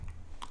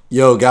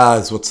Yo,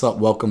 guys, what's up?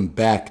 Welcome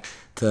back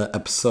to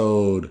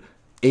episode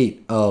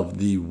 8 of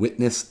the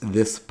Witness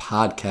This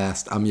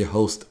podcast. I'm your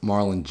host,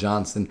 Marlon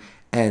Johnson,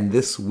 and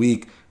this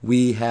week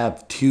we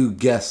have two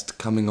guests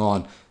coming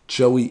on,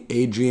 Joey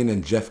Adrian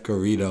and Jeff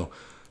Garrido.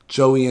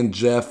 Joey and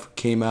Jeff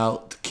came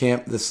out to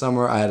camp this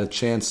summer. I had a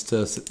chance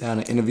to sit down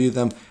and interview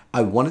them.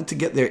 I wanted to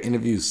get their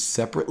interviews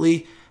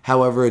separately.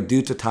 However,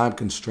 due to time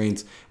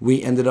constraints,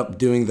 we ended up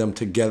doing them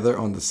together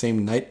on the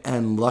same night,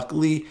 and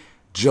luckily,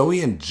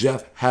 Joey and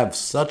Jeff have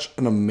such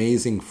an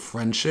amazing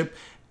friendship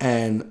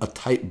and a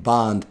tight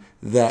bond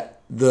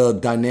that the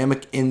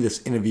dynamic in this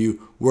interview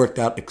worked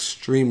out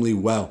extremely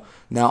well.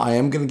 Now, I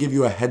am going to give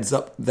you a heads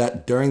up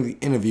that during the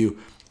interview,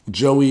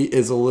 Joey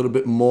is a little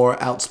bit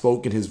more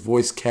outspoken. His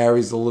voice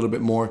carries a little bit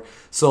more.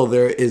 So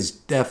there is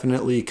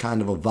definitely kind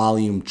of a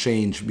volume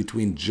change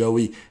between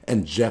Joey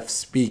and Jeff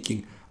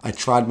speaking. I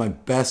tried my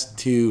best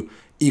to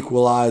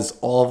equalize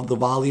all of the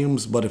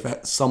volumes, but if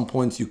at some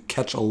points you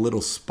catch a little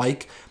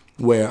spike,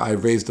 where I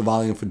raise the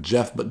volume for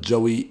Jeff, but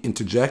Joey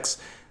interjects,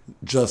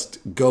 just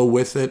go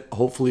with it.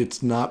 Hopefully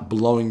it's not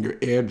blowing your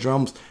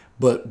eardrums,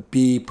 but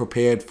be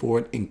prepared for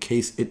it in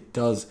case it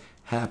does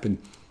happen.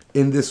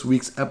 In this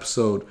week's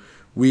episode,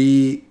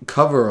 we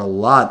cover a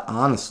lot,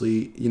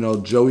 honestly.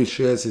 Joey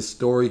shares his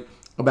story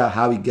about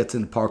how he gets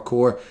into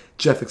parkour.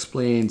 Jeff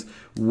explains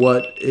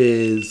what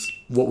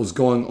was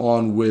going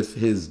on with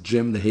his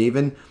gym, The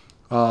Haven.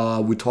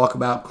 We talk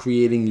about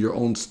creating your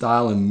own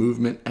style in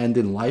movement and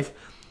in life,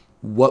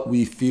 what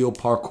we feel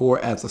parkour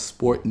as a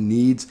sport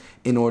needs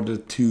in order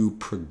to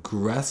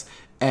progress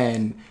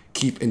and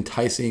keep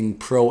enticing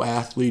pro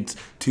athletes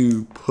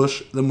to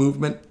push the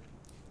movement.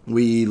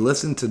 We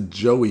listen to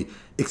Joey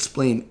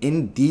explain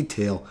in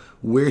detail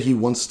where he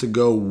wants to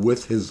go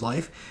with his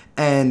life.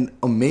 And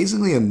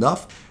amazingly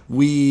enough,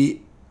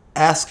 we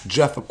ask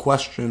Jeff a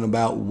question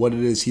about what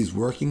it is he's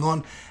working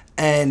on.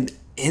 And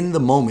in the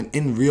moment,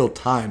 in real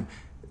time,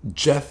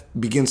 Jeff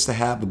begins to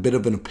have a bit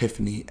of an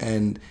epiphany,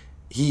 and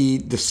he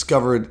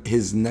discovered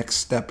his next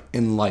step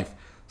in life.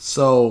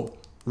 So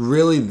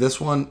really, this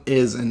one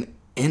is an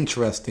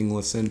interesting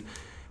listen.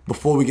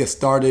 Before we get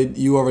started,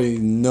 you already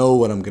know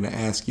what I'm going to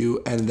ask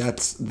you, and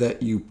that's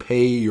that you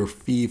pay your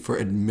fee for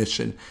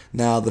admission.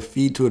 Now, the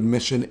fee to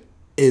admission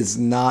is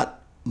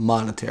not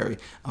monetary.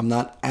 I'm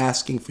not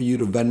asking for you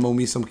to Venmo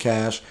me some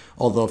cash,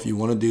 although if you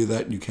want to do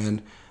that, you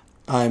can.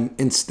 I'm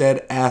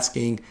instead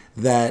asking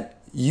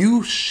that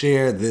you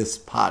share this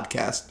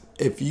podcast.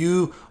 If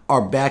you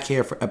are back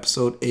here for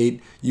episode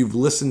 8, you've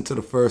listened to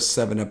the first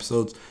 7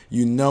 episodes,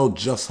 you know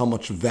just how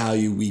much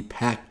value we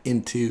pack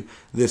into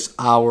this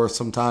hour,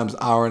 sometimes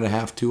hour and a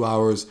half, 2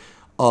 hours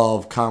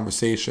of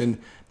conversation.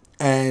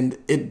 And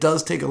it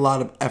does take a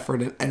lot of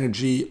effort and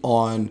energy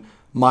on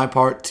my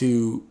part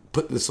to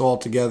put this all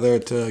together,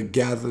 to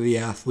gather the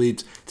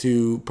athletes,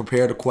 to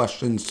prepare the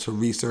questions, to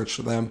research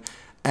them.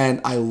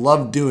 And I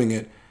love doing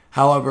it.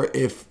 However,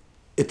 if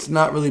it's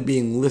not really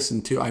being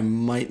listened to, I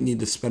might need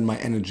to spend my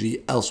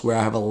energy elsewhere.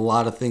 I have a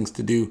lot of things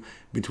to do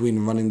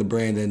between running the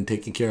brand and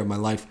taking care of my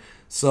life.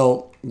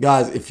 So,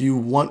 guys, if you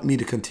want me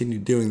to continue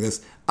doing this,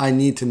 I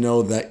need to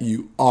know that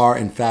you are,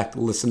 in fact,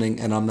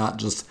 listening and I'm not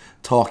just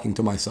talking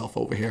to myself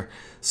over here.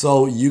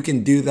 So you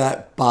can do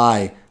that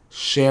by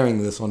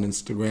sharing this on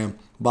Instagram,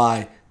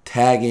 by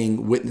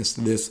tagging Witness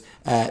This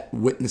at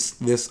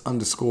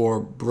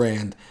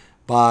witnessthis_brand,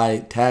 by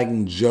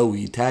tagging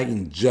Joey,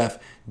 tagging Jeff,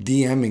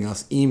 DMing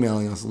us,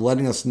 emailing us,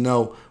 letting us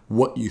know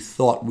what you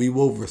thought. We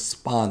will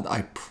respond,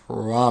 I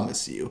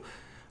promise you.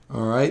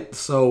 All right,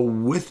 so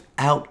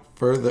without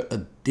further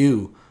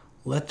ado,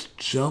 let's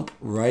jump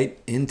right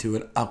into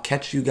it. I'll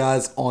catch you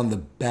guys on the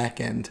back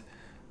end.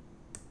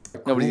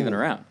 Nobody's even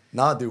around.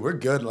 Nah, dude, we're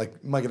good.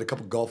 Like, might get a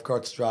couple golf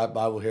carts drive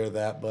by, we'll hear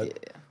that,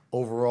 but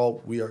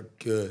overall, we are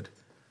good.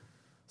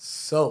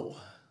 So,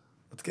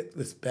 let's get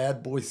this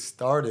bad boy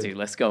started. Dude,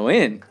 let's go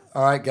in.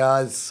 All right,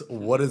 guys,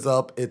 what is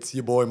up? It's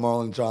your boy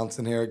Marlon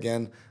Johnson here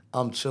again.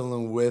 I'm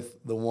chilling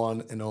with the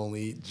one and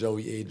only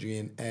Joey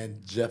Adrian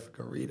and Jeff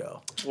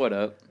Garrido. What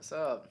up? What's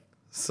up?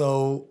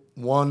 So,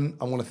 one,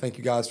 I want to thank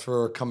you guys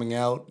for coming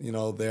out.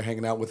 They're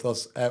hanging out with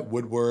us at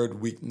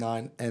Woodward week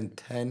 9 and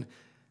 10.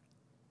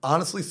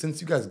 Honestly, since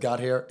you guys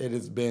got here, it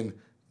has been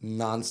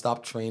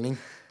nonstop training.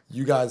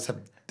 You guys have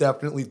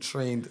definitely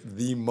trained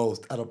the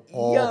most out of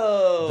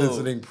all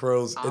visiting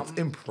pros. It's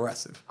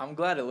impressive. I'm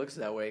glad it looks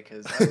that way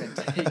because I've been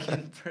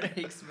taking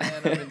breaks, man.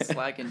 I've been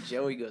slacking.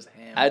 Joey goes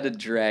ham. I had to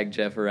drag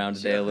Jeff around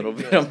today a little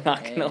bit. I'm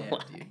not going to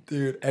lie.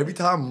 Dude, every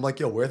time I'm like,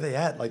 yo, where are they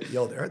at? Like,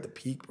 yo, they're at the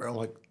peak, bro. I'm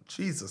like,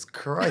 Jesus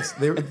Christ.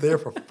 They were there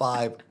for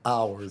 5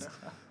 hours.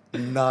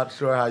 Not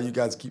sure how you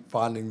guys keep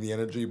finding the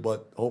energy,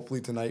 but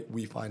hopefully tonight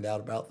we find out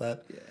about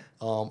that. Yeah.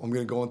 I'm going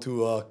to go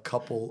into a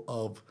couple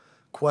of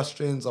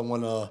questions. I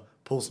want to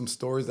pull some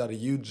stories out of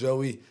you,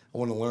 Joey. I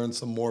want to learn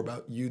some more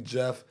about you,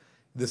 Jeff.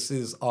 This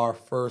is our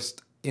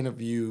first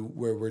interview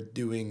where we're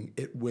doing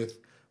it with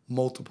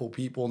multiple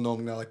people.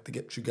 Normally I like to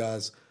get you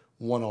guys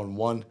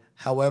one-on-one.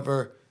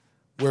 However,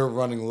 we're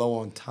running low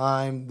on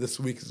time. This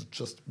week has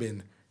just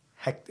been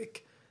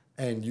hectic.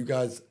 and you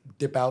guys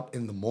dip out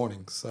in the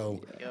morning.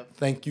 So Yep.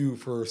 thank you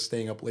for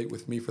staying up late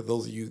with me. For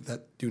those of you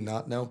that do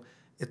not know,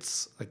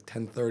 it's like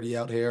 10:30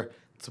 out here.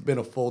 It's been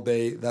a full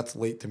day. That's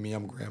late to me.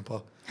 I'm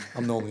grandpa.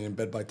 I'm normally in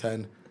bed by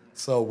 10.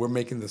 So we're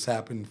making this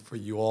happen for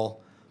you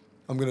all.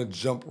 I'm going to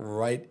jump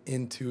right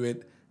into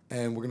it,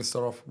 and we're going to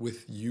start off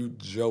with you,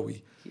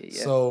 Joey.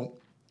 Yeah. So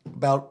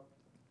about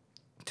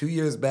 2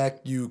 years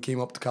back, you came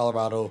up to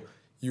Colorado.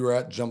 You were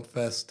at Jump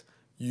Fest.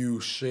 You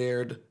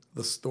shared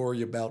the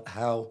story about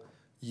how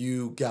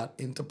you got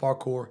into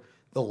parkour,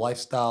 the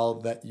lifestyle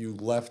that you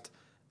left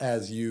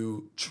as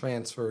you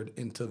transferred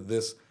into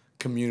this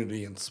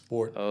community and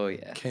sport. Oh,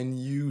 yeah. Can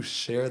you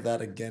share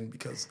that again?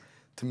 Because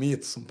to me,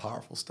 it's some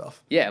powerful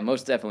stuff. Yeah,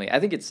 most definitely. I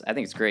think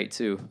it's great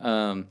too.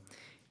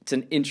 It's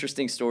an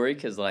interesting story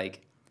because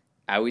like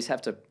I always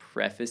have to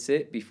preface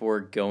it before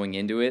going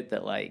into it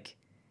that like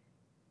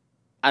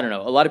I don't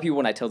know. A lot of people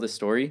when I tell this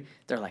story,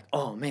 they're like,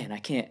 "Oh man, I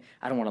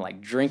don't want to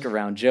like drink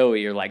around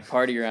Joey or like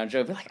party around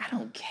Joey." But like I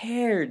don't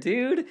care,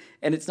 dude.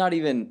 And it's not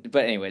even.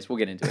 But anyways, we'll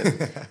get into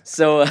it.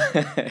 So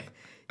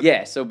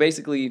yeah. So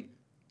basically,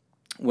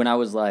 when I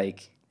was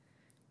like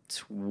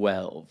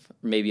 12,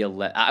 maybe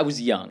 11. I was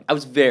young. I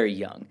was very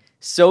young.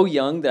 So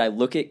young that I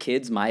look at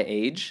kids my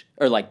age,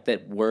 or like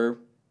that were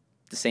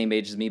the same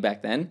age as me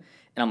back then,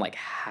 and I'm like,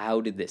 how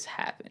did this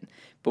happen?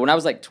 But when I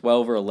was like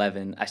 12 or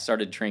 11, I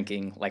started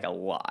drinking like a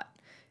lot.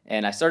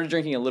 And I started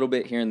drinking a little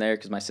bit here and there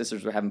because my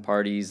sisters were having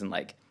parties, and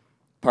like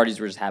parties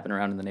were just happening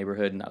around in the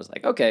neighborhood. And I was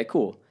like, okay,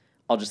 cool.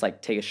 I'll just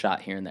like take a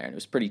shot here and there. And it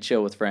was pretty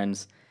chill with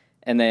friends.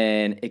 And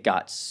then it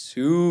got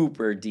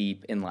super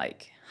deep in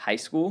like high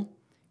school.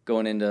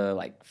 Going into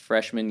like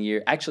freshman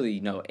year, actually,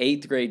 no,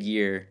 8th grade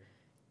year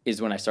is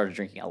when I started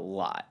drinking a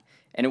lot.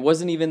 And it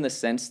wasn't even the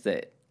sense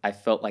that I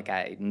felt like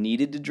I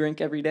needed to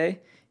drink every day.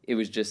 It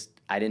was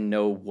just, I didn't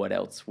know what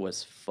else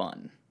was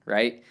fun,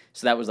 right?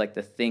 So that was like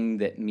the thing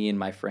that me and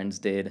my friends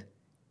did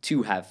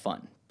to have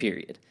fun,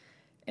 period.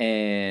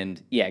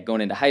 And yeah, going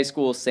into high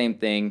school, same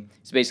thing.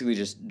 It's basically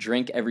just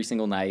drink every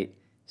single night,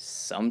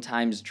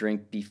 sometimes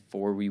drink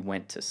before we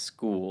went to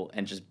school,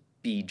 and just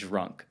be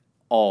drunk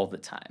all the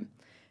time.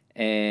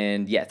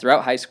 And yeah,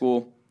 throughout high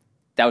school,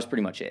 that was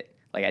pretty much it.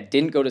 Like I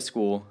didn't go to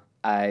school.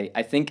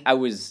 I think I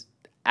was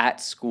at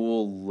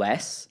school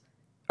less,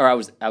 or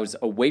I was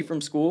away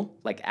from school,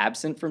 like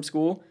absent from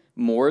school,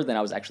 more than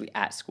I was actually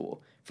at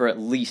school for at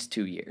least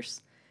 2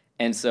 years.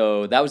 And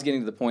so that was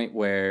getting to the point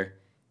where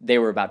they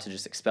were about to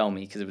just expel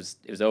me because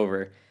it was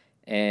over.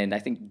 And I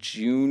think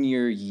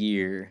junior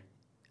year,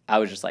 I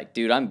was just like,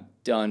 dude, I'm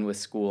done with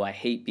school. I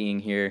hate being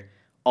here.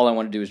 All I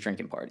want to do is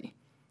drink and party.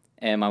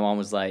 And my mom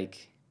was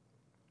like,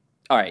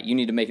 all right, you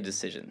need to make a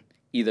decision.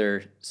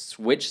 Either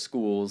switch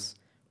schools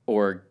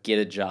or get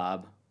a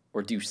job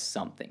or do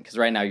something. Because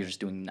right now you're just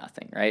doing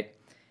nothing, right?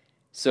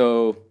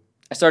 So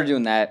I started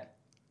doing that.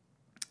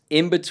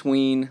 In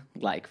between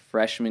like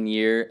freshman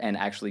year and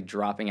actually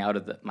dropping out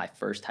of my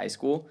first high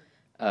school,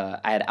 I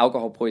had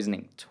alcohol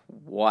poisoning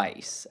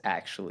twice,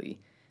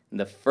 actually.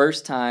 The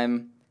first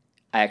time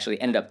I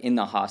actually ended up in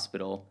the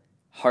hospital,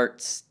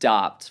 heart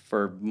stopped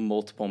for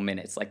multiple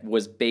minutes, like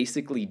was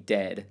basically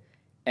dead.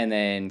 And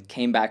then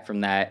came back from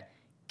that,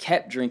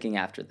 kept drinking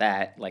after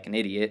that like an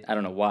idiot. I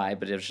don't know why,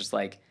 but it was just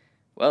like,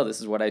 well,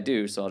 this is what I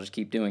do, so I'll just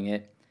keep doing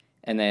it.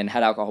 And then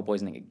had alcohol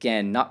poisoning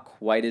again, not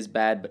quite as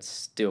bad, but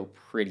still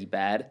pretty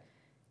bad.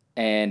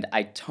 And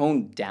I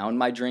toned down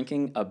my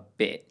drinking a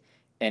bit.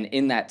 And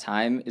in that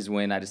time is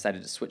when I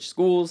decided to switch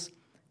schools.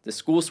 The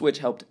school switch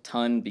helped a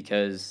ton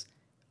because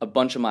a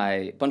bunch of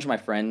my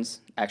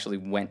friends actually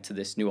went to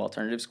this new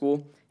alternative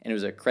school, and it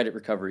was a credit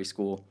recovery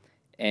school.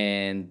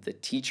 And the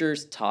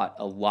teachers taught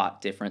a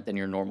lot different than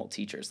your normal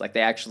teachers. Like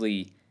they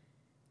actually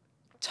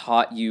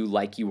taught you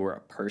like you were a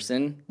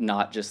person,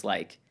 not just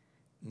like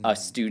a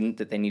student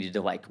that they needed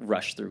to like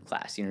rush through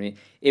class. You know what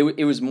I mean?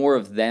 It was more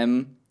of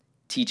them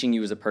teaching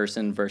you as a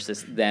person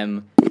versus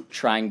them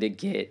trying to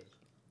get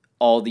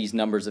all these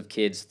numbers of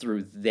kids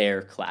through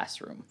their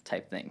classroom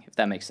type thing, if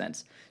that makes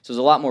sense. So it was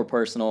a lot more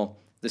personal.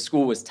 The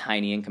school was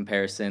tiny in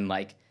comparison.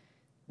 Like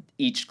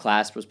each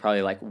class was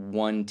probably like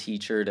 1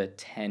 teacher to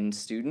 10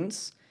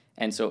 students.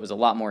 And so it was a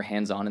lot more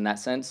hands-on in that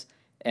sense.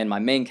 And my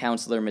main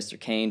counselor, Mr.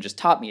 Kane, just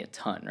taught me a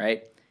ton,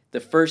 right? The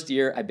first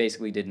year, I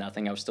basically did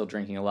nothing. I was still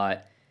drinking a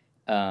lot.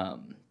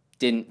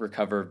 Didn't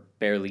recover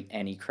barely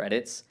any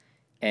credits.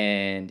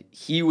 And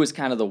he was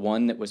kind of the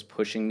one that was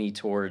pushing me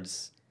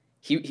towards...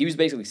 He was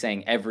basically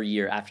saying every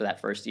year after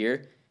that first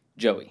year,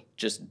 Joey,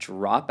 just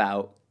drop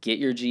out, get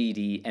your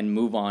GED, and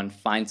move on,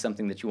 find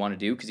something that you want to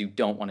do because you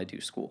don't want to do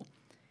school.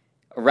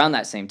 Around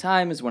that same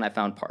time is when I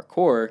found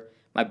parkour.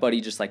 My buddy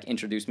just like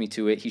introduced me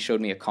to it. He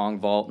showed me a Kong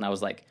vault, and I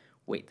was like,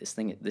 wait, this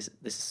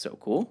is so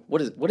cool.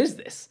 What is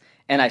this?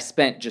 And I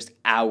spent just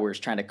hours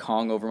trying to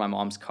Kong over my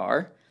mom's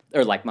car,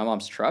 or like my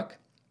mom's truck,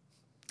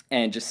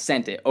 and just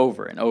sent it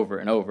over and over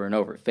and over and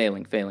over,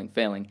 failing.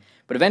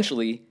 But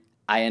eventually,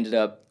 I ended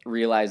up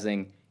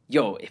realizing,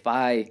 yo, if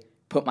I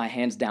put my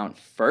hands down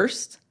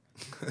first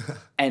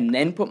and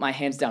then put my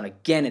hands down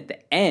again at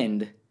the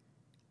end,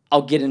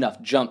 I'll get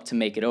enough jump to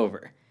make it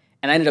over.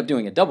 And I ended up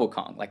doing a double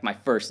Kong, like my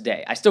first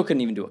day. I still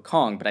couldn't even do a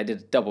Kong, but I did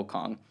a double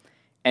Kong.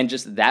 And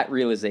just that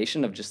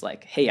realization of just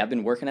like, hey, I've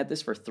been working at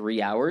this for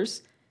 3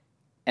 hours,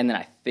 and then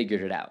I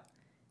figured it out.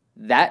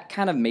 That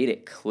kind of made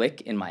it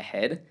click in my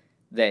head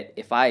that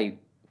if I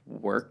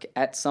work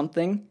at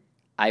something,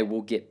 I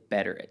will get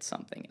better at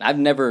something. And I've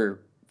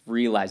never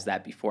realized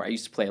that before. I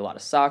used to play a lot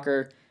of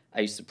soccer.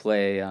 I used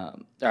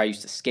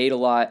to skate a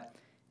lot.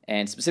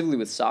 And specifically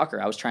with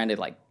soccer, I was trying to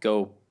like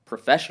go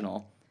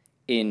professional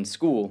in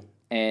school.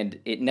 And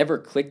it never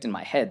clicked in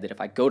my head that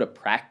if I go to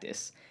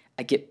practice,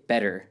 I get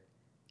better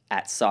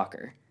at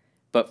soccer.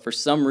 But for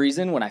some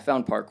reason, when I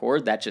found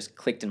parkour, that just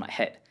clicked in my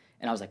head.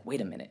 And I was like,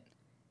 wait a minute.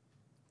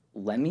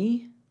 Let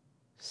me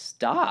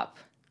stop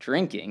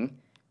drinking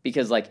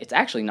because like it's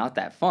actually not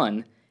that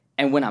fun.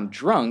 And when I'm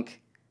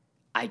drunk,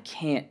 I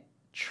can't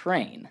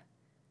train.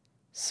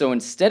 So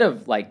instead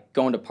of like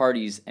going to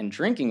parties and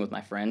drinking with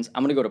my friends,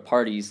 I'm going to go to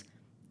parties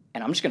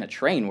and I'm just going to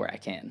train where I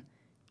can.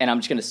 And I'm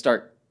just going to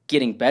start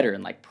getting better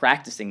and like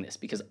practicing this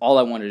because all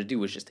I wanted to do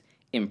was just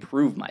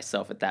improve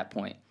myself at that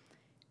point.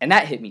 And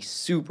that hit me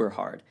super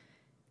hard.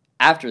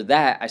 After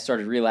that, I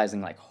started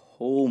realizing like,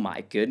 oh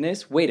my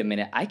goodness, wait a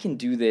minute, I can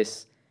do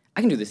this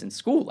in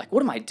school. Like,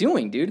 what am I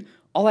doing, dude?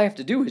 All I have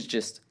to do is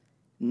just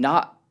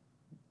not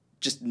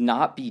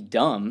be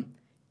dumb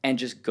and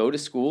just go to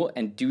school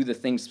and do the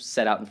things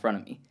set out in front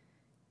of me.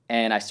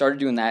 And I started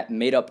doing that,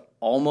 made up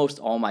almost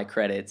all my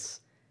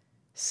credits.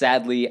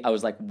 Sadly, I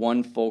was like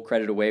 1 full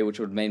credit away, which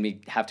would make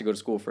me have to go to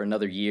school for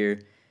another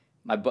year.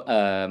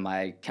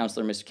 My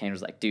counselor, Mr. Kane,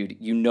 was like, dude,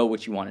 you know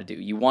what you want to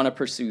do. You want to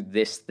pursue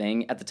this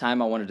thing. At the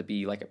time, I wanted to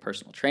be like a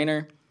personal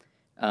trainer.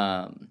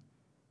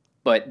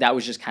 But that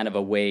was just kind of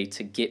a way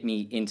to get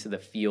me into the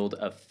field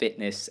of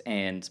fitness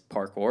and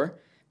parkour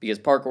because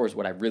parkour is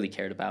what I really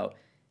cared about.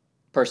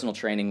 Personal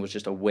training was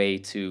just a way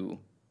to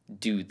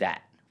do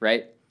that,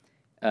 right?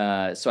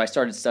 So I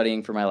started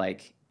studying for my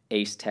like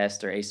ACE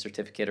test or ACE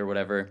certificate or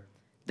whatever.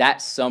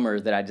 That summer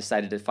that I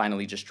decided to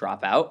finally just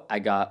drop out, I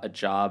got a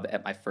job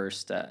at my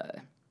first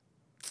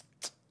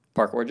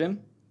parkour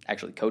gym,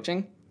 actually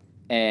coaching.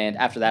 And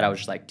after that, I was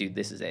just like, dude,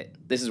 this is it.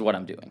 This is what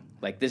I'm doing.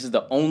 Like, this is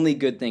the only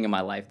good thing in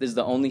my life. This is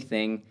the only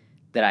thing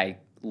that I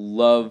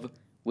love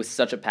with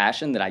such a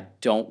passion that I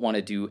don't want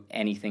to do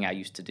anything I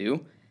used to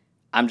do.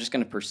 I'm just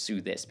going to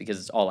pursue this because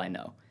it's all I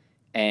know.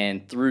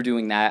 And through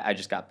doing that, I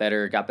just got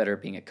better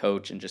at being a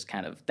coach, and just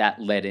kind of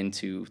that led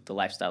into the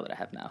lifestyle that I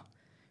have now,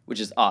 which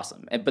is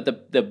awesome. But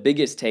the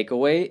biggest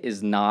takeaway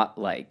is not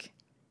like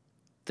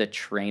the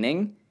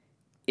training.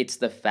 It's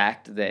the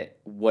fact that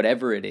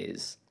whatever it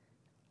is,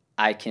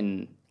 I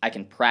can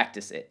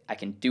practice it. I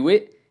can do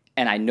it,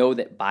 and I know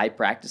that by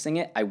practicing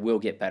it, I will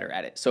get better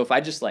at it. So if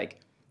I just like,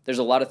 there's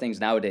a lot of things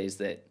nowadays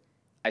that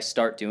I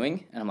start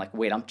doing, and I'm like,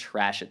 wait, I'm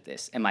trash at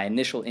this. And my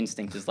initial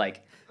instinct is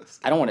like,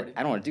 I don't want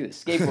to do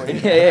this.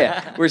 Skateboarding.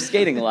 Yeah. We're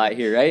skating a lot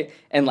here, right?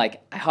 And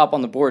like, I hop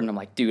on the board, and I'm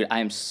like, dude, I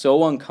am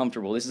so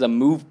uncomfortable. This is a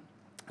move,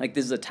 like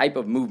this is a type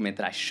of movement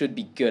that I should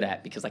be good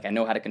at because like I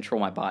know how to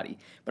control my body,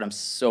 but I'm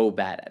so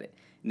bad at it.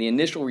 And the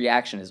initial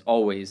reaction is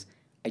always,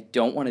 I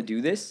don't want to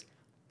do this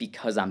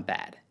because I'm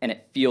bad, and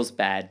it feels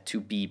bad to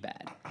be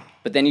bad.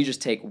 But then you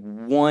just take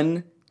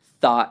one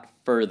thought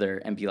further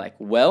and be like,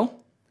 well,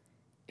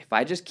 if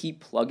I just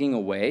keep plugging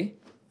away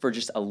for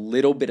just a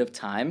little bit of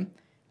time,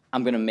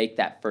 I'm going to make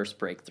that first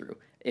breakthrough.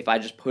 If I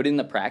just put in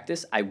the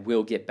practice, I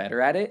will get better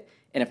at it.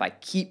 And if I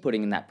keep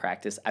putting in that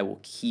practice, I will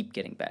keep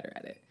getting better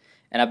at it.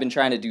 And I've been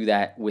trying to do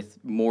that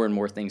with more and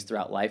more things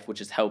throughout life, which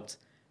has helped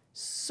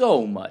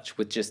so much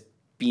with just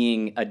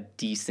being a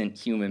decent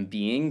human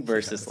being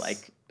versus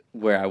like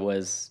where I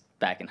was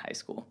back in high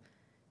school.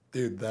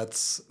 Dude,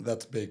 that's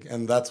big.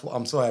 And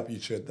I'm so happy you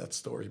shared that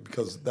story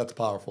because that's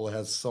powerful. It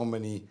has so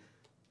many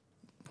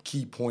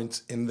key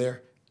points in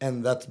there.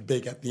 And that's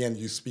big. At the end,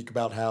 you speak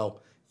about how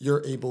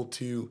you're able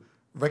to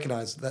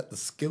recognize that the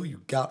skill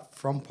you got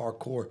from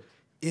parkour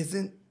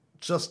isn't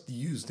just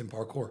used in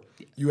parkour.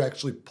 You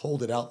actually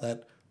pulled it out,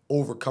 that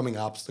overcoming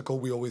obstacle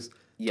we always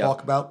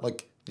talk about.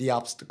 Like, the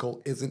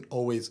obstacle isn't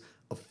always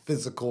a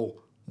physical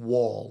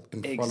wall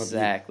in front of you.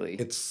 Exactly.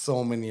 It's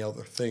so many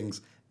other things.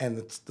 And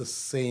it's the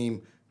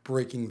same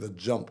breaking the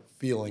jump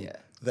feeling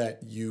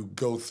that you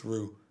go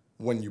through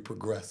when you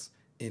progress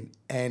in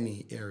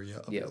any area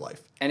of your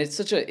life. And it's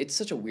such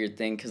a weird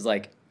thing because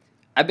like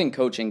I've been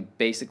coaching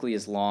basically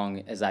as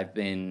long as I've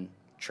been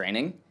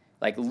training.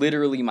 Like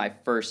literally my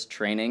first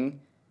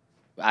training,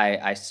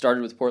 I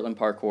started with Portland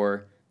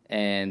Parkour,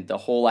 and the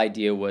whole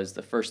idea was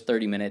the first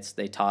 30 minutes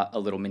they taught a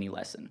little mini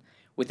lesson.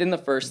 Within the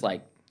first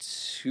like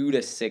 2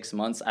 to 6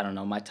 months, I don't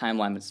know, my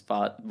timeline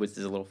was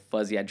a little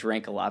fuzzy. I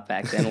drank a lot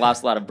back then,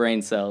 lost a lot of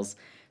brain cells,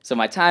 so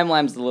my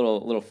timeline's a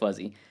little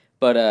fuzzy.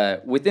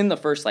 But within the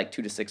first like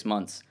 2 to 6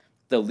 months,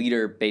 the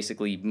leader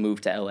basically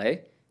moved to LA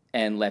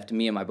and left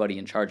me and my buddy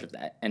in charge of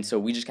that. And so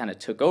we just kind of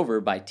took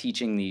over by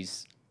teaching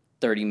these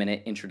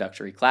 30-minute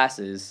introductory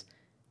classes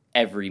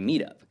every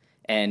meetup.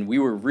 And we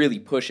were really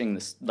pushing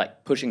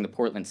the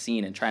Portland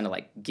scene and trying to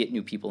like get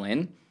new people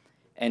in.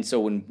 And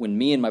so when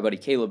me and my buddy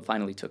Caleb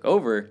finally took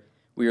over,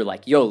 we were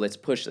like, yo, let's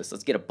push this.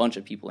 Let's get a bunch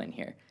of people in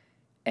here.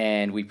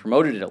 And we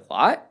promoted it a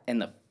lot.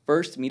 And the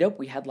first meetup,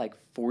 we had like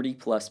 40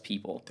 plus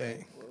people.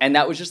 Dang. And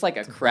that was just like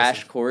a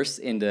crash course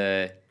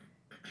into,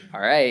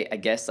 all right, I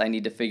guess I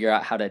need to figure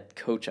out how to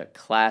coach a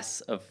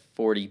class of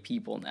 40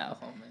 people now.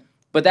 Oh, man.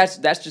 But that's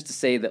just to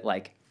say that,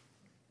 like,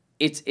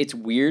 it's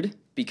weird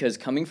because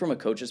coming from a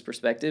coach's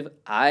perspective,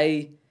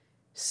 I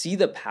see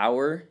the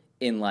power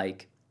in,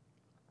 like,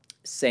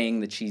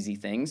 saying the cheesy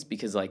things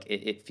because, like,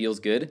 it feels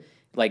good,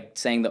 like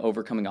saying the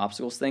overcoming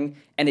obstacles thing.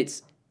 And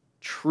it's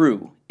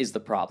true is the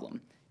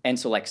problem. And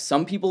so, like,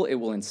 some people, it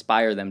will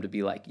inspire them to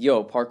be like,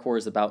 yo, parkour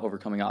is about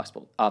overcoming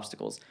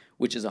obstacles,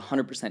 which is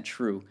 100%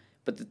 true.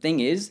 But the thing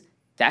is,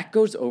 that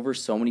goes over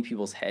so many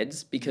people's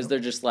heads because they're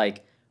just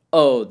like,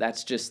 oh,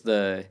 that's just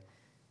the...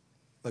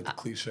 Like the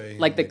cliche.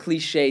 Like the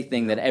cliche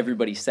thing that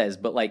everybody says.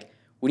 But, like,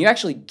 when you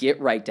actually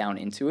get right down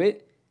into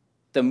it,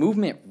 the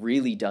movement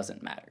really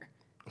doesn't matter.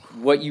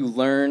 What you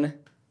learn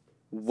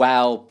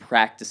while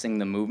practicing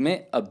the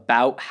movement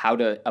about how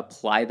to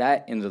apply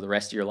that into the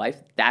rest of your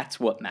life, that's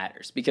what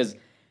matters. Because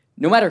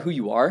no matter who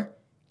you are,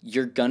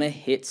 you're going to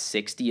hit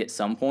 60 at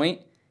some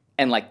point,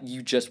 and, like,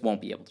 you just won't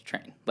be able to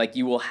train. Like,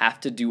 you will have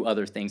to do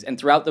other things. And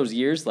throughout those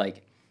years,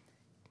 like,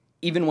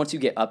 even once you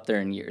get up there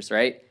in years,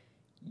 right,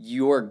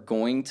 you're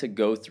going to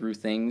go through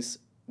things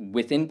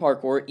within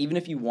parkour. Even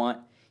if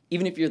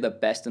you're the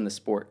best in the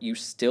sport, you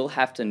still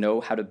have to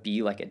know how to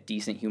be like a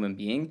decent human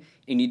being.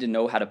 You need to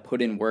know how to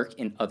put in work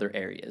in other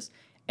areas.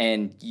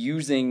 And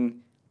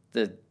using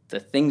the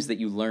things that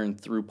you learn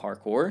through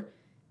parkour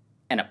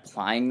and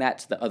applying that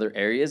to the other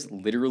areas,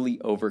 literally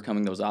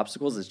overcoming those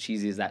obstacles, as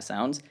cheesy as that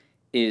sounds,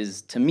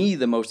 is, to me,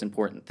 the most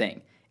important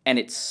thing. And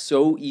it's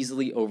so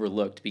easily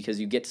overlooked because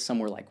you get to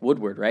somewhere like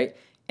Woodward, right?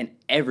 And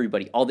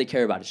everybody, all they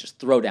care about is just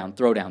throw down,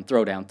 throw down,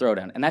 throw down, throw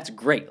down. And that's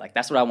great. Like,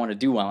 that's what I want to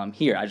do while I'm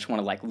here. I just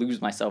want to, like,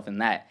 lose myself in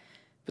that.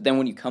 But then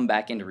when you come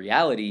back into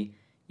reality,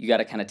 you got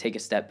to kind of take a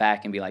step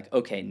back and be like,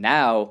 okay,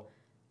 now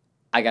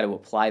I got to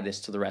apply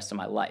this to the rest of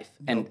my life.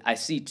 Nope. And I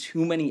see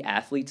too many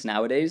athletes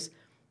nowadays,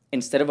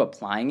 instead of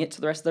applying it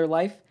to the rest of their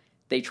life,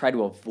 they try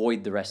to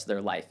avoid the rest of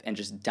their life and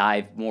just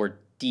dive more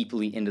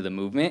deeply into the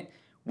movement,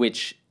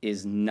 which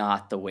is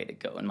not the way to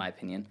go, in my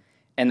opinion.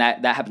 And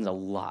that happens a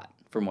lot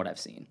from what I've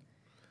seen.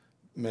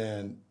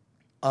 Man,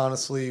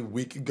 honestly,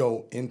 we could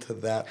go into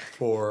that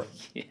for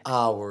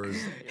hours.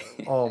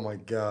 Oh, my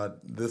God.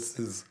 This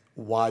is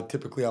why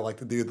typically I like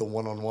to do the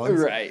one-on-ones.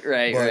 Right.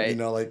 But, you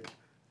know, like,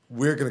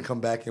 we're going to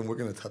come back and we're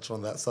going to touch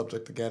on that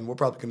subject again. We're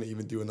probably going to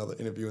even do another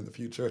interview in the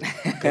future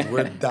because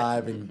we're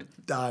diving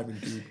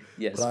deep.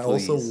 Yes, but I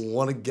please. also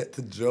want to get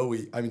to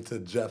to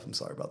Jeff. I'm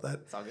sorry about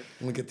that. It's all good.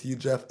 I'm going to get to you,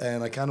 Jeff,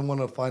 and I kind of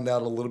want to find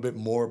out a little bit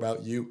more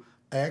about you.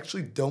 I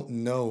actually don't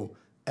know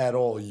at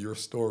all your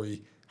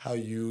story, how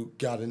you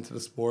got into the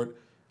sport.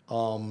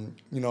 You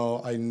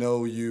know, I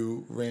know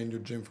you ran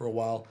your gym for a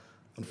while.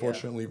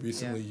 Unfortunately,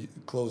 recently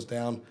closed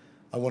down.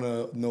 I want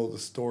to know the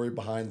story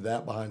behind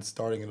that, behind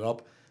starting it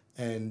up.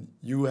 And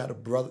you had a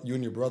brother. You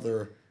and your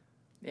brother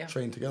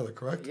trained together,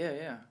 correct?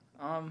 Yeah.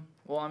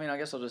 Well, I mean, I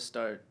guess I'll just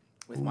start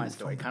with my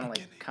story, kind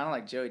of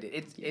like Joey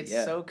did. It's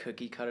so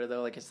cookie cutter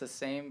though. Like, it's the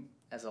same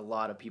as a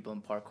lot of people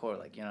in parkour.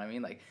 Like, you know what I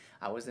mean? Like,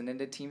 I wasn't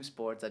into team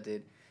sports. I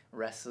did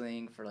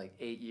wrestling for like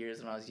 8 years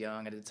when I was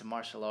young. I did some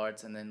martial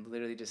arts, and then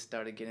literally just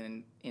started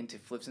getting into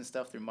flips and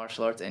stuff through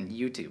martial arts and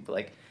YouTube.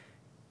 Like,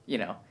 you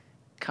know,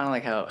 kind of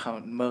like how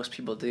most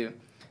people do.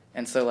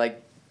 And so,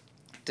 like,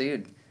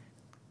 dude,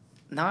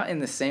 not in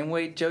the same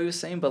way Joey was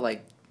saying, but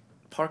like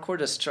parkour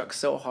just struck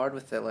so hard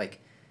with it.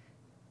 Like,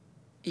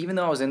 even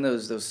though I was in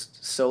those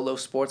solo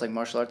sports like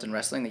martial arts and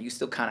wrestling, that you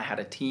still kind of had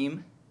a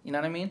team. You know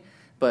what I mean?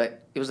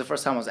 But it was the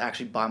first time I was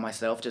actually by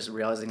myself, just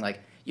realizing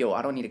like, yo,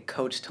 I don't need a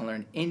coach to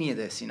learn any of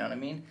this, you know what I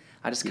mean?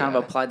 I just kind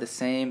of applied the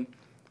same,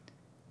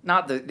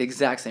 not the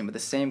exact same, but the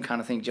same kind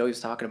of thing Joey was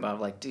talking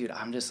about. Like, dude,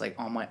 I'm just like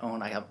on my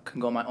own. I can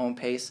go at my own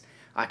pace.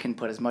 I can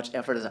put as much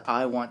effort as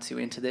I want to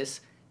into this,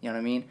 you know what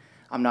I mean?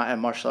 I'm not at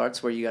martial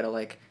arts where you got to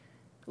like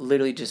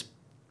literally just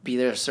be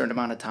there a certain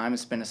amount of time and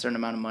spend a certain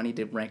amount of money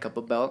to rank up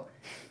a belt,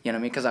 you know what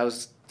I mean?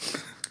 Because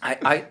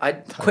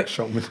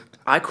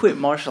I quit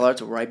martial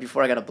arts right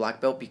before I got a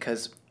black belt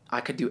because I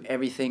could do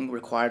everything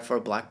required for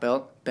a black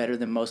belt better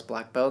than most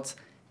black belts,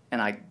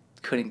 and I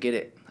couldn't get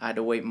it. I had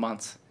to wait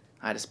months.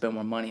 I had to spend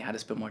more money. I had to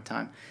spend more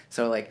time.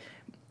 So, like,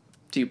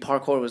 dude,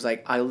 parkour was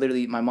like,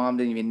 my mom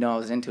didn't even know I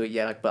was into it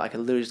yet, but I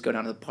could literally just go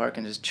down to the park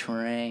and just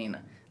train.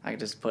 I could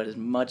just put as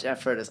much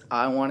effort as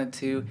I wanted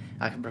to.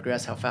 I could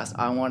progress how fast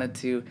I wanted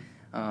to.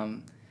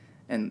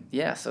 And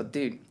yeah, so,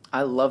 dude,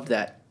 I loved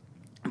that.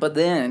 But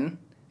then,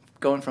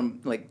 going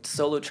from, like,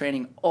 solo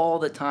training all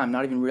the time,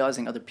 not even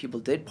realizing other people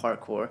did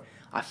parkour,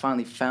 I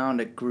finally found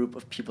a group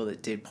of people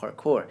that did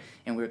parkour,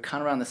 and we were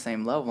kind of around the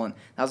same level, and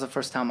that was the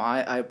first time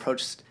I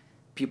approached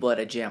people at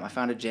a jam. I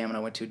found a jam, and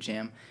I went to a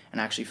jam, and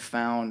I actually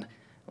found,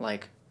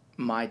 like,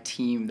 my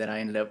team that I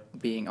ended up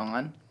being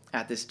on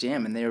at this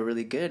jam, and they were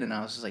really good, and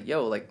I was just like,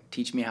 yo, like,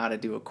 teach me how to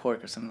do a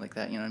cork or something like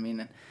that, you know what I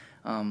mean?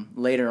 And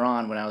later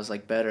on, when I was,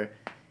 like, better,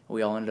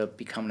 we all ended up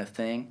becoming a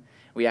thing.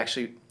 We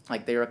actually,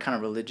 like, they were kind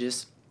of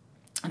religious,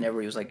 and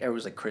everybody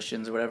was like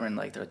Christians or whatever, and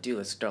like they're like, dude,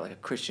 let's start like a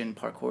Christian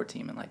parkour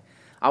team. And like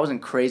I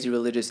wasn't crazy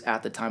religious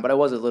at the time, but I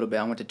was a little bit.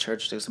 I went to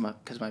church because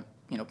my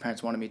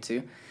parents wanted me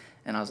to,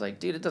 and I was like,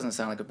 dude, it doesn't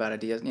sound like a bad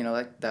idea. You know,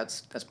 like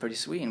that's pretty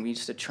sweet. And we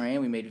used to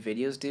train. We made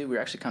videos, dude. We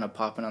were actually kind of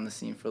popping on the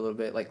scene for a little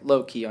bit, like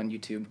low key on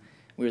YouTube.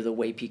 We were the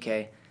Way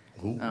PK.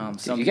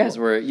 Dude, you guys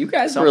were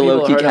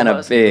low key kind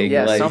of big.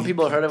 Yeah, like, some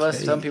people heard of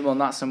us, some people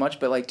not so much.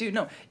 But like, dude,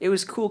 no, it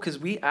was cool because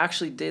we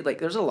actually did like.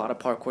 There's a lot of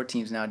parkour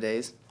teams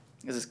nowadays.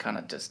 This is kind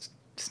of just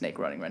snake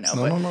running right now.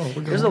 No.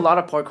 There's a lot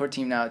of parkour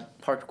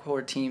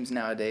teams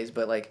nowadays.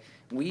 But like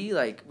we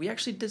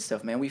actually did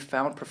stuff, man. We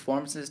found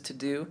performances to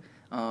do.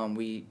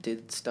 We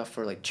did stuff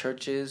for like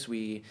churches.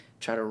 We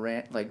try to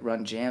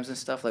run jams and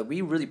stuff. Like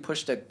we really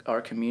pushed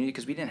our community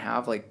because we didn't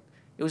have like.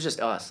 It was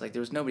just us. Like there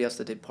was nobody else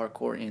that did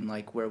parkour in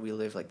like where we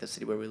lived, like the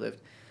city where we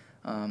lived.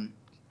 And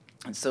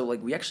so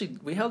like we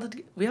held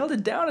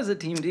it down as a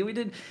team, dude. We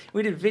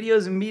did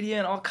videos and media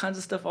and all kinds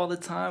of stuff all the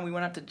time. We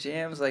went out to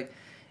jams, like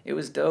it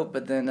was dope.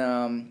 But then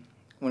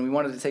when we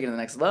wanted to take it to the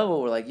next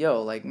level, we're like,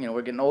 yo, like, you know,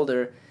 we're getting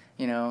older,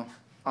 you know,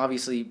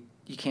 obviously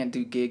you can't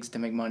do gigs to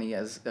make money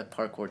as a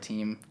parkour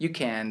team. You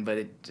can, but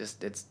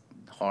it's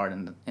hard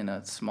in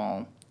a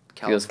small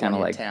California feels kind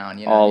of like town,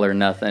 you know all what I mean? or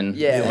nothing.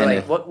 Yeah, we're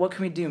like, what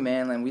can we do,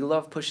 man? And we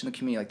love pushing the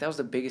community. Like that was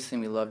the biggest thing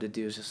we love to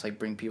do is just like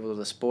bring people to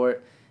the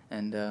sport.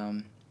 And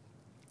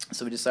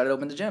so we decided to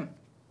open the gym.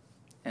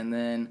 And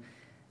then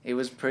it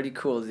was pretty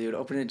cool, dude.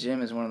 Opening a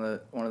gym is one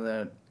of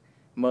the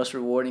most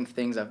rewarding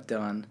things I've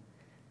done.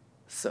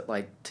 So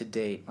like to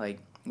date, like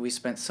we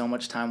spent so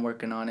much time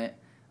working on it.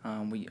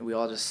 We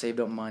all just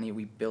saved up money.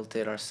 We built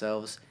it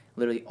ourselves.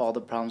 Literally all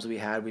the problems we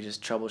had, we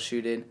just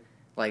troubleshooted.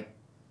 Like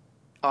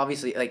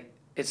obviously, like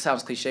it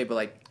sounds cliche, but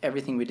like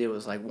everything we did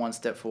was like one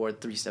step forward,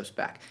 3 steps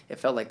back. It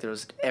felt like there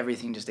was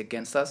everything just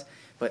against us.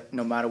 But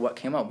no matter what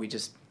came up, we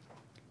just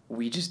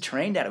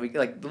trained at it. We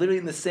like literally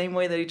in the same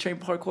way that we trained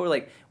parkour.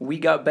 Like we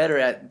got better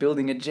at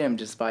building a gym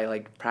just by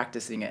like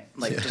practicing it,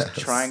 like just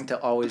trying to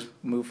always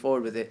move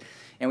forward with it.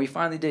 And we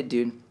finally did,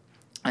 dude.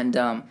 And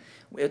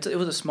it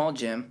was a small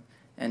gym,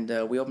 and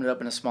we opened it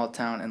up in a small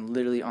town. And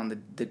literally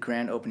on the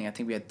grand opening, I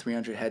think we had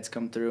 300 heads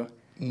come through.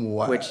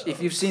 Wow. Which,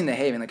 if you've seen the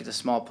Haven, like it's a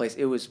small place,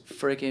 it was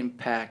freaking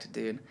packed,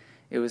 dude.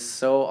 It was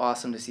so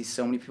awesome to see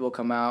so many people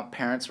come out.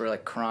 Parents were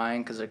like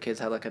crying because their kids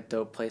had like a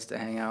dope place to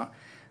hang out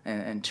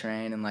and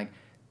train. And like,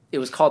 it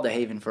was called the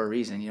Haven for a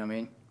reason, you know what I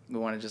mean? We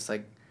wanted just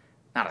like,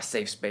 not a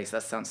safe space.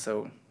 That sounds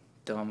so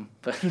dumb.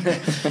 But,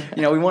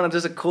 you know, we wanted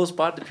just a cool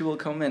spot that people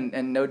come in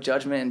and no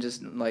judgment and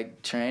just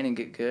like train and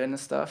get good and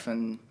stuff.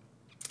 And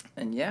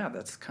yeah,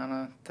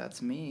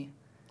 that's me.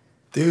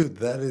 Dude,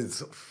 that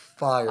is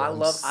fire. I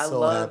love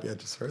happy I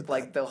just heard that.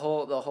 Like the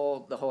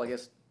whole I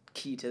guess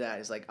key to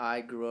that is like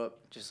I grew up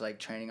just like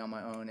training on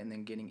my own and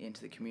then getting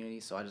into the community,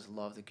 so I just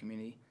love the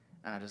community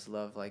and I just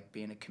love like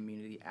being a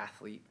community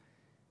athlete,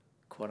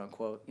 quote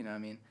unquote, you know what I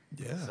mean?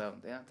 Yeah. So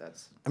yeah,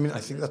 that's I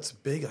think that's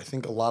big. I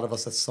think a lot of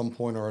us at some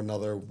point or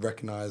another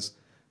recognize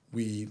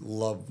we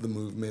love the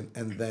movement,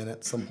 and then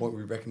at some point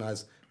we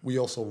recognize we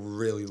also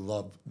really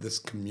love this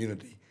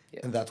community. Yeah.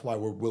 And that's why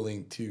we're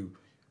willing to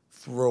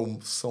throw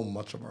so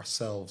much of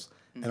ourselves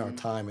and our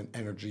time and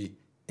energy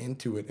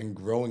into it and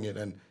growing it,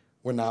 and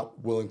we're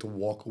not willing to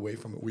walk away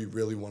from it. We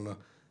really want to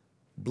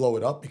blow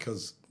it up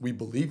because we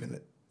believe in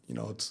it. You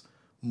know, it's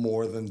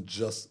more than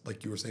just,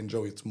 like you were saying,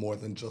 Joey, it's more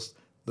than just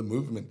the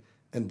movement.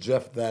 And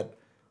Jeff, that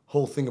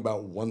whole thing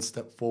about 1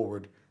 step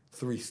forward,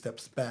 3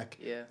 steps back,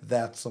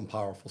 that's some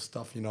powerful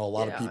stuff. You know, a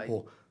lot of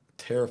people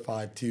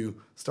terrified to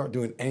start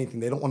doing anything.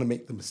 They don't want to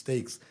make the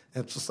mistakes.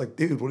 And it's just like,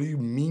 dude, what do you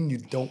mean you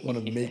don't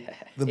want to make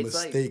the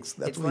mistakes?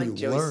 That's what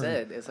you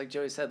learn. It's like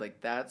Joey said, like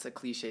that's a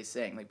cliche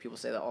saying. Like people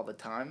say that all the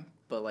time,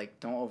 but like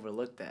don't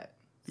overlook that.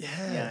 Yeah.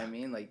 You know what I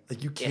mean? Like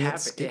you can't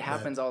skip it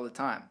happens all the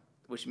time,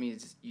 which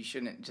means you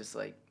shouldn't just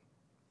like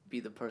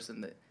be the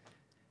person that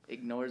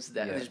ignores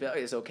that and just be like, oh,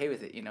 it's okay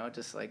with it, you know?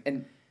 Just like,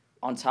 and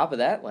on top of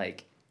that,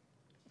 like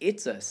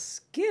it's a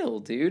skill,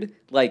 dude.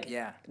 Like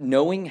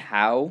knowing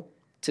how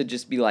to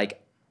just be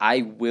like,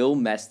 I will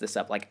mess this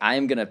up. Like, I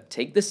am going to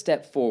take the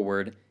step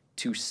forward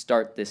to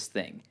start this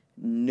thing,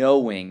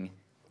 knowing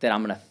that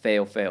I'm going to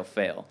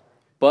fail.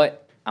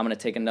 But I'm going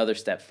to take another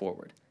step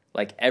forward.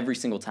 Like, every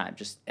single time.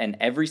 And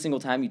every single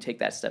time you take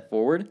that step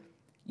forward,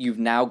 you've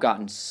now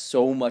gotten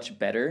so much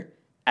better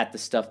at the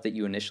stuff that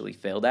you initially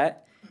failed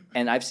at.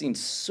 And I've seen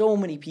so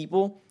many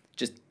people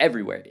just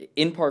everywhere,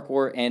 in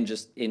parkour and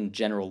just in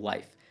general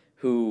life,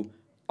 who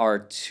are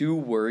too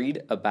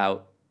worried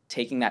about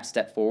taking that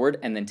step forward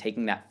and then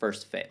taking that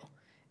first fail.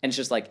 And it's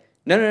just like,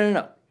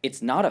 no.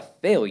 It's not a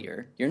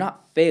failure. You're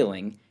not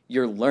failing.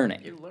 You're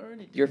learning.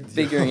 You're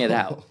figuring it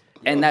out.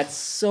 And that's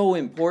so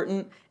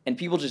important. And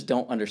people just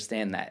don't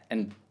understand that.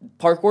 And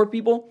parkour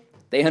people,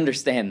 they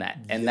understand that.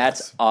 And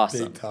that's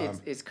awesome.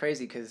 It's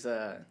crazy because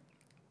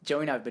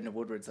Joey and I have been to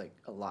Woodward's like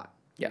a lot.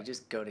 Yeah. We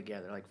just go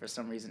together. Like for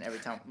some reason, every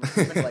time.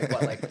 We've been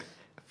like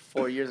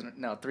 3 years in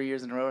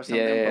a row or something.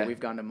 Yeah. But we've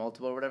gone to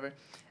multiple or whatever.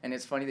 And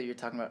it's funny that you're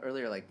talking about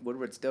earlier, like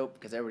Woodward's dope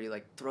because everybody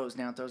like throws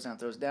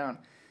down.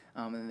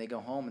 And then they go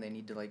home and they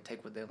need to like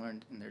take what they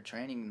learned in their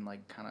training and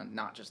like kind of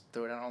not just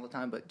throw it out all the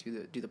time, but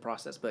do the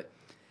process. But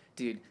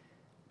dude,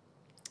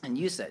 and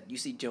you said you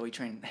see Joey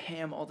train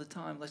ham all the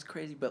time, that's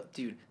crazy. But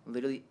dude,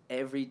 literally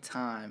every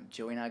time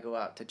Joey and I go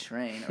out to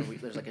train, or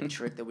there's like a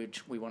trick that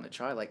we want to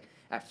try, like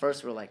at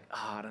first we're like,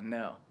 oh, I don't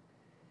know,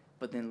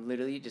 but then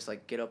literally just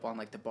like get up on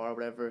like the bar or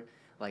whatever,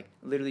 like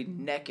literally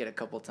neck it a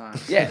couple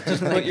times. Yeah,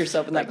 just put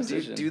yourself in that like,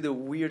 position. Do the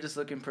weirdest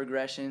looking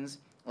progressions,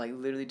 like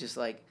literally just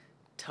like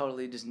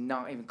totally just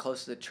not even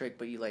close to the trick,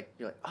 but you're like,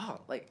 oh,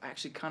 like I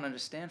actually kind of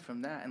understand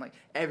from that, and like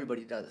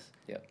everybody does.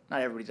 Yeah.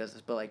 Not everybody does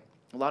this, but like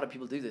a lot of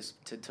people do this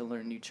to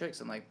learn new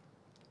tricks. And like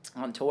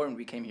on tour when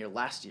we came here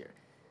last year,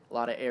 a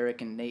lot of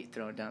Eric and Nate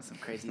throwing down some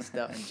crazy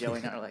stuff, and Joey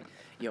and I are like,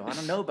 yo, I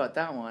don't know about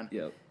that one.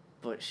 Yep.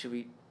 But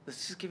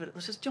let's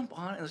just jump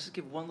on it and let's just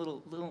give one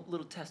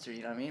little tester,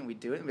 you know what I mean? We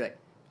do it and be like,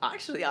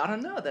 actually, I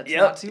don't know. That's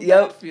not too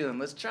bad feeling.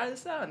 Let's try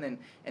this out. And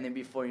then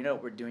before you know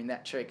it, we're doing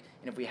that trick.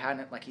 And if we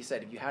hadn't, like he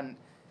said, if you hadn't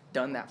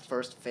done that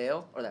first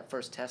fail or that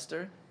first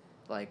tester,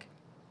 like,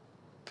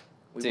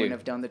 we wouldn't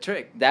have done the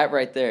trick. That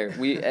right there,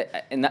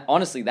 and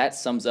honestly, that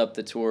sums up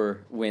the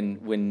tour when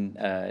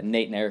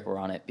Nate and Eric were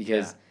on it,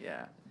 because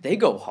they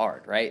go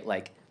hard, right?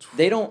 Like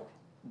they don't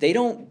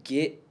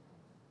get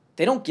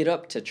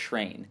up to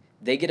train.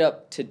 They get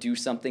up to do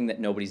something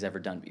that nobody's ever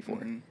done before.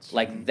 Mm-hmm.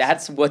 Like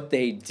that's what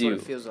they do. That's what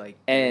it feels like.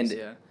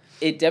 And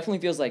it definitely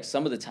feels like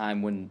some of the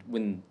time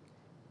when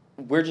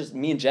we're just,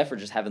 me and Jeff are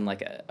just having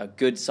like a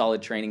good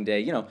solid training day.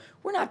 You know,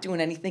 we're not doing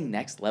anything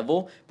next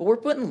level, but we're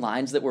putting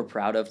lines that we're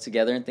proud of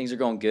together and things are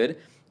going good.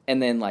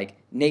 And then like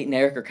Nate and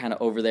Eric are kind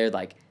of over there,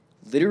 like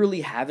literally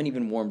haven't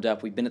even warmed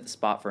up. We've been at the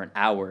spot for an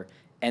hour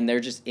and they're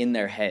just in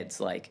their heads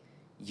like,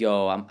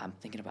 yo, I'm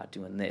thinking about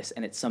doing this.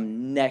 And it's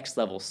some next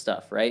level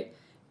stuff, right?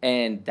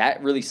 And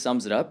that really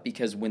sums it up,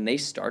 because when they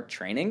start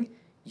training,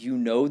 you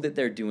know that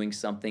they're doing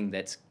something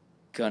that's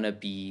gonna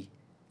be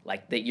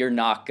like that you're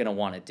not gonna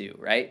want to do,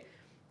 right?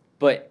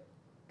 But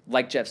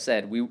like Jeff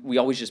said, we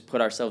always just put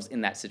ourselves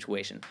in that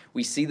situation.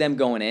 We see them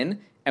going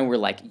in, and we're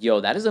like, yo,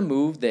 that is a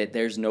move that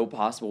there's no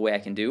possible way I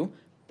can do,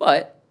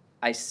 but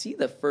I see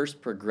the first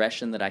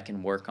progression that I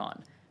can work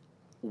on.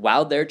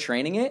 While they're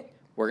training it,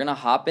 we're going to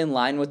hop in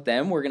line with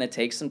them. We're going to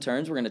take some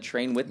turns. We're going to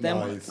train with them.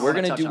 Nice. We're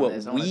going to do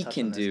what we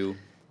can do.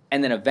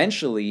 And then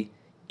eventually,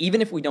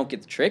 even if we don't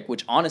get the trick,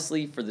 which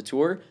honestly for the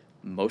tour,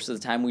 most of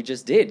the time we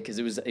just did, because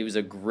it was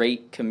a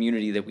great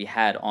community that we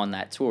had on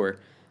that tour.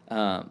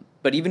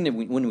 But even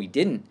when we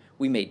didn't,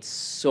 we made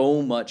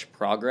so much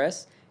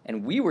progress.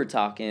 And we were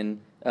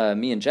talking,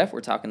 me and Jeff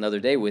were talking the other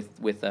day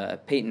with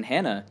Peyton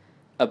Hanna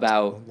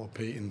about... I love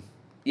Peyton.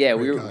 Yeah,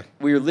 we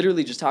were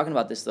literally just talking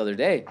about this the other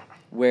day,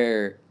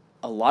 where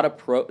a lot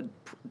of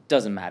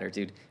doesn't matter,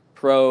 dude.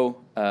 Pro,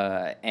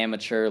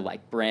 amateur,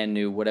 like brand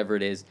new, whatever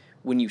it is,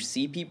 when you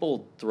see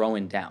people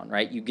throwing down,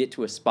 right? You get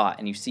to a spot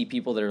and you see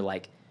people that are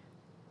like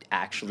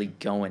actually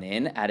going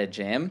in at a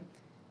jam.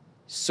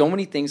 So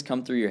many things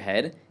come through your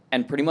head,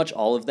 and pretty much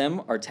all of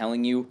them are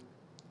telling you,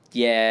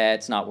 yeah,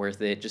 it's not worth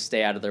it. Just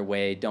stay out of their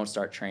way. Don't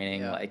start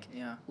training.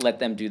 Let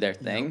them do their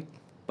thing. Yep.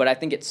 But I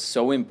think it's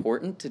so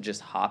important to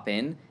just hop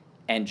in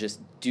and just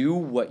do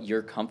what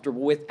you're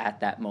comfortable with at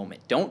that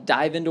moment. Don't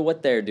dive into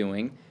what they're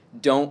doing.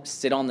 Don't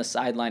sit on the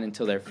sideline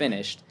until they're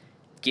finished.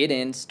 Get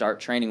in, start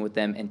training with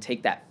them, and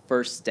take that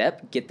first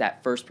step, get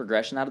that first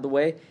progression out of the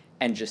way,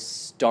 and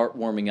just start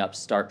warming up,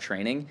 start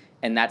training,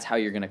 and that's how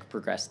you're going to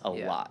progress a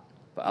lot.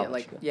 But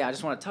I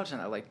just want to touch on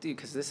that, like, dude,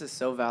 because this is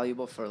so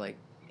valuable for, like,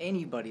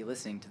 anybody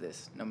listening to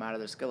this, no matter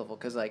their skill level,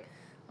 because, like,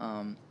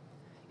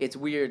 it's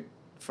weird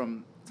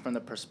from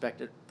the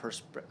perspective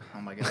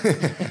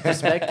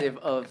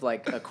of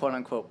like a quote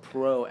unquote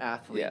pro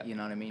athlete, you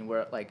know what I mean?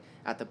 Where like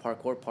at the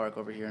parkour park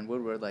over here in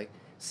Woodward, like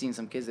seeing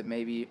some kids that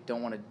maybe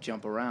don't want to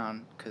jump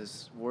around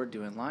because we're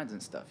doing lines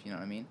and stuff, you know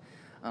what I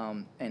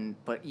mean?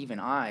 But even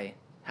I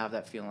have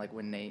that feeling like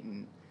when Nate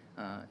and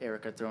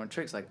Eric are throwing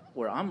tricks, like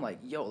where I'm like,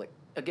 yo, like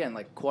again,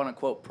 like quote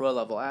unquote pro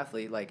level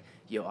athlete, like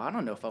yo, I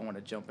don't know if I want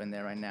to jump in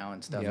there right now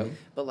and stuff. Yep.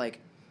 But like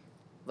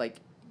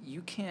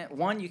you can't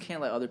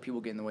let other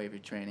people get in the way of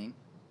your training.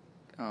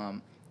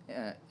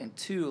 And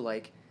two,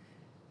 like,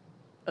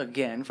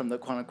 again, from the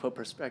quote-unquote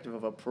perspective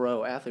of a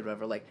pro athlete or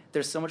whatever, like,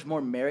 there's so much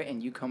more merit in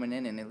you coming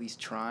in and at least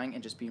trying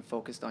and just being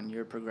focused on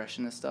your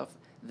progression and stuff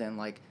than,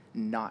 like,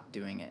 not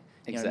doing it.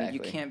 You know what I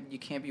mean? You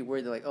can't be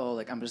worried that, like, oh,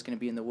 like, I'm just going to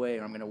be in the way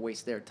or I'm going to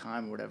waste their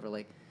time or whatever.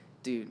 Like,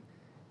 dude,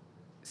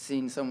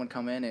 seeing someone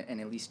come in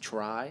and at least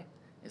try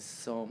is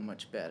so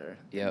much better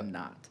than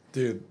not.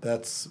 Dude,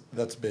 that's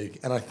big.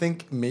 And I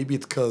think maybe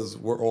it's because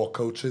we're all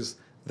coaches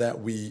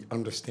that we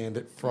understand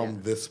it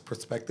from this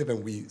perspective,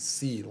 and we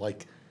see,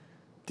 like,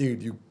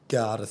 dude, you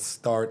gotta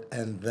start,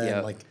 and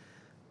then, like,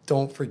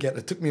 don't forget,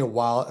 it took me a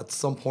while. At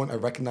some point, I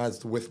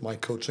recognized with my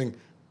coaching,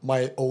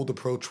 my old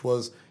approach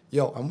was,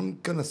 yo, I'm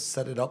gonna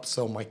set it up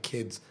so my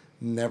kids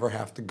never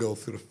have to go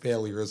through the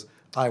failures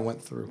I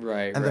went through.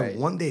 Right, and then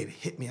one day it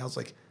hit me. I was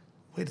like,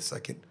 wait a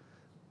second.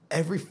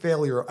 Every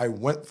failure I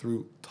went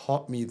through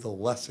taught me the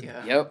lesson.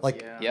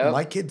 Yeah.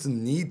 My kids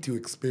need to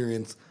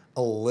experience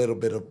a little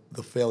bit of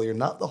the failure,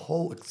 not the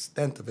whole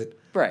extent of it.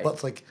 Right. But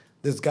it's like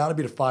there's got to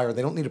be the fire.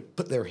 They don't need to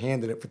put their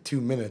hand in it for 2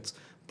 minutes,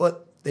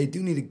 but they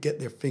do need to get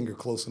their finger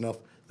close enough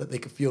that they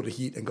can feel the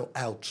heat and go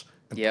ouch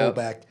and pull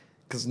back,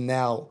 because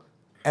now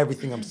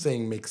everything I'm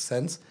saying makes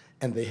sense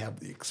and they have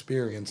the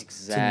experience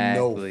to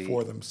know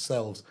for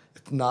themselves.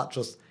 It's not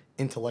just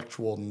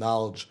intellectual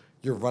knowledge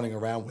you're running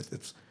around with.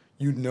 It's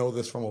you know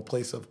this from a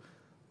place of,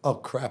 oh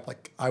crap,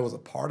 like I was a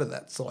part of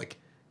that. So like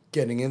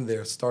getting in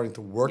there, starting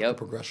to work the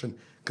progression,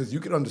 because you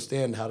could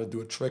understand how to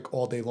do a trick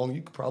all day long.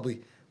 You could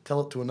probably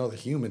tell it to another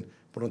human,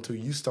 but until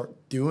you start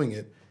doing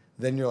it,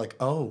 then you're like,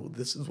 oh,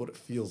 this is what it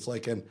feels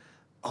like. And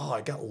oh,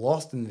 I got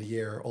lost in the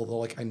air, although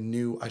like I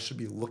knew I should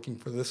be looking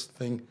for this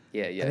thing.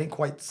 Yeah. I didn't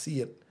quite see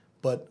it,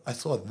 but I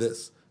saw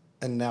this,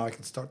 and now I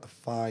can start to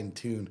fine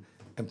tune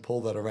and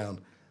pull that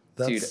around.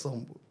 That's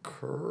some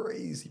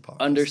crazy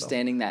part.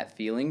 Understanding that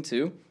feeling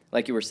too,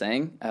 like you were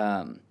saying,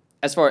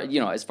 as far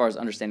as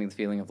understanding the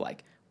feeling of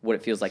like what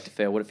it feels like to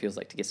fail, what it feels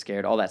like to get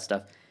scared, all that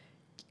stuff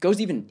goes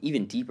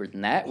even deeper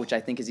than that, which I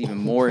think is even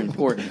more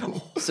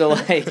important. So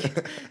like,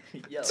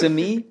 to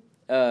me,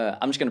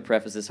 I'm just gonna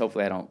preface this.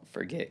 Hopefully, I don't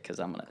forget, because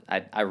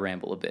I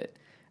ramble a bit.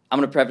 I'm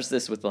gonna preface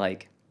this with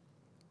like,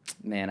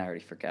 man, I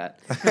already forgot.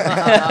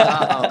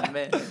 Oh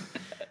man,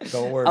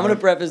 don't worry. I'm gonna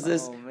preface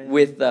this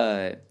with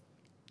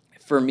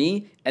for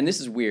me, and this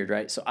is weird,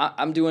 right? So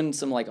I'm doing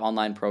some like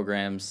online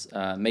programs,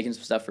 making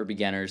some stuff for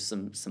beginners,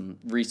 some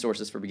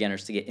resources for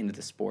beginners to get into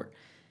the sport.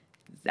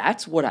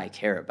 That's what I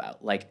care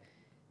about. Like,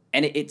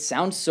 and it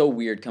sounds so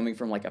weird coming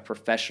from like a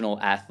professional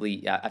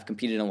athlete. I've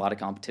competed in a lot of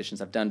competitions.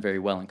 I've done very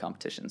well in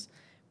competitions,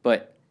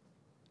 but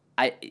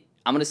I'm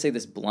gonna say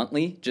this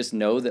bluntly. Just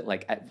know that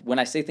like when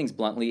I say things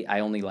bluntly, I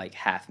only like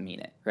half mean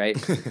it, right?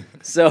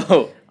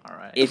 So, all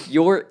right. If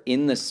you're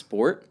in the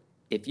sport,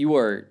 if you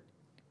are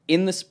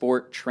in the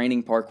sport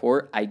training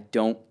parkour, I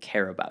don't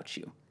care about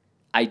you.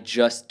 I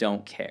just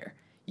don't care.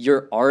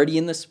 You're already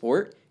in the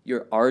sport.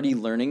 You're already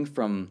learning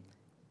from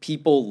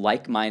people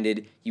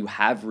like-minded. You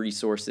have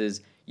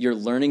resources. You're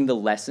learning the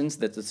lessons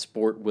that the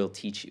sport will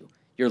teach you.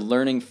 You're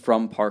learning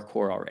from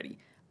parkour already.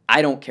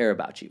 I don't care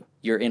about you.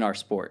 You're in our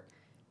sport.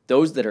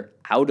 Those that are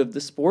out of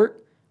the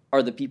sport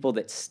are the people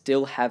that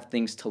still have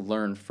things to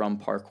learn from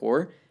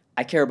parkour.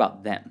 I care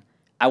about them.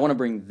 I want to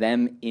bring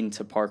them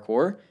into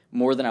parkour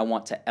more than I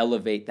want to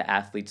elevate the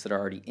athletes that are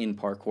already in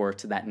parkour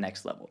to that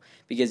next level.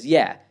 Because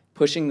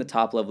pushing the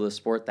top level of the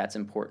sport, that's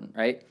important,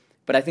 right?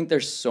 But I think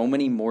there's so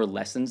many more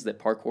lessons that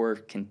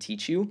parkour can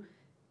teach you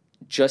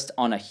just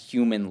on a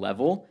human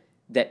level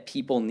that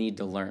people need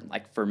to learn.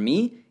 Like for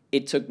me,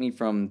 it took me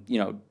from,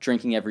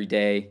 drinking every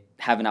day,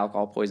 having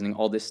alcohol poisoning,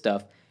 all this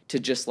stuff, to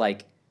just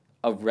like,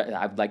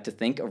 I'd like to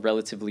think, a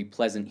relatively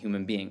pleasant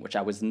human being, which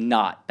I was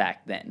not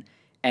back then.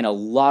 And a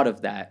lot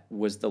of that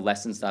was the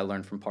lessons that I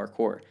learned from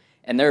parkour.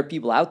 And there are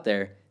people out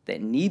there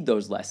that need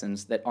those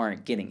lessons that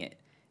aren't getting it.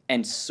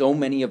 And so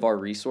many of our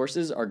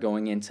resources are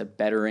going into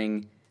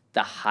bettering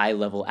the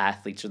high-level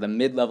athletes or the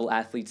mid-level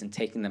athletes and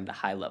taking them to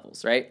high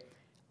levels, right?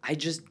 I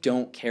just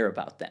don't care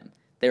about them.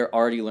 They're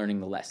already learning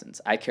the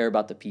lessons. I care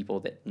about the people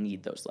that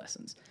need those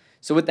lessons.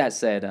 So with that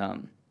said,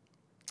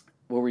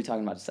 what were we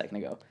talking about a second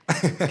ago?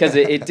 Because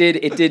it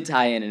did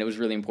tie in, and it was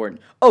really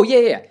important. Oh,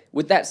 yeah.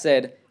 With that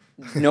said,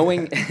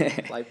 knowing...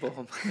 Light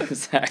bulb.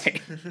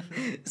 Sorry.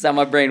 That's how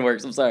my brain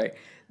works. I'm sorry.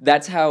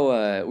 That's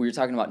how we were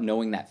talking about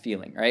knowing that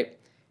feeling, right?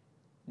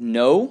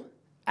 Know,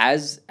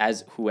 as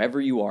whoever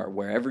you are,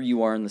 wherever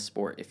you are in the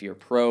sport, if you're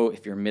pro,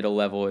 if you're middle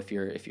level, if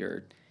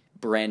you're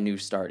brand new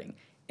starting,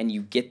 and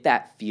you get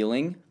that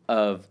feeling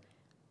of,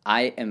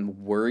 I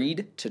am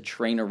worried to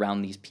train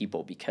around these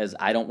people because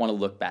I don't want to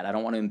look bad. I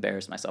don't want to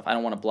embarrass myself. I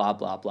don't want to blah,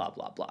 blah, blah,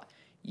 blah, blah.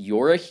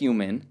 You're a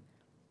human.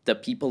 The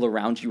people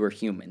around you are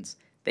humans.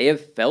 They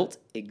have felt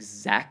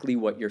exactly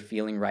what you're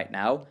feeling right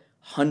now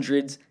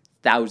hundreds,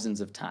 thousands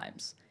of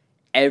times.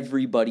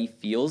 Everybody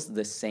feels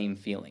the same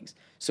feelings.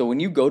 So when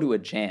you go to a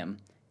jam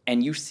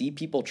and you see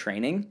people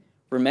training,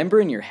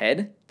 remember in your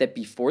head that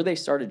before they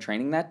started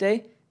training that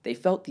day, they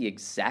felt the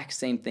exact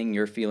same thing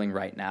you're feeling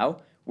right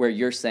now, where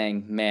you're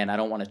saying, man, I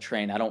don't want to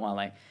train. I don't want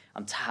to,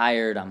 I'm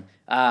tired.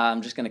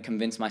 I'm just going to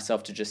convince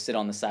myself to just sit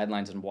on the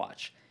sidelines and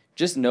watch.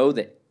 Just know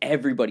that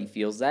everybody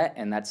feels that,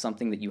 and that's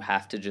something that you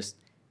have to just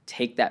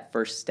take that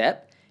first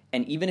step.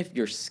 And even if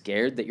you're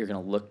scared that you're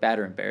going to look bad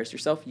or embarrass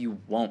yourself, you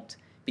won't,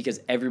 because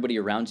everybody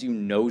around you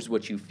knows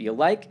what you feel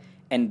like,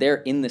 and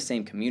they're in the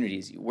same community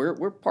as you. We're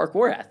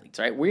parkour athletes,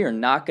 right? We are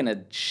not going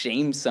to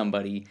shame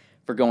somebody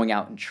for going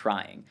out and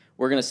trying.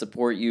 We're going to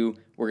support you.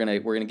 We're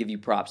going to give you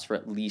props for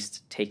at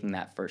least taking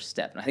that first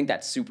step. And I think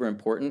that's super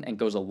important and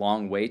goes a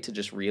long way to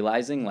just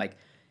realizing,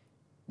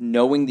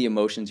 knowing the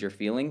emotions you're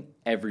feeling,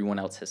 everyone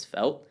else has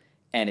felt,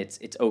 and it's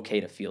okay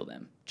to feel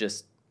them.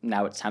 Just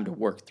now it's time to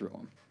work through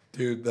them.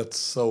 Dude, that's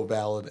so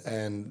valid,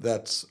 and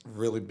that's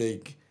really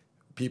big.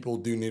 People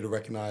do need to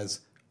recognize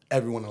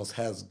everyone else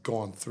has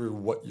gone through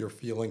what you're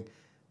feeling.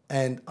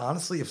 And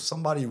honestly, if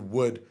somebody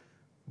would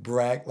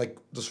brag,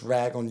 just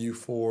rag on you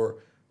for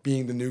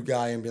being the new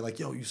guy and be like,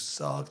 yo, you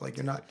suck,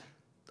 you're not,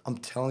 I'm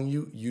telling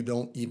you, you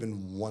don't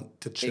even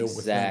want to chill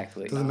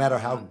Exactly. with them. Doesn't matter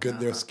how good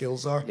their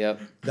skills are.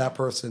 Yep. That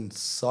person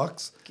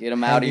sucks. Get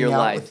them out of your Hanging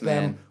life, with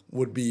them man.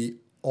 would be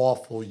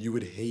awful. You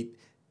would hate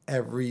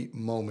every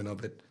moment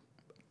of it.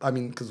 I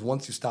mean, because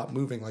once you stop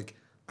moving, like,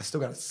 I still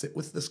got to sit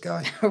with this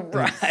guy. And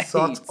Right. It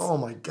sucks. Oh,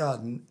 my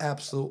God.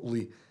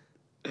 Absolutely.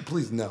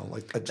 Please, no.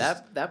 Like, I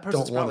just That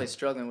person's don't want probably it.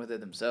 struggling with it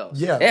themselves.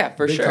 Yeah,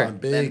 for big sure. Time,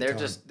 big Then they're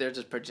time.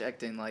 just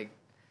projecting like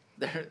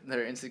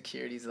their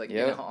insecurities like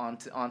Yep.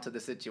 onto the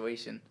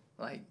situation.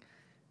 Like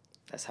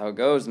That's how it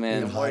goes,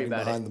 man. don't worry hiding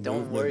about behind it. the Don't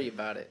movement. worry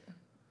about it.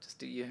 Just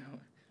do you.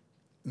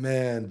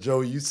 Man,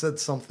 Joe, you said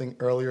something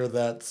earlier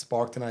that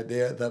sparked an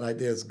idea. That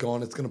idea is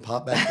gone. It's gonna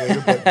pop back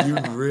later. But you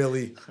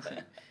really,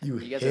 You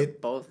guys hit. are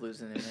both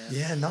losing it, man.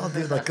 Yeah, no,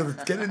 dude. Like, cause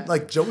it's getting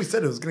like Joey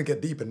said, it was gonna get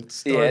deep, and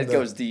it's Yeah, starting it to-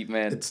 goes deep,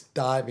 man. It's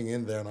diving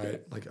in there, and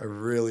I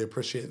really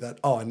appreciate that.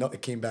 Oh, I know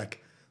it came back.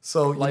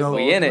 So Like,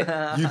 We in it.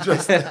 you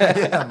just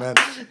yeah, man.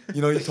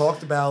 You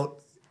talked about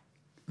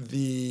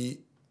the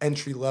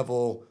entry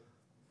level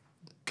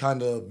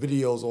kind of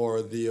videos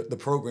or the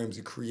programs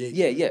you create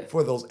Yeah.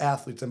 for those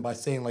athletes, and by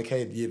saying like,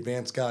 hey, the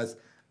advanced guys,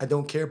 I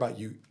don't care about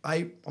you.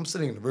 I'm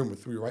sitting in the room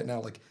with you right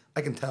now, like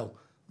I can tell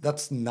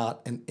that's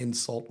not an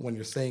insult when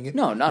you're saying it.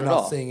 No, not you're at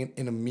not all. saying it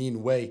in a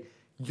mean way.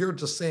 You're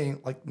just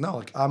saying like, no,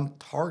 like I'm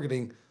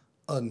targeting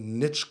a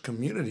niche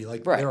community.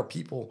 Like Right. there are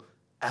people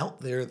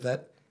out there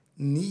that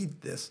need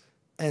this,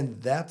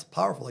 and that's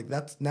powerful. Like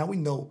now we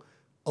know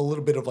a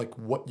little bit of like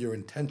what your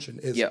intention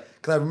is. Yeah.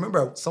 Because I remember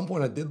at some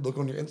point I did look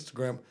on your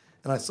Instagram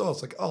and I saw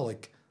it's like, oh,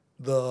 like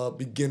the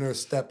beginner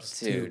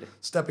steps Dude. to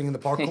stepping in the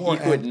parkour.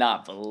 You would and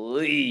not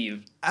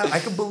believe. I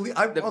can believe.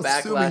 I'm The assuming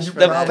backlash you for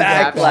The that probably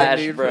got backlash, that.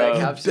 dude, for bro. that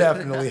You caption.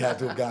 definitely had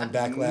to have gotten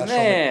backlash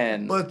Man.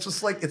 from it. But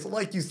just like it's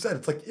like you said,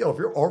 it's like, yo, if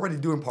you're already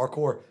doing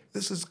parkour,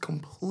 this is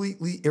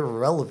completely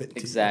irrelevant to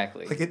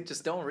Exactly. you. Like it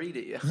Just don't read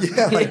it.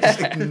 yeah, like just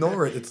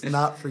ignore it. It's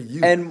not for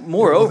you. And It wasn't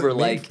moreover,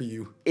 made like, for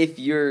you. if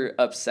you're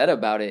upset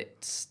about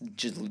it,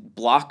 just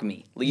block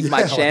me. Leave my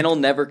Yeah, like- channel,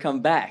 never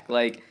come back.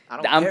 Like, I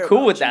don't I'm care cool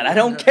about with that. you. I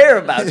don't care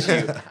about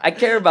you. I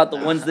care about the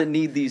ones that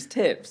need these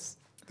tips.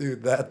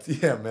 Dude,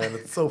 yeah, man.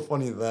 It's so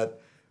funny that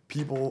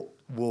people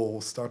will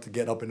start to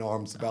get up in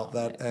arms about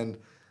that and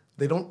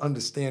they don't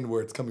understand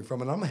where it's coming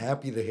from. And I'm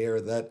happy to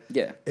hear that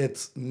Yeah.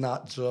 it's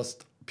not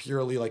just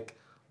purely like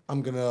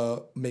I'm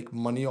gonna make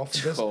money off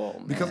of this.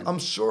 Oh, because man. I'm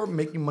sure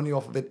making money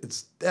off of it,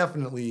 it's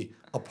definitely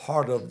a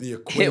part of the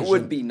equation. It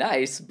would be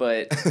nice,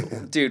 but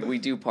dude, we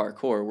do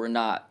parkour. We're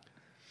not.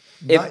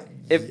 If Not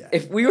if yet.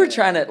 if we were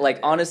trying to, like,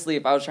 honestly,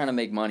 if I was trying to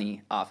make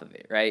money off of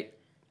it, right,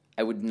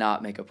 I would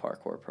not make a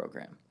parkour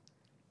program.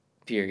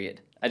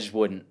 Period. I just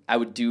wouldn't. I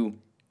would do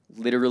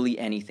literally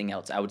anything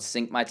else. I would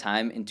sink my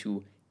time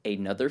into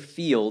another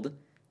field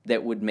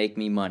that would make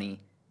me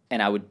money,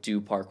 and I would do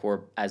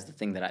parkour as the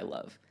thing that I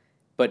love.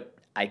 But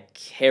I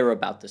care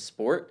about the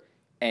sport,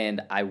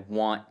 and I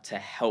want to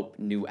help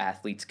new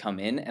athletes come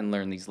in and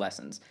learn these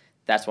lessons.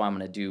 That's why I'm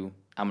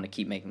gonna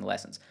keep making the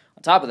lessons.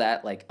 On top of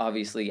that, like,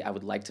 obviously I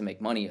would like to make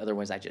money,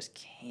 otherwise I just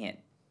can't.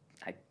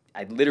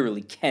 I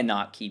literally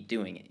cannot keep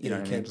doing it. You know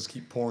you what I can't mean? just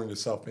keep pouring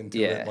yourself into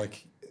Yeah. it.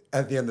 Like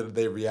at the end of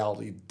the day,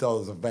 reality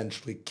does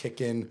eventually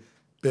kick in.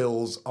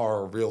 Bills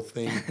are a real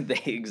thing.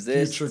 They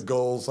exist. Future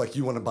goals, like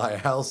you want to buy a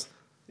house,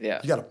 Yeah.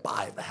 you got to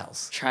buy the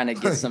house. Trying to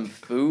get some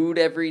food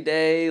every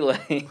day,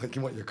 like, Like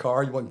you want your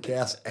car, you want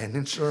gas and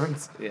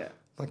insurance. yeah.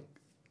 Like,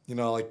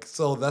 like,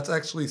 so that's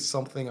actually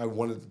something I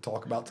wanted to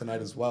talk about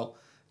tonight as well.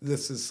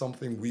 This is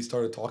something we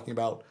started talking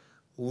about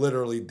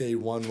literally day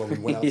one when we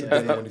went out to Yeah.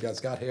 dinner when you guys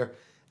got here.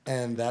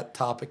 And that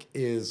topic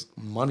is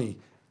money.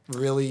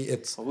 Really,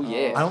 it's, Oh,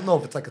 yeah. I don't know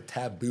if it's like a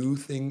taboo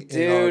thing in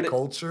Dude, our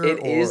culture.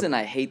 it is, or, and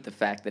I hate the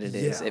fact that it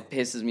is. Yeah. It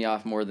pisses me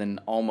off more than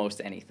almost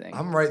anything.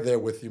 I'm right there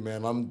with you,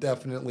 man. I'm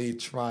definitely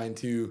trying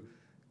to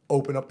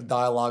open up the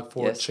dialogue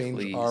for it, Yes, change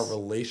please. our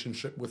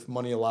relationship with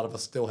money. A lot of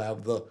us still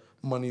have the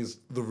money's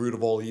the root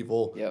of all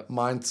evil Yep.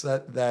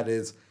 mindset.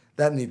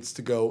 That needs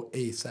to go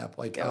ASAP.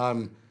 Like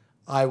Yep.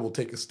 I will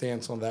take a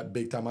stance on that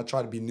big time. I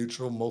try to be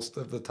neutral most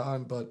of the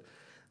time, but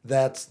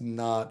that's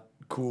not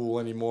cool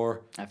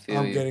anymore. I feel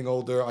I'm you. getting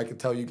older. I can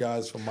tell you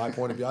guys from my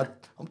point of view.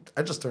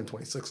 I just turned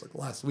 26 like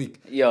last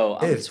week. Yo,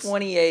 I'm It's-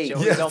 28.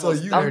 Joey's Yeah, so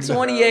almost you- I'm 30, bro.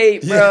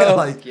 28, bro. Yeah,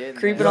 like, Getting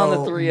Creeping there. on the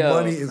Yo, 3-0.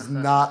 Money is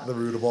not the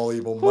root of all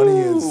evil. Money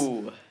is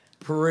Ooh.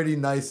 pretty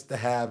nice to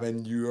have,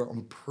 and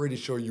I'm pretty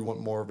sure you want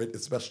more of it,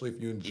 especially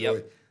if you enjoy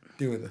Yep.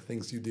 doing the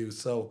things you do.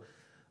 So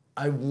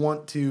I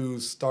want to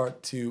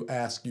start to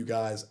ask you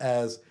guys,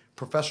 as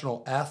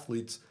professional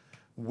athletes,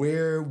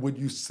 where would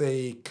you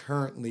say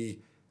currently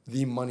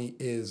the money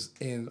is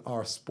in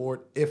our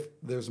sport, if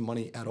there's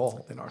money at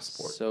all in our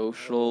sport?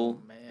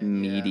 Social Man,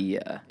 yeah.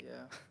 media. Yeah.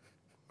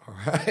 All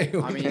right.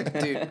 I mean,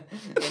 dude,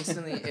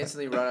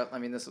 instantly right up. I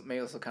mean, this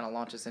will kind of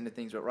launch us into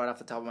things, but right off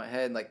the top of my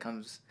head, like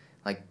comes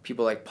like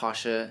people like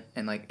Pasha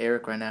and like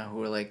Eric right now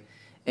who are like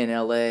in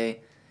LA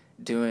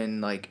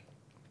doing like.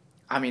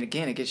 I mean,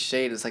 again, it gets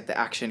shade. It's like the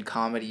action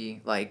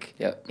comedy, like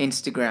Yep.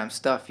 Instagram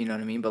stuff. You know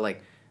what I mean? But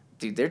like,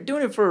 dude, they're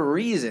doing it for a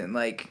reason.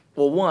 Like,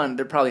 well, one,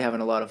 they're probably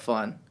having a lot of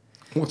fun.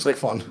 What's but,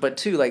 fun? But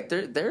too, like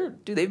dude,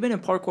 they've been in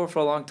parkour for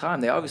a long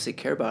time. They obviously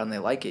care about it and they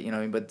like it, you know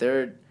what I mean? But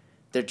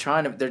they're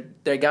trying to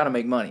they gotta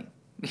make money.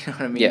 You know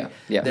what I mean?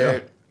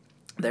 Yeah.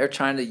 They're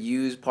trying to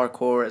use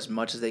parkour as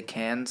much as they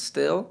can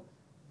still,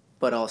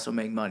 but also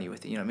make money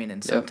with it. You know what I mean?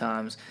 And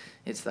sometimes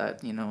it's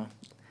that, you know,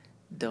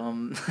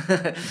 dumb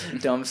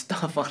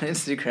stuff on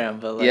Instagram.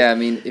 But like, yeah, I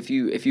mean, if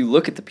you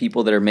look at the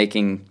people that are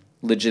making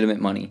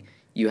legitimate money,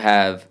 you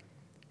have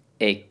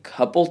a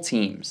couple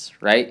teams,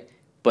 right?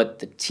 But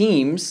the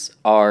teams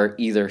are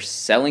either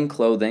selling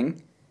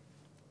clothing,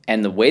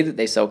 and the way that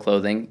they sell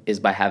clothing is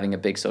by having a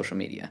big social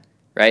media,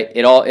 right?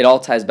 It all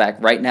ties back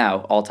right now.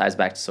 All ties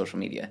back to social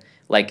media.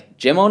 Like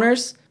gym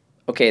owners,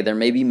 okay, they're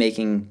maybe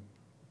making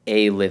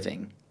a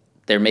living.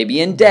 They're maybe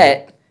in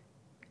debt,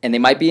 and they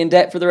might be in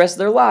debt for the rest of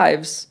their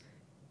lives,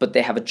 but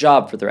they have a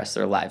job for the rest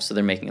of their lives, so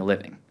they're making a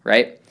living,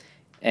 right?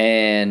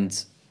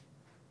 And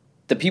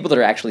the people that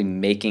are actually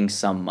making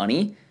some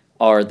money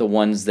are the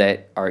ones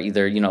that are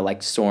either, you know,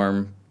 like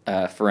Storm,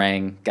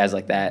 Farang, guys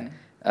like that,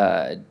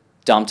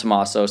 Dom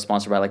Tomaso,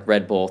 sponsored by like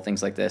Red Bull,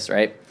 things like this,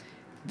 right?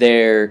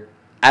 They're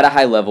at a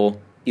high level,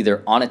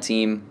 either on a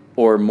team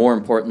or more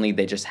importantly,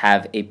 they just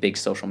have a big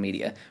social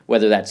media.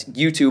 Whether that's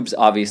YouTube's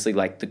obviously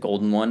like the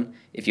golden one.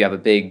 If you have a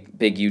big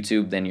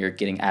YouTube, then you're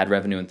getting ad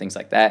revenue and things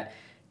like that.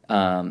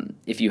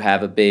 If you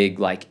have a big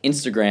like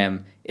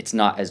Instagram, it's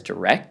not as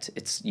direct.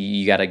 It's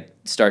you got to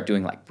start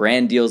doing like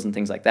brand deals and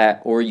things like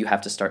that, or you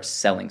have to start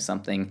selling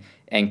something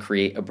and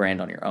create a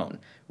brand on your own.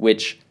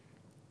 Which,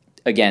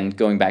 again,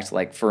 going back to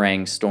like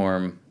Farang,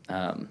 Storm,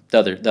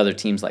 the other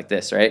teams like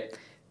this, right?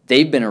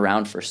 They've been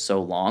around for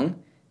so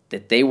long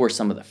that they were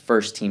some of the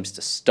first teams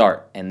to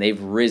start, and they've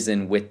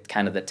risen with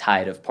kind of the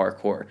tide of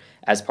parkour.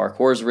 As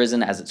parkour's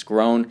risen, as it's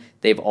grown,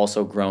 they've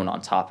also grown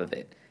on top of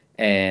it.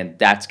 And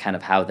that's kind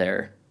of how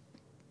they're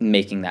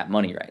making that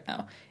money right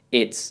now.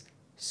 It's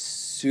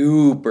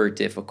super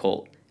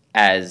difficult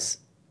as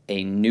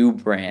a new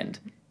brand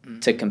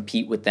to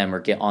compete with them or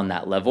get on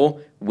that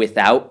level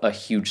without a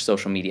huge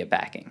social media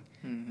backing.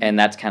 And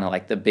that's kind of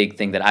like the big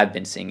thing that I've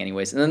been seeing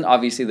anyways. And then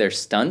obviously there's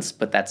stunts,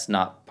 but that's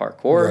not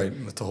parkour.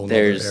 Right, that's a whole other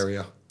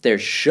area.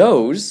 There's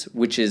shows,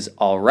 which is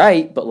all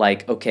right, but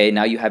like, okay,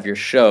 now you have your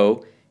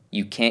show,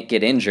 you can't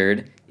get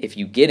injured. If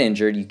you get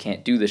injured, you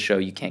can't do the show,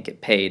 you can't get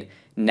paid.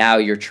 Now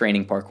you're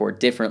training parkour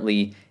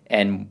differently,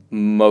 and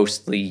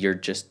mostly you're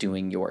just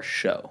doing your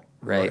show,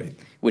 right?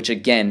 Which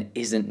again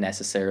isn't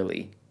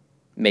necessarily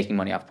making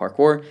money off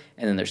parkour.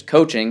 And then there's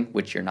coaching,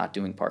 which you're not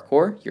doing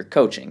parkour, you're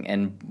coaching.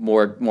 And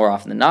more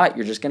often than not,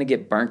 you're just going to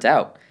get burnt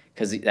out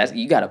because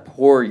you got to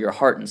pour your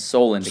heart and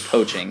soul into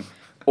coaching,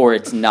 or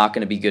it's not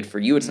going to be good for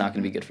you. It's not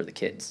going to be good for the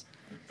kids.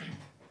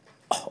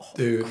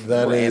 Dude,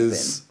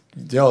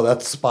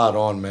 that's spot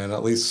on, man.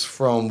 At least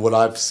from what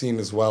I've seen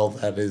as well,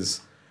 that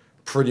is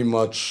pretty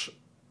much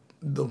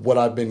what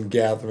I've been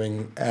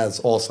gathering. As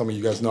all some of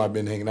you guys know, I've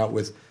been hanging out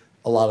with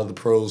a lot of the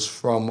pros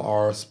from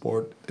our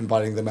sport,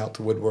 inviting them out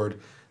to Woodward.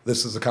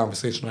 This is a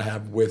conversation I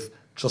have with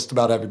just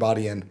about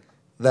everybody, and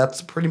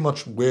that's pretty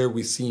much where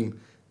we seem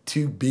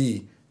to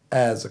be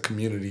as a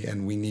community.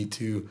 And we need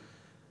to,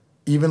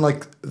 even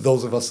like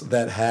those of us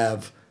that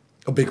have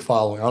a big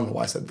following, I don't know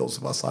why I said those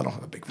of us, I don't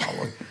have a big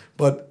following,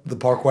 but the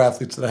parkour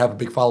athletes that have a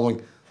big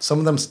following, some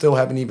of them still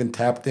haven't even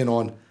tapped in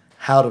on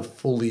how to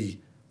fully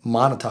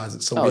monetize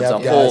it. So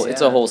it's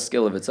a whole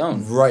skill of its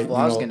own. Right.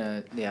 Well,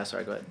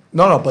 sorry, go ahead.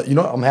 No, but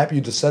I'm happy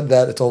you just said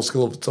that. It's a whole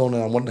skill of its own,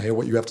 and I want to hear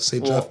what you have to say,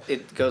 well, Jeff.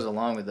 It goes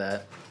along with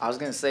that. I was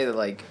gonna say that,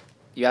 like,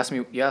 you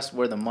asked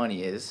where the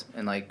money is,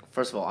 and like,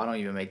 first of all, I don't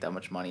even make that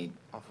much money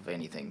off of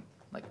anything,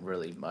 like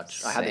really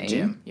much. I had the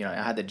gym,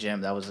 I had the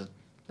gym. That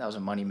was a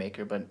money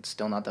maker, but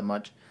still not that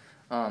much.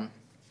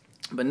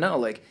 But no,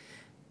 like,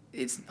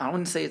 I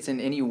wouldn't say it's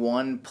in any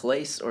one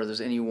place or there's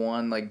any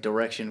one like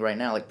direction right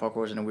now. Like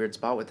parkour's in a weird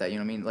spot with that. You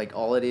know what I mean? Like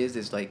all it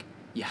is like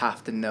you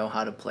have to know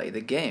how to play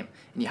the game,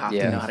 and you have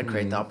to know how to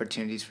create the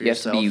opportunities for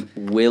yourself. You have to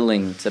be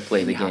willing to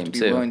play the game too. You have to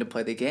be willing to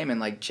play the game, and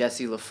like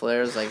Jesse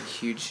LaFleur is like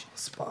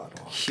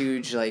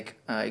huge like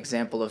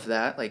example of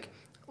that. Like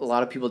a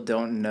lot of people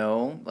don't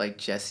know like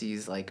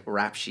Jesse's like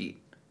rap sheet.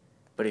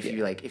 But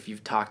if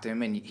you've talked to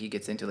him and he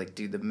gets into like,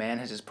 dude, the man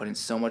has just put in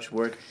so much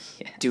work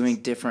doing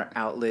different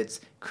outlets,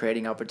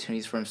 creating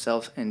opportunities for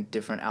himself in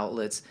different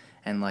outlets,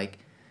 and like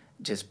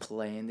just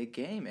playing the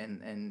game,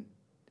 and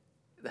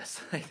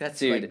that's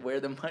dude, like where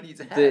the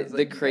money's at.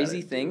 The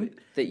crazy thing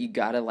that you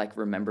gotta like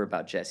remember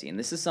about Jesse, and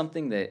this is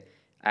something that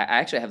I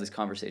actually have this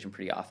conversation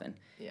pretty often.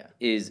 Yeah.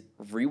 Is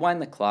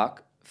rewind the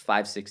clock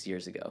 5-6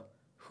 years ago.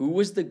 Who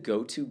was the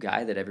go-to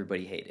guy that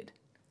everybody hated?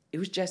 It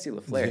was Jesse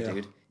LaFleur,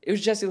 dude. It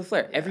was Jesse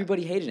LaFleur. Yeah.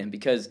 Everybody hated him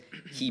because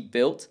he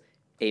built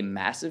a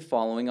massive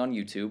following on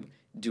YouTube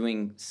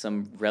doing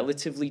some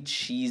relatively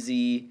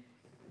cheesy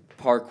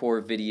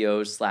parkour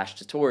videos /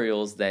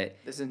 tutorials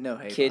that... This is no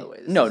hate, by the way.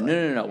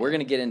 No. We're going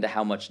to get into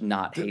how much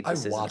not hate this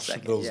is in a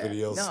second. I watched those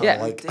videos. No, so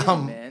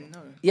like, man.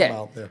 No. Yeah. I'm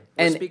out there.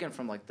 We're speaking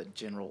from like the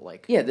general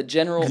like... Yeah, the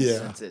general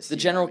consensus. The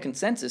general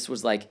consensus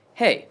was like,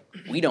 hey,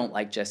 we don't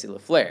like Jesse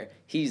LaFleur.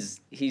 He's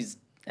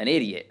an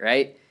idiot,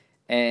 right?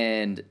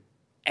 And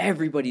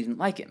everybody didn't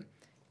like him.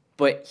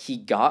 But he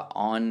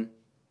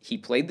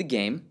played the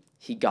game,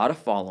 he got a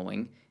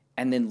following,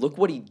 and then look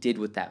what he did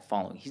with that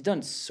following. He's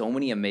done so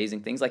many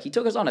amazing things. Like, he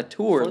took us on a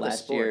tour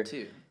last year.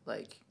 Too.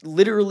 Like,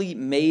 literally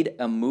made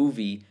a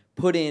movie,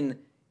 put in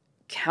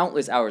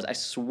countless hours. I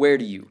swear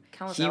to you.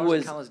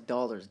 Countless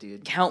dollars,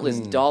 dude.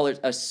 Countless dollars,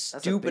 a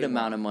stupid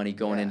amount of money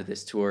going into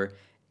this tour.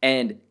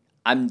 And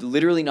I'm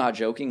literally not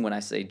joking when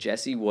I say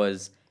Jesse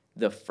was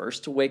the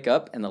first to wake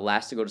up and the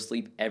last to go to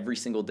sleep every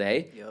single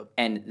day. Yep.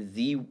 And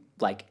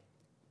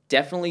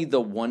definitely the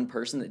one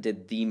person that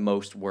did the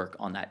most work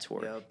on that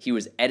tour. Yep. He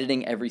was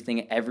editing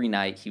everything every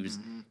night. He was,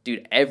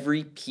 dude,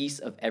 every piece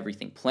of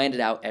everything, planned it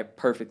out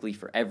perfectly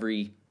for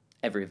every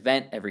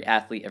event, every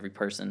athlete, every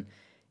person.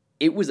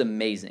 It was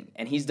amazing.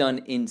 And he's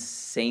done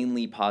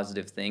insanely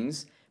positive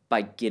things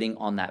by getting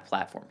on that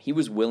platform. He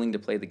was willing to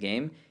play the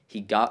game.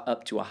 He got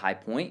up to a high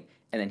point,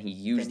 and then he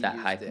used that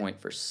high point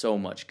for so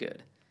much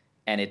good.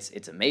 And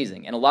it's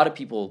amazing. And a lot of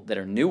people that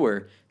are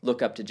newer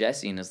look up to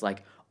Jesse and is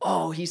like,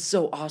 oh, he's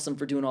so awesome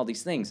for doing all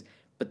these things.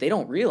 But they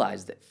don't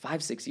realize that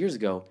 5-6 years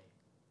ago,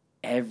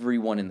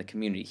 everyone in the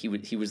community,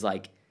 he was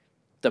like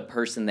the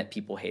person that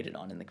people hated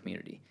on in the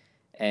community.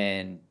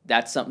 And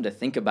that's something to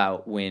think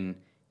about when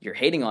you're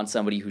hating on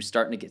somebody who's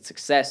starting to get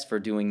success for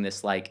doing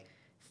this like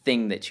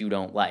thing that you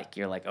don't like.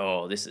 You're like,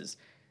 oh,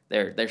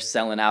 they're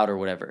selling out or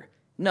whatever.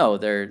 No,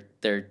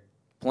 they're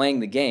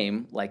playing the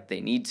game like they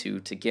need to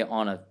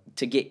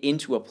get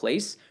into a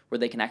place where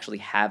they can actually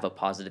have a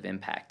positive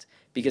impact.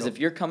 Because if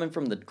you're coming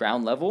from the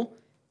ground level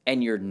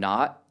and you're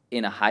not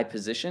in a high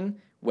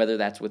position, whether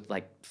that's with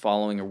like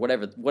following or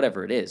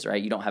whatever it is,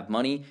 right? You don't have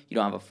money, you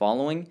don't have a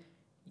following,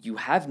 you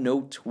have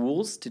no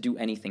tools to do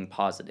anything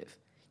positive.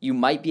 You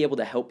might be able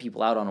to help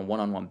people out on a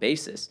one-on-one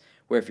basis,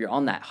 where if you're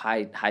on that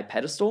high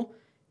pedestal,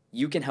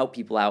 you can help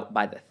people out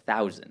by the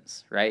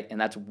thousands, right?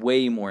 And that's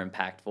way more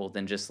impactful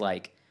than just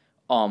like,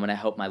 oh, I'm going to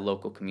help my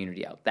local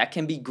community out. That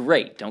can be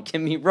great, don't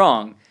get me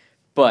wrong,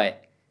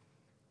 but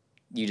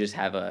you just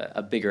have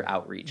a bigger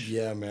outreach.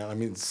 Yeah, man. I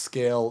mean,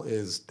 scale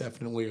is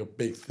definitely a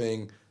big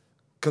thing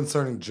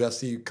concerning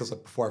Jesse, because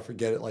before I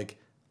forget it, like,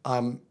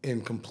 I'm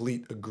in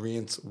complete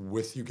agreement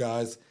with you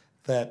guys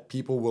that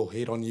people will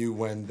hate on you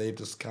when they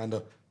just kind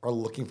of are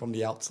looking from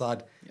the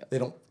outside. Yep. They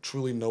don't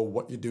truly know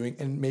what you're doing.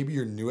 And maybe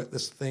you're new at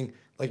this thing.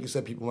 Like you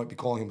said, people might be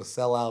calling him a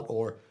sellout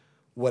or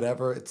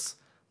whatever. It's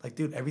like,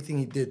 dude, everything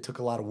he did took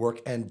a lot of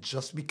work. And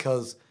just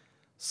because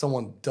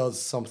someone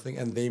does something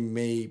and they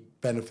may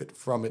benefit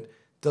from it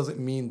doesn't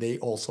mean they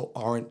also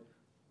aren't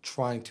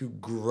trying to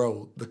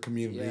grow the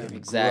community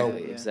and grow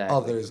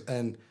others.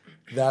 And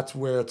that's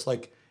where it's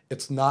like,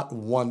 it's not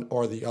one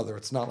or the other.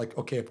 It's not like,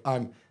 okay, if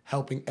I'm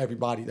helping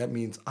everybody, that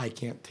means I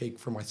can't take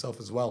for myself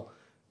as well.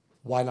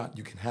 Why not?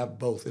 You can have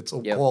both. It's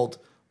called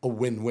a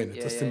win-win.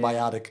 It's a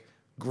symbiotic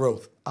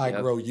growth. I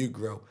grow, you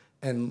grow.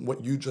 And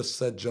what you just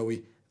said,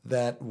 Joey,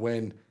 that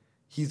when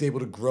he's able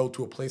to grow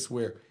to a place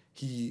where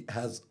he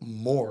has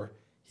more,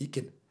 he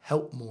can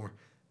help more.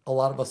 A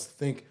lot of us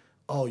think,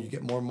 oh, you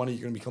get more money,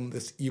 you're going to become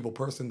this evil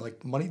person.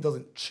 Like, money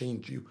doesn't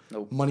change you.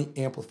 Nope. Money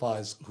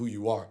amplifies who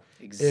you are.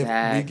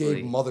 Exactly. If we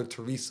gave Mother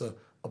Teresa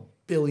 $1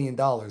 billion,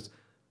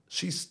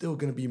 she's still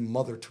going to be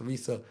Mother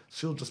Teresa.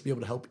 She'll just be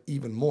able to help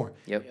even more.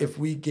 Yep. If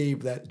we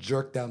gave that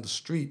jerk down the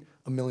street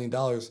 $1 million,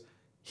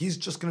 he's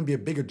just going to be a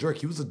bigger jerk.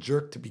 He was a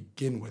jerk to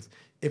begin with.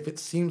 If it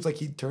seems like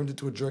he turned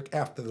into a jerk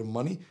after the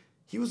money,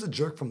 he was a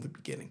jerk from the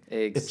beginning.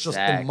 Exactly. It's just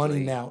the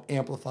money now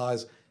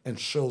amplifies and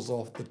shows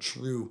off the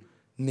true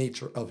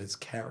nature of his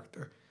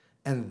character.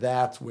 And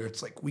that's where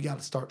it's like, we got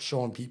to start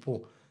showing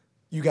people,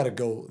 you got to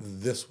go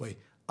this way.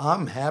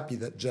 I'm happy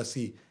that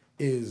Jesse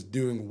is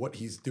doing what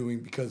he's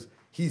doing because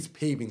he's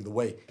paving the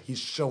way. He's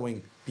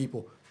showing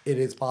people it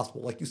is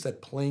possible. Like you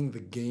said, playing the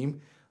game,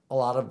 a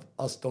lot of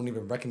us don't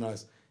even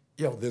recognize,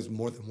 there's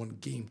more than one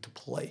game to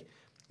play.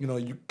 You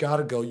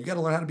got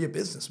to learn how to be a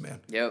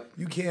businessman. Yep.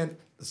 You can't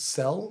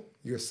sell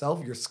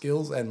yourself, your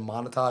skills, and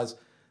monetize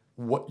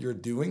what you're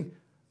doing.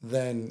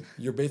 Then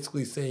you're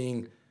basically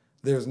saying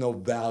there's no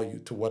value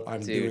to what I'm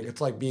doing. It's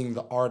like being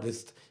the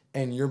artist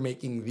and you're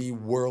making the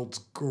world's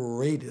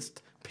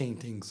greatest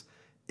paintings.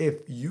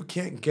 If you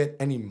can't get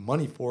any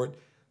money for it,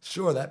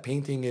 sure, that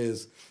painting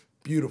is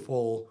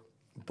beautiful,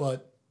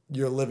 but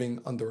you're living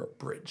under a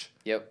bridge.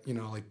 Yep.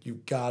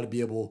 You got to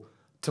be able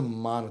to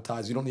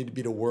monetize. You don't need to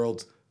be the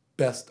world's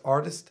best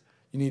artist.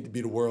 You need to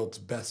be the world's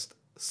best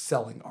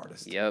selling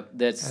artist. Yep.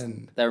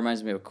 That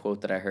reminds me of a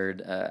quote that I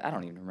heard. I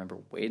don't even remember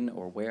when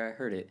or where I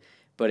heard it,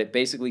 but it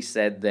basically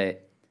said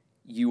that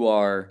you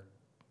are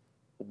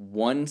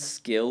one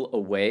skill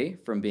away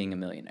from being a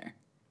millionaire.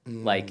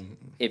 Like,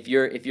 if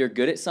you're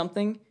good at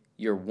something,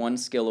 you're one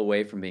skill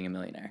away from being a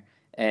millionaire.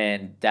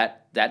 And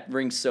that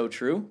rings so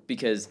true,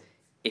 because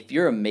if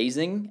you're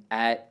amazing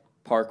at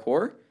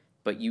parkour,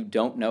 but you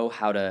don't know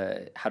how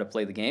to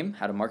play the game,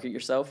 how to market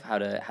yourself, how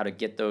to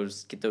get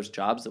those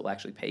jobs that will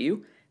actually pay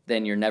you,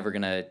 then you're never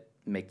gonna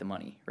make the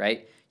money,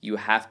 right? You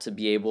have to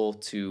be able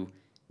to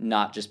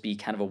not just be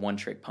kind of a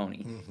one-trick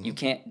pony. Mm-hmm. You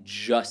can't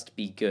just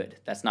be good.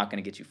 That's not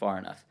gonna get you far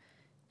enough.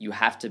 You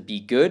have to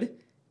be good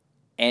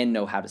and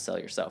know how to sell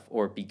yourself,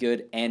 or be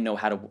good and know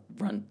how to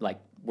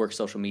work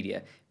social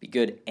media, be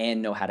good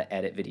and know how to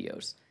edit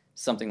videos,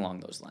 something along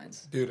those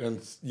lines. Dude,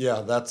 and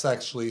yeah, that's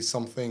actually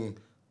something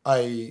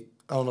I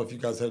don't know if you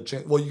guys had a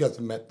chance. Well, you guys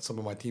have met some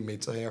of my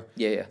teammates here.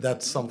 Yeah.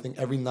 That's something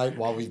every night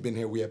while we've been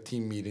here, we have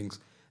team meetings,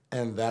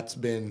 and that's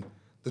been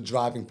the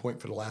driving point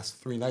for the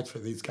last 3 nights for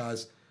these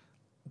guys,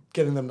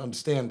 getting them to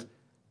understand,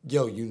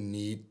 yo, you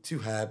need to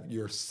have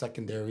your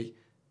secondary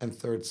and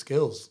third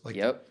skills. Like,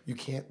 you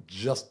can't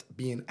just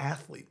be an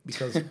athlete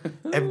because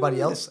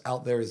everybody else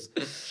out there is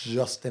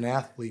just an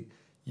athlete.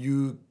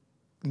 You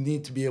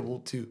need to be able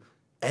to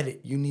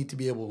edit. You need to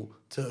be able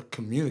to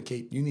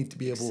communicate. You need to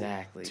be able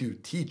to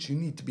teach. You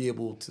need to be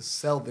able to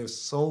sell. There's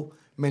so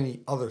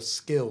many other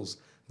skills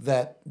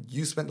that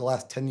you spent the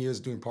last 10 years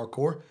doing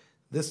parkour.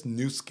 This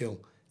new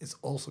skill is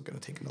also going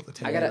to take another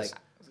 10 years.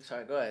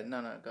 Sorry, go ahead.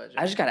 No, go ahead.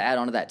 I just got to add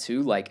on to that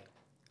too. Like,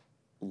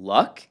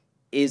 luck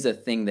is a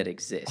thing that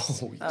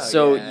exists.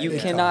 You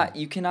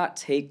cannot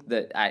take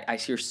I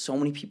hear so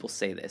many people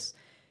say this.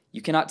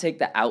 You cannot take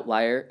the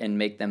outlier and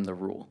make them the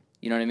rule.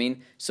 You know what I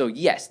mean? So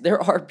yes,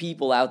 there are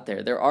people out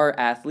there. There are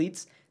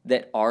athletes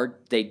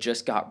they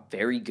just got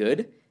very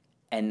good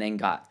and then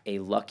got a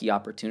lucky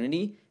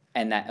opportunity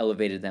and that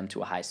elevated them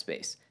to a high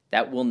space.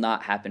 That will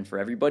not happen for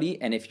everybody.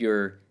 And if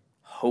you're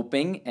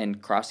hoping and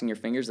crossing your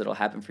fingers that it'll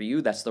happen for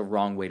you, that's the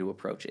wrong way to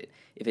approach it.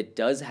 If it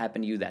does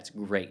happen to you, that's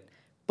great.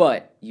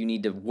 But you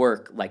need to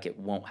work like it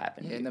won't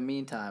happen to you. In the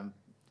meantime,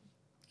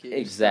 get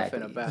exactly.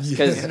 yourself in a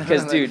basket.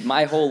 Because dude,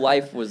 my whole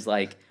life was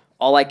like,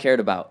 all I cared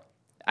about.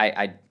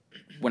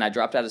 When I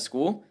dropped out of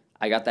school,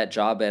 I got that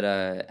job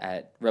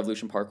at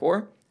Revolution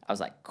Parkour. I was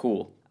like,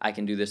 cool, I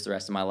can do this the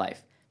rest of my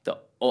life.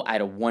 I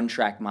had a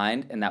one-track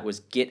mind, and that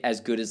was get as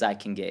good as I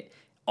can get.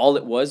 All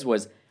it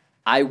was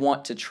I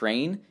want to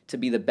train to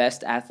be the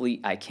best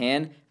athlete I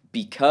can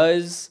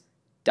because ...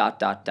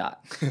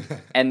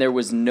 And there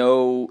was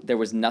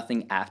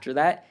nothing after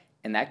that,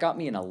 and that got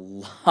me in a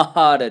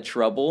lot of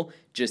trouble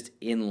just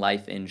in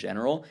life in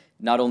general,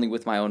 not only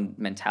with my own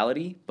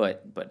mentality,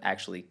 but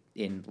actually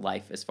in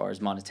life as far as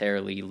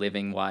monetarily,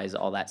 living wise,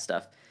 all that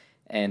stuff.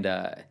 And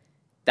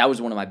that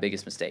was one of my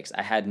biggest mistakes.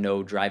 I had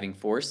no driving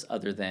force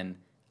other than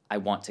I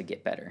want to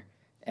get better,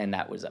 and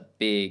that was a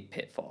big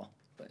pitfall.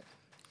 But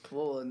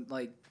and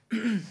like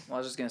well, I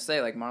was just gonna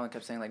say, like Marlon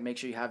kept saying, like make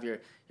sure you have your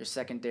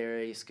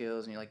secondary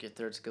skills and your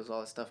third skills,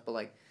 all that stuff. But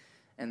like,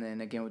 and then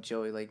again with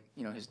Joey, like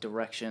his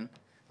direction,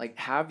 like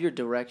have your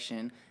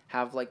direction,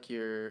 have like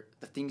the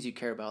things you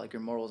care about, like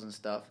your morals and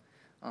stuff,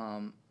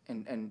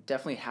 and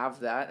definitely have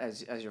that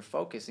as your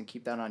focus and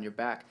keep that on your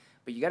back.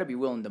 But you got to be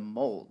willing to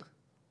mold.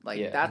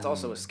 Like that's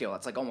also a skill.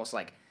 It's like almost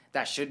like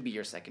that should be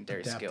your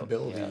secondary skill.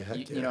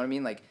 Adaptability. You know what I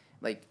mean? Like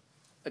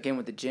again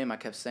with the gym, I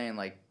kept saying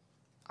like,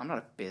 I'm not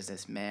a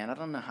businessman. I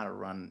don't know how to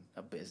run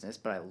a business,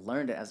 but I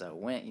learned it as I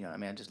went. You know what I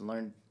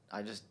mean?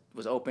 I just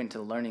was open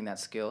to learning that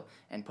skill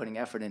and putting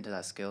effort into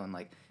that skill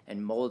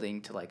and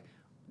molding to like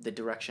the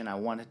direction I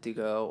wanted to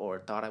go or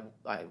thought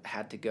I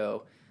had to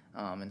go.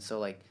 And so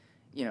like,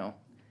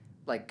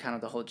 like kind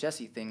of the whole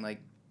Jesse thing, like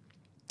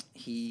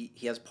he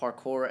has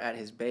parkour at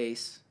his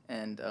base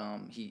and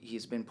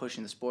he's been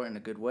pushing the sport in a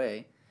good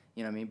way,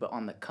 you know what I mean? But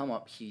on the come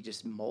up, he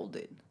just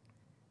molded.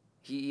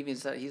 He even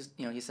said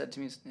he said to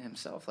me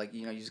himself, like,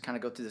 you just kind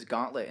of go through this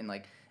gauntlet and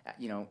like,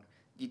 you're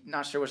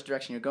not sure which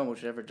direction you're going,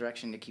 whichever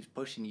direction it keeps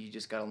pushing you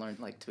just got to learn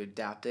like to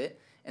adapt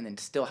it and then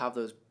still have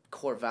those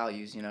core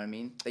values, you know what I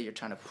mean, that you're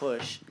trying to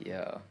push.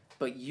 Yeah.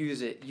 But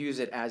use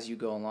it as you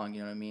go along, you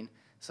know what I mean?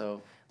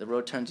 So the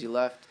road turns you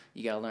left,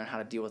 you got to learn how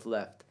to deal with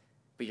left,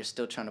 but you're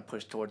still trying to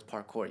push towards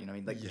parkour, you know what I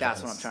mean? Like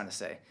that's what I'm trying to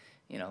say.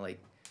 Like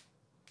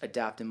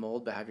adapt and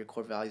mold, but have your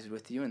core values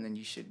with you, and then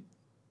you should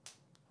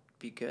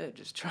be good.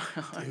 Just try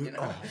hard, Dude,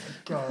 oh my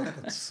God,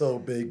 that's so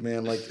big,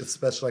 man. Like,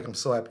 especially, like, I'm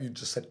so happy you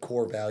just said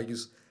core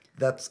values.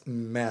 That's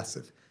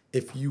massive.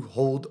 If you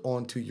hold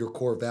on to your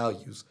core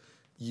values,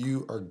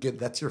 you are good.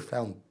 That's your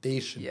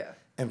foundation. Yeah.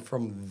 And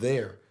from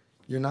there,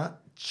 you're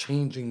not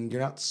changing.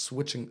 You're not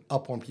switching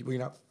up on people.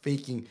 You're not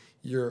faking.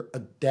 You're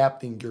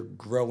adapting. You're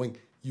growing.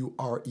 You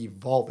are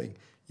evolving.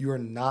 You are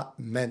not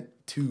meant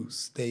to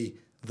stay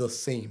the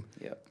same.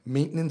 Yep.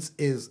 Maintenance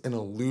is an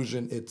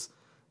illusion.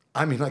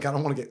 I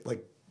don't want to get,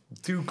 like,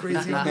 too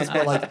crazy on this,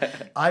 but like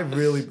I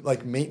really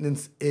like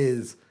maintenance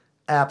is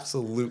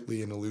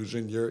absolutely an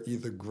illusion. You're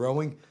either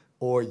growing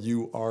or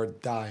you are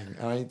dying.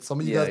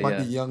 Some of you guys might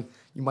be young,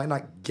 you might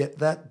not get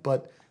that,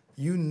 but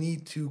you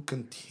need to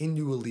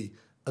continually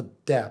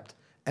adapt.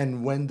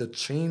 And when the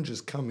change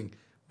is coming,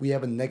 we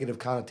have a negative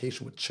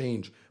connotation with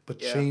change, but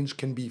change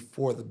can be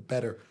for the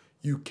better.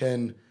 You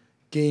can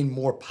gain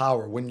more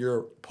power. When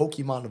your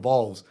Pokemon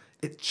evolves,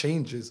 it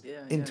changes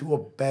into a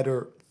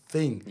better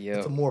thing. Yep.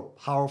 It's a more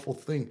powerful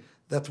thing.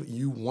 That's what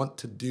you want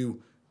to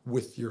do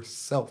with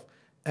yourself.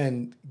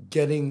 And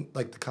getting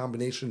like the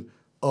combination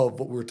of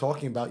what we were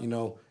talking about,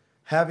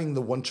 having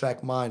the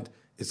one-track mind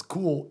is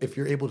cool if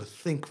you're able to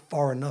think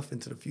far enough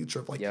into the future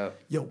of like,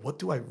 yo, what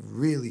do I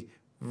really,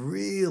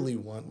 really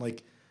want?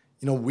 Like,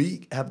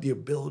 we have the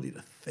ability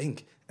to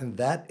think And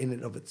that in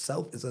and of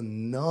itself is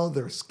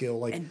another skill.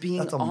 Like, And being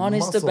that's a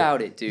honest muscle.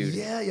 about it, dude.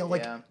 Yeah,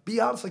 like, Yeah. be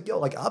honest.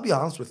 Like, I'll be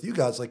honest with you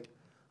guys. Like,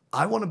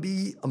 I want to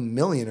be a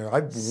millionaire.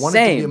 I've wanted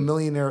to be a Same.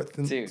 millionaire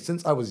Dude.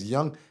 since I was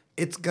young.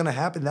 It's going to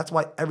happen. That's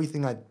why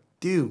everything I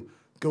do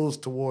goes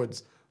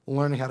towards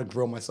learning how to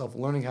grow myself,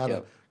 learning how to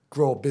Yep.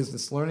 grow a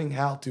business, learning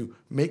how to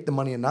make the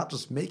money and not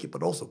just make it,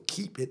 but also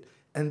keep it,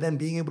 and then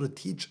being able to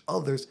teach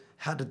others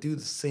how to do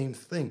the same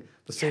thing.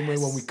 The same way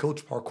when we Yes.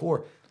 coach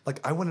parkour. Like,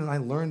 I went and I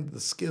learned the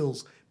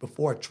skills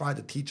before I tried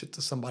to teach it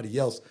to somebody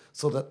else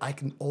so that I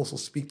can also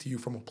speak to you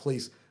from a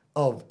place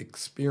of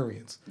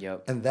experience.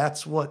 Yep. And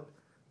that's what,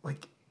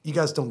 like, you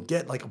guys don't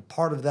get. Like, a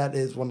part of that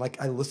is when, like,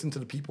 I listen to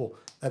the people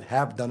that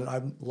have done it.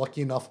 I'm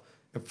lucky enough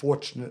and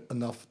fortunate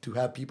enough to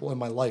have people in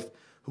my life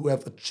who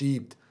have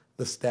achieved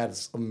the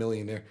status of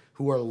millionaire,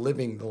 who are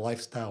living the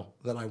lifestyle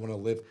that I want to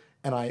live.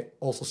 And I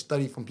also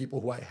study from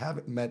people who I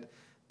haven't met,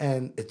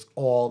 and it's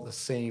all the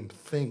same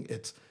thing.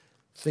 It's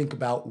think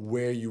about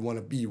where you want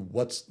to be.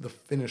 What's the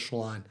finish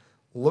line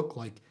look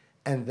like?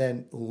 And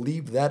then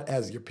leave that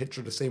as your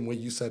picture the same way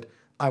you said,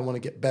 I want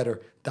to get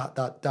better, ...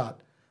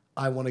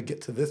 I want to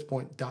get to this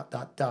point, ...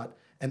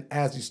 And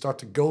as you start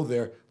to go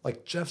there,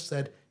 like Jeff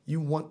said, you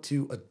want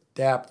to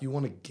adapt. You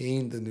want to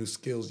gain the new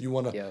skills. You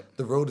want to, Yep.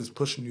 the road is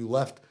pushing you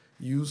left.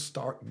 You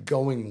start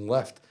going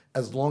left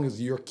as long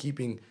as you're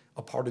keeping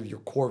a part of your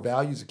core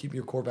values, you're keeping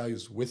your core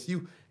values with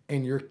you,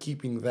 and you're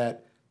keeping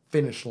that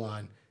finish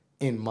line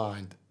in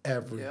mind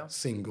every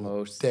single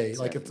Most day.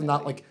 Like, it's not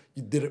definitely. like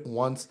you did it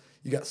once,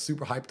 you got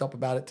super hyped up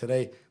about it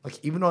today.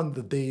 Like, even on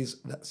the days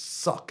that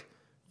suck,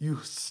 you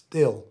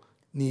still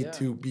need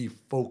to be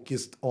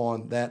focused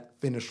on that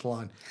finish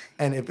line.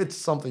 And if it's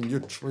something you're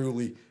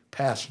truly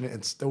passionate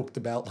and stoked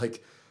about,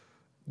 like,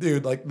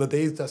 dude, like, the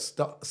days that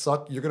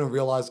suck, you're going to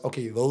realize,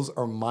 okay, those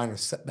are minor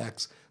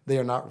setbacks. They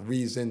are not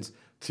reasons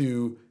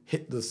to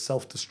hit the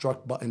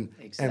self-destruct button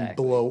and Exactly.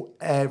 blow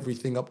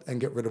everything up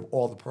and get rid of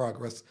all the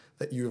progress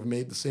that you have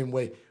made. The same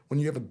way, when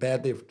you have a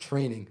bad day of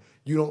training,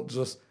 you don't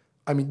just,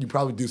 I mean, you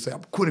probably do say,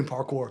 I'm quitting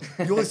parkour.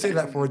 You only say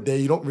that for a day.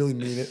 You don't really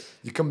mean it.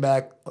 You come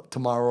back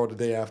tomorrow or the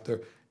day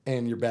after,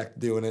 and you're back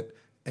doing it,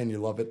 and you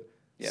love it.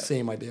 Yeah.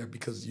 Same idea,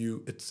 because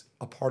it's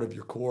a part of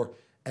your core,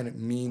 and it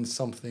means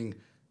something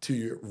to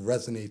you. It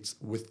resonates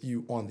with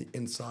you on the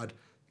inside.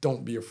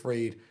 Don't be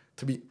afraid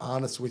to be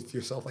honest with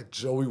yourself. Like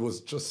Joey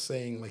was just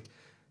saying, like,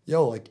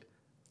 yo, like,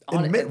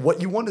 admit what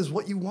you want is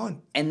what you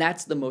want. And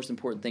that's the most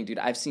important thing, dude.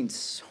 I've seen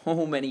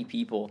so many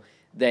people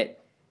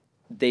that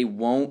they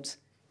won't,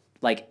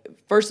 like,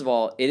 first of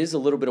all, it is a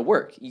little bit of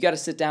work. You got to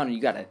sit down and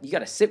you got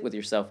to sit with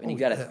yourself, and you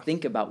got to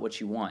think about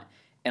what you want.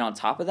 And on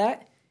top of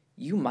that,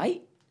 you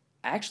might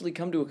actually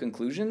come to a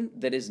conclusion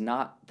that is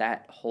not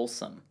that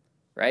wholesome,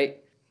 right?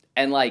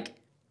 And, like,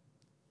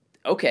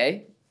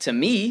 okay, to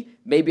me,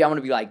 maybe I'm going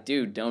to be like,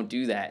 dude, don't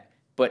do that.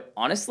 But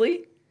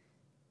honestly,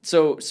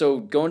 so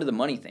going to the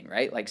money thing,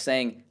 right? Like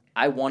saying,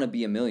 I want to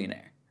be a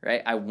millionaire,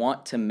 right? I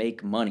want to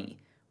make money.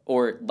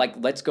 Or, like,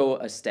 let's go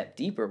a step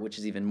deeper, which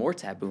is even more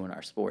taboo in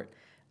our sport.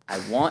 I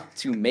want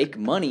to make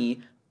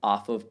money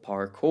off of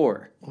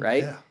parkour,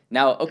 right? Yeah.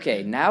 Now,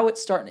 okay, now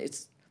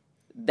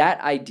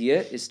that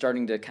idea is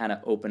starting to kind of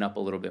open up a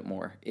little bit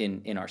more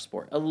in our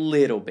sport. A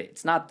little bit.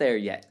 It's not there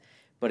yet.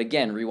 But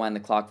again, rewind the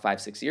clock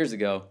 5-6 years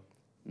ago,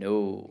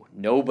 no,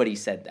 nobody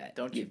said that.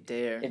 Don't you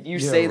dare. If you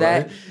say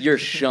right. that, you're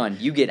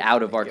shunned. You get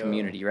out of our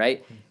community,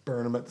 right?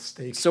 Burn them at the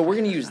stake. So we're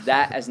going to use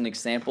that as an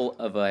example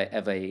of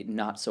a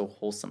not so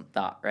wholesome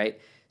thought, right?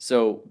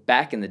 So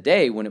back in the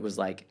day when it was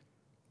like,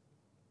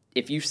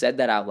 if you said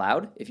that out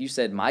loud, if you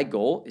said my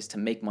goal is to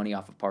make money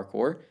off of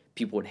parkour,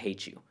 people would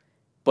hate you.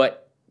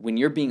 But when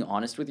you're being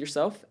honest with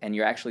yourself and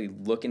you're actually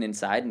looking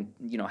inside and,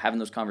 you know, having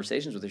those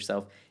conversations with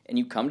yourself, and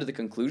you come to the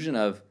conclusion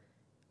of,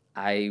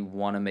 I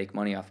want to make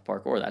money off of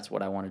parkour, that's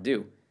what I want to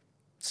do.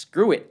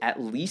 Screw it. At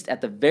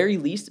the very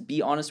least,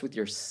 be honest with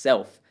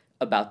yourself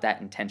about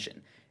that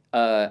intention.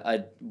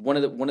 One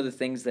of the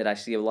things that I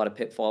see a lot of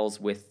pitfalls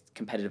with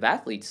competitive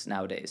athletes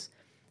nowadays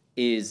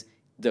is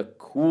the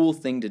cool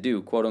thing to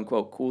do, quote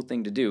unquote, cool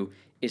thing to do,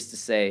 is to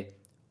say,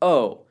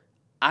 oh,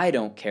 I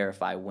don't care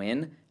if I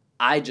win.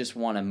 I just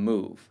want to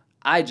move.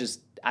 I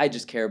just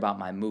care about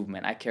my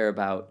movement. I care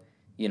about,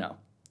 you know,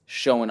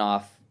 showing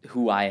off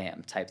who I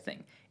am type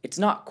thing. It's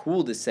not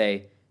cool to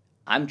say,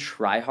 I'm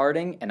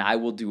tryharding and I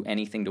will do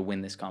anything to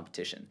win this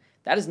competition.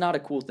 That is not a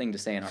cool thing to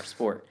say in our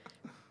sport.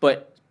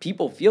 But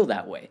people feel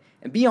that way.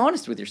 And be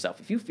honest with yourself.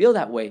 If you feel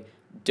that way,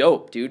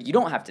 dope, dude. You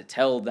don't have to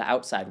tell the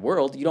outside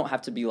world. You don't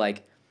have to be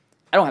like,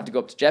 I don't have to go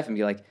up to Jeff and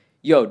be like,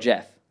 yo,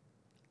 Jeff,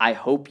 I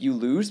hope you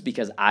lose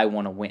because I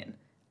want to win.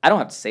 I don't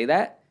have to say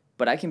that,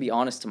 but I can be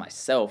honest to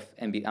myself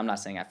and I'm not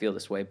saying I feel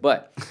this way,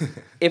 but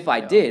if I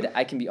did,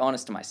 I can be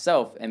honest to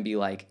myself and be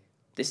like,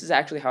 this is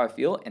actually how I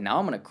feel, and now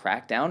I'm going to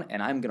crack down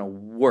and I'm going to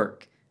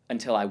work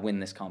until I win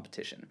this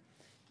competition.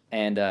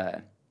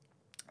 And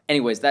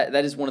anyways, that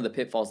is one of the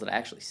pitfalls that I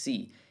actually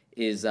see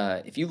is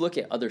if you look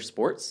at other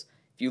sports,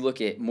 if you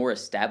look at more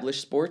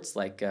established sports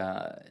like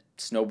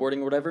snowboarding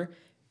or whatever,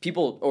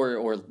 people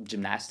or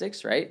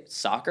gymnastics, right?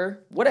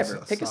 Soccer, whatever,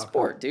 pick a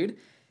sport, dude.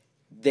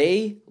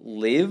 They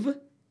live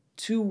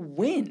to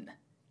win.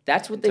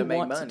 That's what they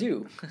want to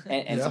do.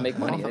 And to make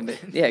money.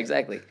 Yeah,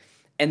 exactly.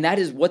 And that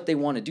is what they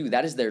want to do.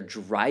 That is their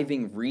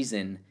driving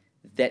reason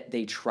that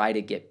they try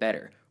to get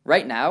better.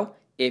 Right now,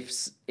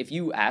 if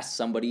you ask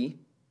somebody,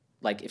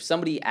 like if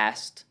somebody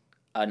asked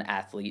an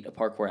athlete, a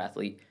parkour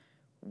athlete,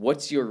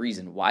 what's your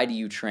reason? Why do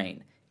you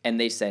train? And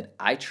they said,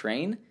 I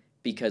train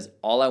because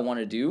all I want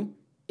to do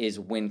is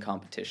win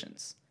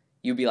competitions.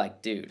 You'd be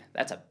like, dude,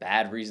 that's a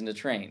bad reason to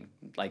train.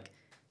 Like,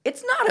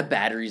 it's not a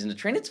bad reason to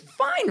train. It's a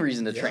fine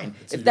reason to train.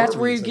 If that's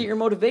where you get your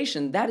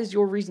motivation, that is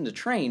your reason to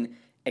train.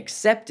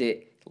 Accept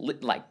it.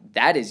 Like,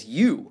 that is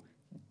you.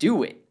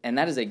 Do it. And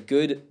that is a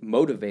good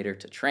motivator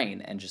to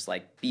train. And just,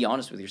 like, be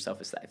honest with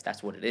yourself if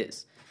that's what it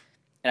is.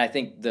 And I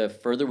think the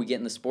further we get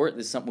in the sport,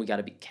 this is something we got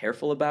to be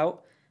careful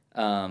about,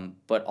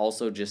 but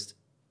also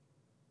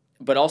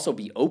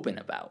be open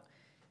about.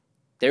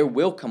 There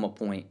will come a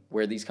point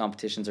where these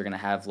competitions are going to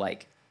have,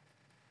 like,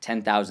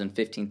 $10,000,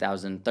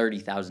 $15,000,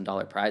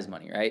 $30,000 prize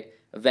money, right?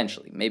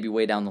 Eventually, maybe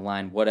way down the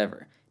line,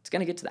 whatever. It's going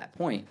to get to that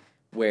point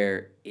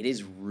where it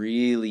is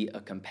really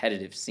a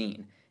competitive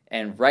scene.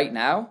 And right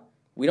now,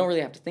 we don't really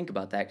have to think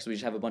about that because we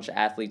just have a bunch of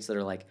athletes that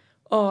are like,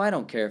 oh, I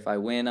don't care if I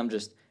win. I'm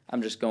just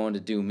going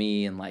to do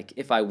me. And like,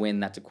 if I win,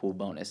 that's a cool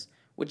bonus,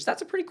 which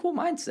that's a pretty cool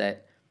mindset.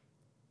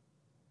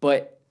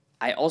 But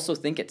I also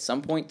think at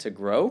some point to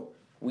grow,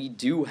 we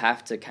do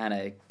have to kind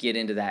of get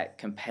into that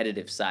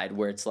competitive side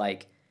where it's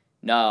like,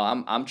 no,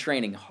 I'm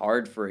training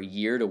hard for a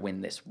year to win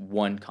this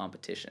one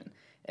competition.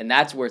 And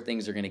that's where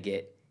things are going to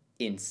get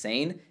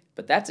insane.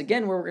 But that's,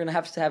 again, where we're going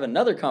to have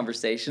another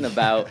conversation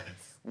about,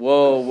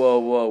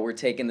 whoa, we're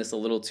taking this a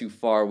little too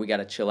far. We got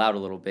to chill out a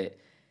little bit.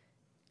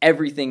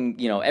 Everything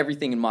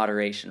in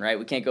moderation, right?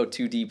 We can't go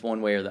too deep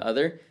one way or the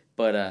other.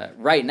 But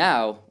right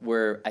now,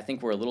 I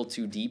think we're a little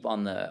too deep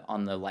on the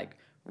like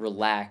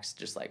relaxed,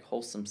 just like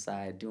wholesome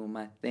side, doing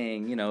my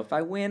thing. You know, if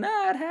I win,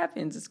 it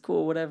happens. It's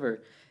cool,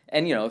 whatever.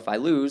 And, you know, if I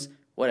lose,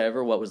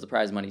 whatever. What was the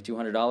prize money?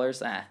 $200?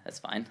 That's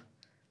fine.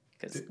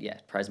 Because,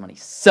 prize money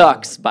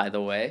sucks, by the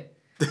way.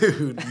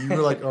 Dude,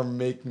 you are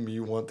making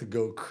me want to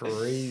go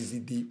crazy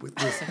deep with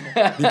this.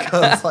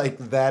 Because, like,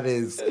 that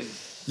is...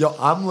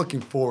 I'm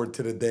looking forward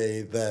to the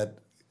day that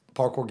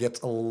parkour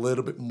gets a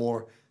little bit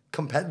more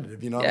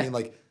competitive. You know what I mean?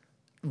 Like,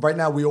 right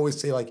now we always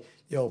say, like,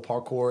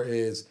 parkour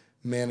is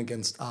man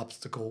against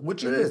obstacle,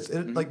 which it is.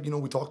 Like,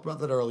 we talked about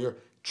that earlier.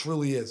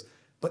 Truly is.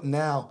 But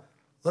now...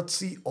 let's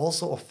see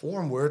also a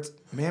form where it's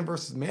man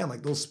versus man,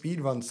 like those speed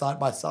runs side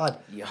by side.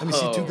 Let me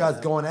see two guys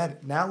going at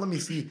it. Now let me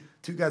see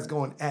two guys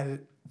going at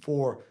it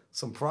for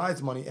some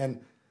prize money. And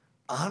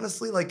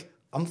honestly, like,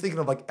 I'm thinking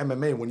of like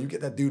MMA when you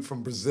get that dude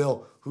from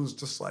Brazil who's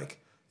just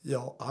like,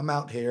 I'm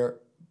out here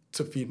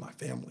to feed my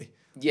family.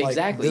 Yeah, like,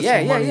 exactly.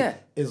 This money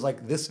is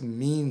like, this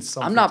means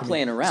something. I'm not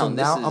playing around.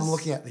 So now I'm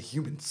looking at the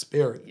human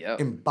spirit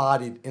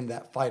embodied in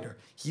that fighter.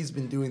 He's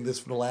been doing this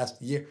for the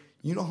last year.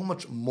 You know how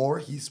much more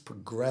he's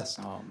progressed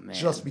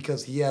just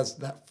because he has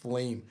that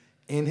flame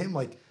in him?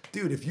 Like,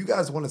 dude, if you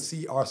guys want to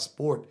see our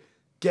sport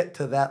get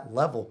to that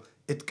level,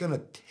 it's going to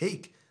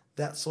take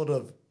that sort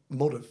of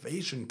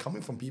motivation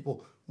coming from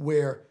people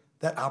where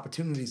that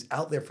opportunity's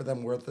out there for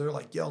them where they're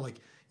like,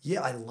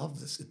 I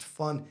love this. It's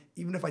fun.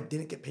 Even if I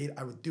didn't get paid,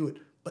 I would do it.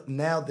 But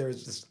now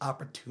there's this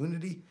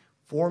opportunity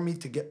for me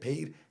to get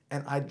paid,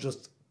 and I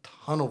just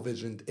tunnel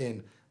visioned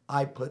in.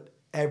 I put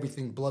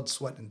everything, blood,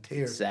 sweat, and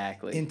tears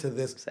into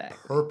this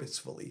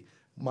purposefully.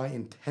 My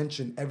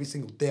intention every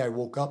single day I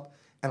woke up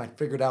and I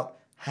figured out,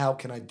 how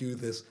can I do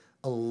this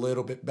a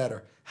little bit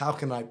better? How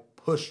can I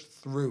push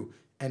through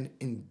and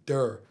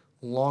endure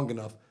long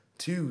enough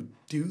to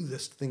do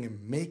this thing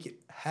and make it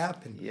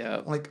happen?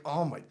 Yeah. Like,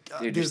 oh my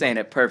God. Dude, you're saying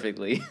it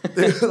perfectly.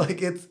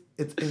 Like, it's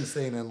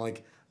insane. And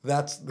like,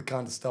 that's the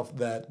kind of stuff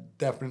that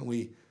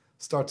definitely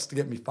starts to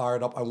get me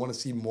fired up. I want to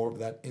see more of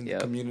that in the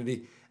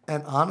community.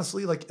 And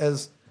honestly, like,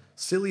 as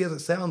silly as it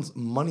sounds,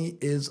 money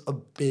is a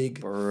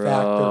big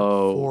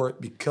factor for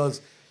it because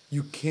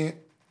you can't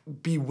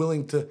be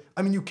willing to...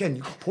 I mean, you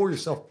can pour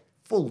yourself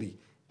fully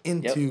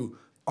into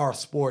our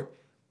sport,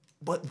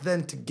 but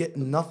then to get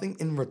nothing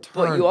in return...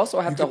 But you also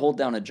have to hold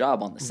down a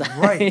job on the side.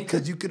 Right,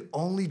 because you could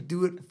only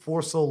do it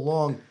for so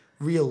long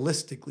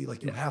realistically.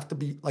 Like, you have to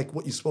be... Like,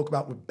 what you spoke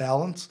about with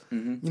balance,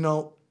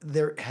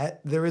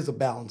 there is a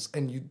balance,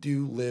 and you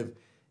do live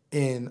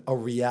in a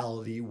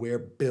reality where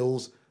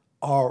bills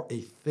are a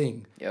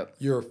thing.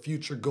 Your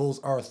future goals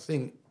are a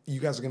thing.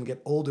 You guys are going to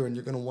get older and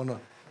you're going to want to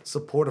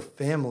support a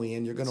family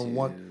and you're going to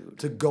want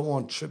to go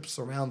on trips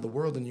around the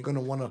world and you're going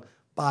to want to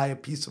buy a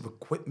piece of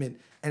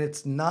equipment. And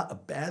it's not a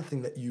bad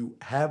thing that you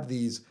have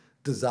these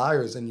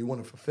desires and you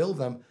want to fulfill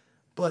them,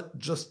 but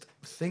just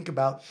think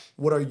about,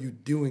 what are you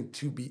doing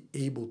to be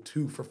able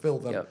to fulfill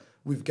them?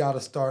 We've got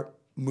to start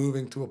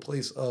moving to a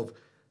place of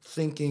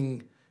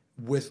thinking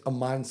with a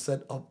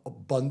mindset of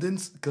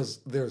abundance, because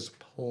there's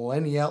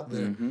plenty out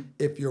there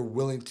if you're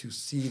willing to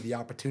see the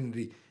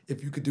opportunity,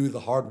 if you could do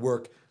the hard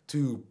work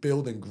to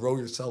build and grow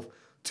yourself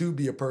to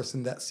be a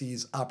person that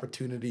sees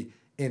opportunity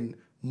in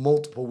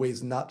multiple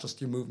ways, not just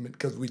your movement.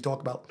 Because we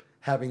talk about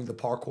having the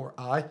parkour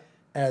eye.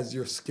 as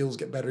your skills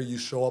get better, you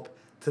show up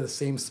to the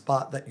same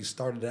spot that you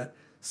started at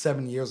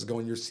 7 years ago,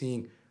 and you're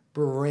seeing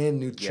brand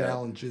new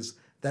challenges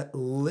that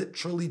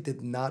literally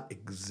did not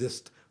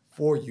exist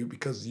for you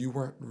because you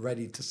weren't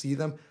ready to see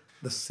them.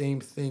 The same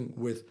thing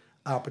with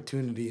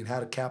opportunity and how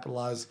to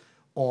capitalize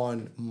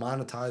on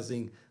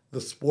monetizing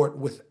the sport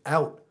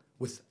without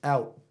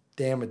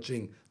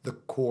damaging the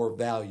core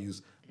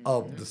values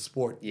of the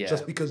sport. Yeah.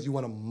 Just because you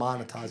want to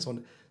monetize on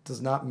it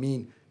does not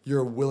mean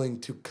you're willing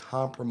to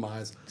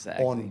compromise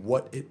on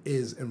what it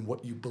is and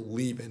what you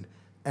believe in.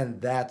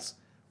 And that's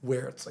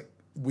where it's like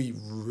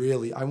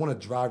I want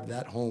to drive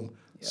that home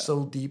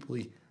so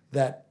deeply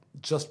that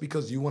just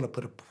because you want to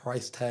put a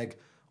price tag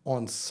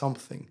on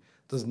something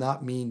does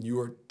not mean you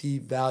are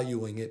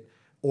devaluing it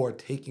or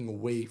taking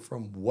away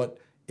from what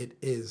it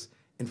is.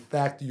 In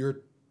fact, you're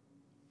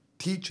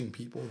teaching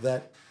people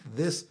that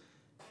this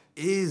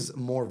is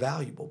more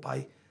valuable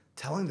by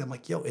telling them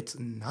like, yo, it's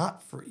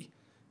not free.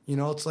 You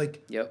know, it's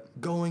like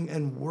going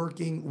and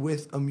working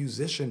with a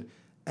musician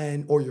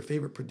or your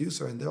favorite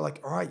producer, and they're like,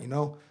 all right, you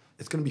know,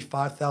 it's going to be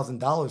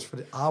 $5,000 for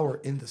the hour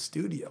in the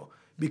studio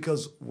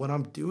because what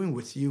I'm doing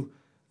with you,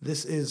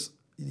 this is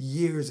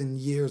years and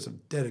years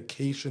of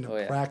dedication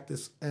and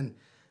practice, and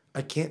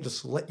I can't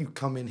just let you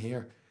come in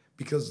here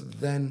because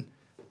then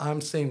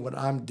I'm saying what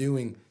I'm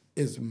doing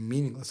is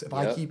meaningless. If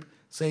I keep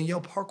saying, yo,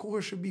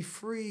 parkour should be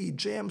free,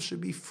 jams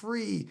should be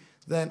free,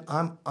 then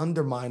I'm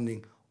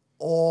undermining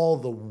all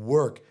the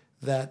work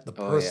that the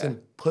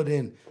person put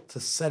in to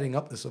setting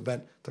up this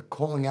event, to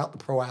calling out the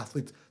pro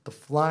athletes, to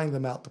flying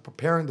them out, to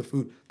preparing the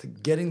food, to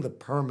getting the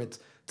permits,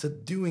 to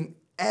doing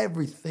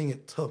everything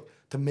it took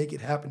to make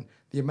it happen.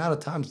 The amount of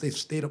times they've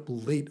stayed up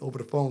late over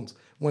the phones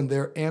when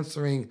they're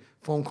answering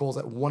phone calls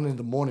at 1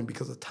 a.m.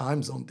 because of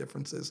time zone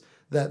differences,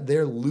 that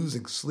they're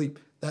losing sleep,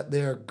 that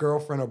their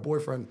girlfriend or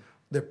boyfriend,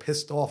 they're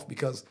pissed off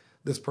because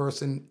this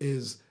person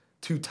is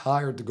too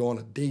tired to go on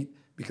a date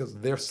because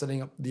they're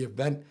setting up the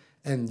event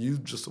and you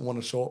just want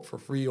to show up for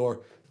free,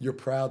 or you're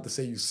proud to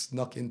say you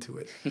snuck into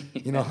it.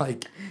 You know,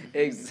 like,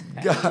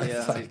 exactly.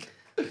 God, like,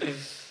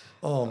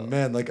 oh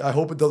man, like I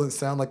hope it doesn't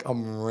sound like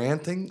I'm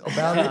ranting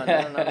about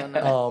it.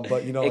 No.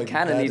 But you know, it like,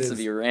 kind of needs to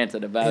be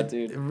ranted about,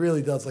 dude. It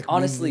really does. Like,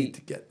 honestly, we need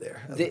to get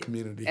there as a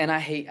community. And I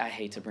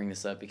hate to bring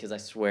this up because I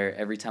swear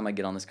every time I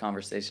get on this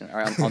conversation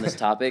or on this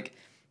topic,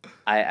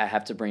 I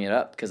have to bring it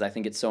up because I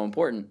think it's so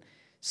important.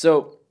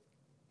 So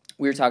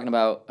we were talking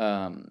about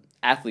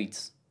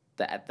athletes.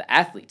 The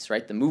athletes,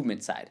 right? The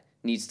movement side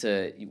needs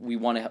to.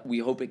 We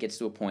hope it gets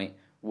to a point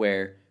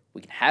where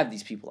we can have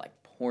these people like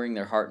pouring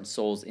their heart and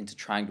souls into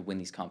trying to win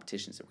these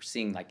competitions. That we're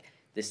seeing like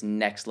this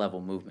next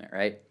level movement,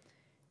 right?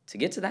 To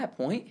get to that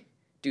point,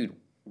 dude,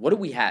 what do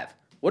we have?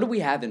 What do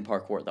we have in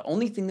parkour? The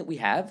only thing that we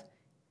have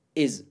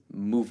is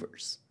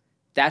movers.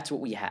 That's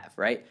what we have,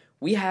 right?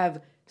 We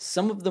have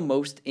some of the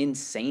most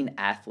insane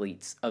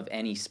athletes of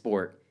any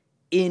sport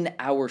in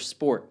our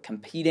sport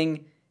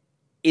competing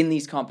in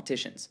these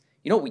competitions.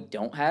 You know what we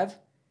don't have?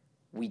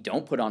 We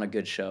don't put on a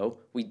good show.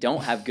 We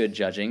don't have good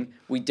judging.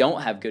 We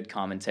don't have good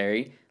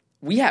commentary.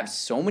 We have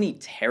so many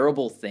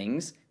terrible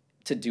things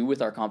to do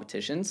with our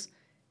competitions.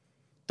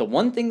 The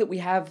one thing that we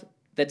have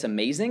that's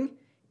amazing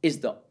is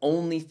the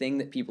only thing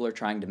that people are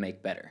trying to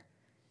make better.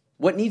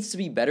 What needs to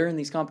be better in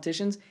these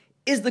competitions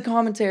is the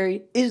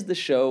commentary, is the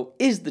show,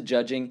 is the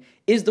judging,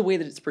 is the way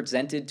that it's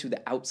presented to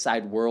the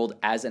outside world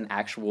as an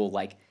actual,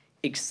 like,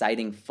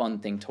 exciting, fun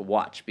thing to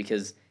watch,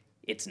 because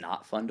it's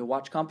not fun to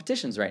watch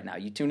competitions right now.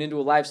 You tune into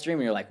a live stream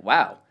and you're like,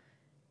 wow,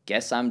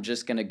 guess I'm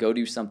just going to go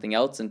do something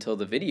else until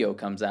the video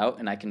comes out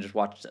and I can just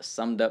watch a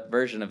summed up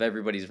version of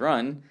everybody's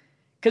run,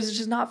 because it's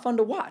just not fun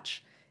to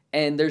watch.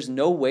 And there's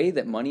no way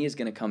that money is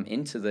going to come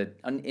into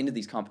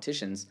these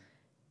competitions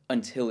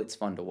until it's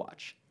fun to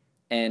watch.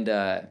 And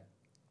to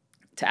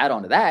add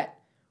on to that,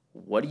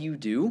 what do you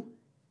do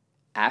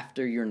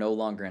after you're no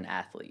longer an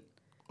athlete?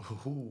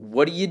 Ooh.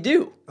 What do you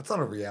do? That's not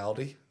a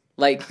reality.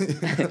 Like,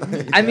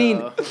 I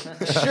mean,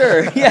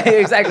 sure. Yeah,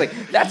 exactly.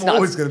 That's I'm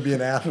always going to be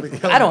an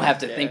athlete. I don't have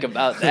to think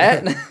about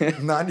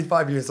that.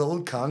 95 years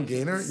old, Con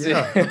Gainer.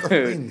 Yeah, that's the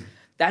thing.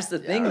 That's the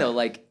thing, though.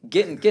 Like,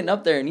 getting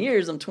up there in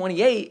years, I'm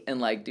 28,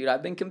 and, like, dude,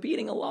 I've been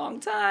competing a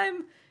long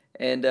time.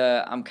 And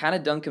I'm kind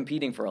of done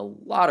competing for a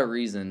lot of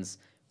reasons.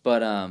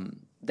 But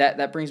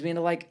that brings me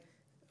into, like,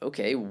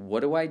 okay,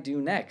 what do I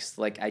do next?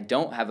 Like, I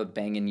don't have a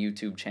banging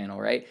YouTube channel,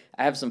 right?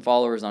 I have some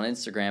followers on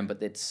Instagram,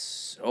 but it's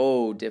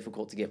so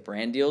difficult to get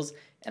brand deals.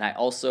 And I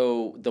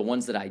also, the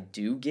ones that I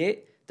do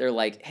get, they're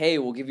like, hey,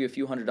 we'll give you a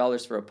few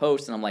 $100s for a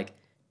post. And I'm like,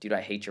 dude,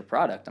 I hate your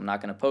product. I'm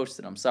not going to post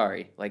it. I'm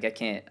sorry. Like, I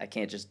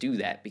can't just do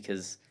that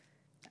because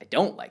I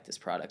don't like this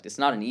product. It's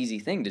not an easy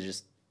thing to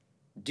just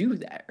do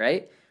that,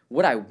 right?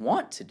 What I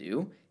want to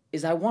do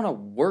is I want to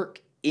work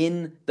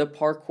in the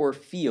parkour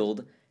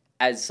field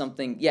as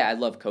something. Yeah, I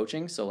love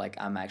coaching, so like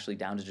I'm actually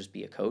down to just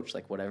be a coach,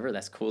 like whatever,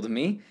 that's cool to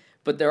me.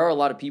 But there are a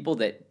lot of people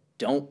that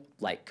don't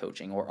like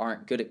coaching or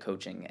aren't good at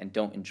coaching and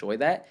don't enjoy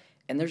that,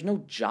 and there's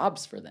no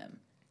jobs for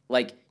them.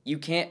 Like, you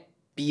can't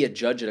be a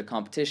judge at a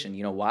competition.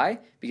 You know why?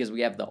 Because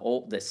we have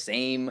the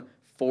same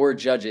 4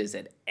 judges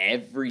at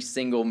every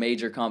single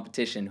major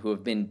competition who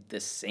have been the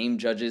same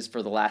judges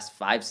for the last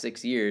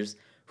 5-6 years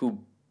who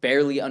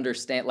barely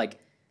understand, like,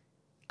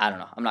 I don't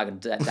know. I'm not going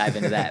to dive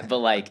into that. But,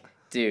 like,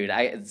 dude,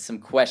 some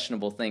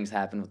questionable things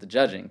happen with the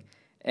judging.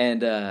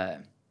 And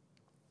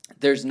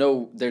there's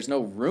no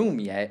room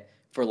yet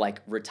for,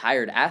 like,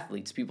 retired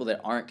athletes, people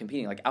that aren't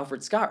competing. Like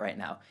Alfred Scott right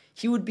now.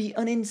 He would be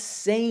an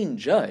insane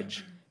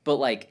judge. But,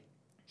 like,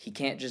 he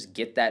can't just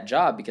get that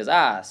job because,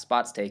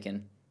 spot's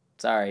taken.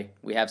 Sorry,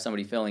 we have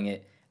somebody filling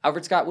it.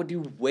 Alfred Scott would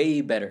do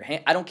way better.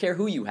 I don't care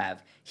who you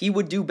have. He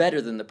would do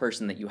better than the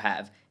person that you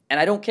have. And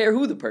I don't care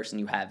who the person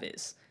you have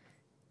is.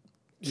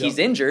 He's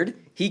injured.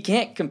 He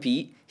can't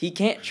compete. He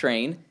can't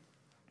train.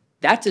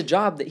 That's a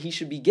job that he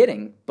should be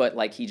getting, but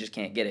like he just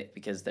can't get it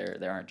because there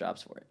aren't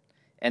jobs for it.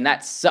 And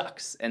that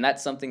sucks. And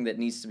that's something that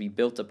needs to be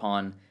built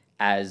upon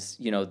as,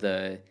 you know,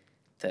 the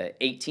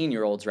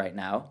 18-year-olds right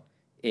now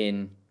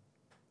in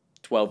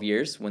 12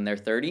 years when they're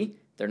 30,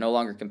 they're no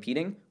longer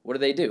competing. What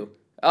do?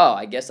 Oh,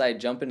 I guess I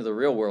jump into the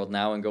real world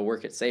now and go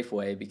work at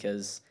Safeway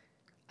because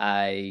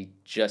I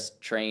just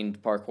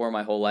trained parkour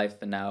my whole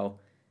life and now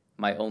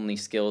my only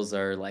skills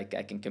are like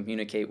I can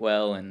communicate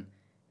well and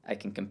I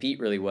can compete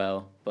really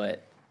well,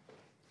 but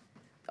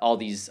all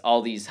these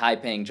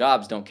high-paying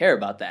jobs don't care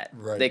about that.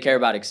 Right. They care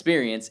about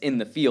experience in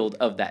the field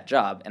of that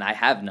job, and I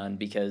have none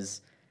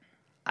because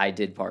I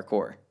did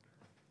parkour.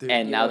 Dude,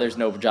 and now there's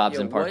no jobs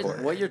in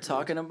parkour. What you're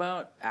talking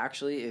about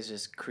actually is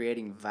just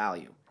creating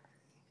value.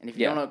 And if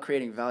you don't know what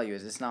creating value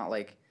is, it's not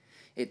like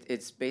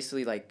it's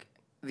basically like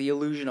the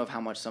illusion of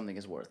how much something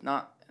is worth.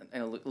 Not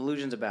an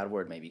illusion's a bad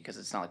word maybe because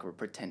it's not like we're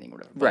pretending or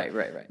whatever. But,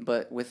 right.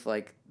 But with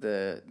like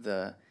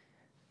the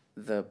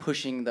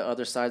pushing the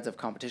other sides of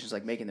competitions,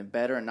 like making them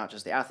better and not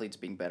just the athletes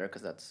being better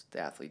because that's the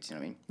athletes, you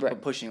know what I mean? Right.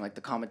 But pushing like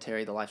the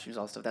commentary, the live streams,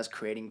 all that stuff, that's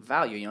creating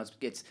value. You know,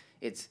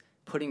 it's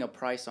putting a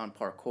price on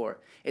parkour.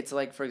 It's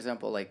like, for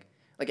example, like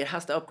it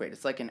has to upgrade.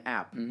 It's like an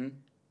app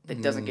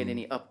that doesn't get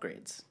any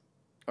upgrades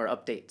or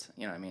updates.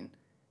 You know what I mean?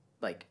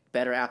 Like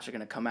better apps are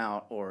going to come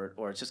out or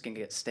it's just going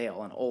to get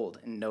stale and old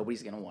and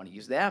nobody's going to want to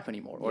use the app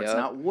anymore or it's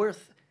not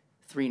worth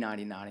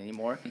 $3.99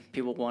 anymore.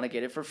 People want to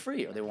get it for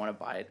free or they want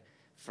to buy it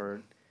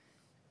for,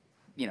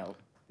 you know,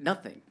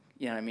 nothing.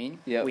 You know what I mean?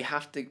 Yeah. We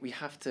have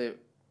to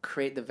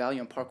create the value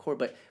in parkour,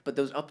 but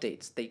those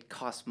updates, they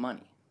cost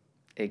money.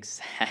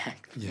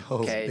 Exactly.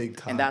 Okay. Big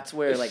time. And that's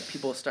where like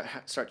people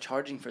start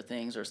charging for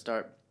things or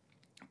start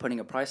putting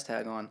a price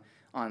tag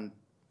on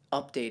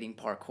updating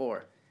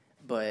parkour,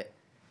 but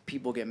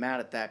people get mad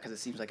at that because it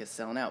seems like it's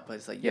selling out. But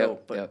it's like,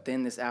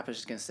 then this app is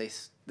just gonna stay.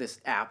 This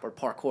app or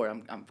parkour,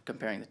 I'm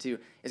comparing the two,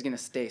 is gonna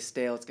stay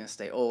stale. It's gonna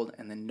stay old,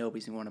 and then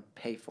nobody's gonna want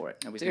to pay for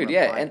it. Nobody's gonna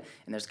buy it.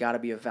 And there's got to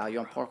be a value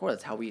on parkour.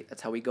 That's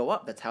how we go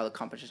up. That's how the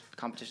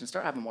competition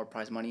start having more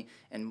prize money,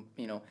 and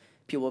you know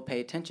people will pay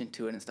attention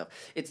to it and stuff.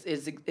 It's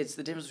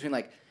the difference between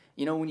like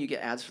when you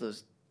get ads for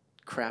those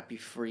crappy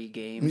free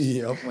games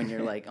when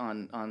you're like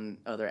on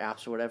other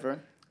apps or whatever.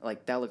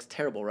 Like that looks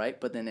terrible,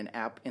 right? But then an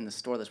app in the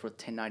store that's worth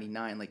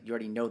 $10.99, like you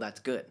already know that's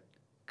good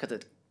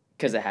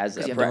because it has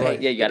you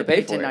right. You got to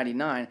pay for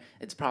 $10.99.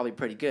 It's probably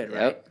pretty good,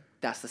 right?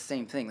 That's the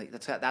same thing. Like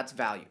that's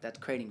value. That's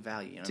creating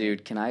value. You know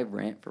Dude, can I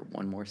rant for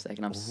one more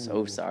second? I'm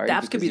so sorry.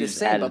 Apps could be the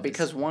same, but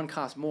because one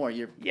costs more,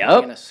 you're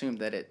gonna assume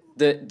that it.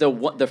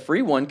 The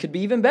free one could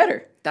be even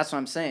better. That's what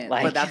I'm saying.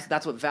 Like, but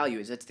that's what value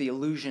is. It's the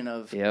illusion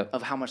of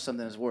how much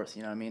something is worth.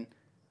 You know what I mean?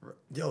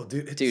 Yo,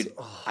 dude,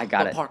 I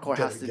got it. Parkour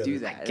has to do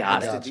that. I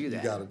got it. has to do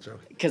that. You got it, Joe.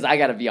 Because I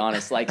got to be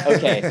honest. Like,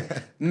 okay,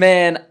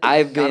 man,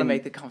 I've got to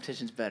make the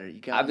competitions better.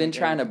 I've been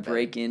trying to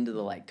break into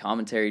the like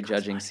commentary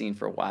judging scene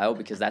for a while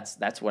because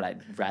that's what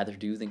I'd rather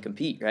do than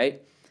compete,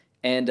 right?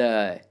 And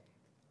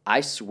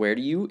I swear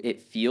to you, it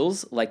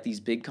feels like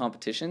these big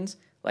competitions,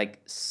 like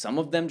some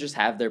of them just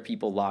have their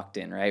people locked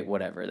in, right?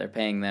 Whatever, they're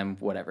paying them,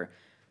 whatever.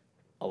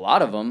 A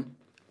lot of them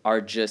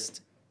are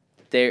just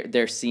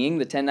they're seeing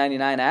the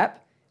 $10.99 app.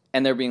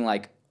 And they're being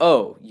like,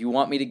 oh, you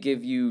want me to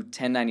give you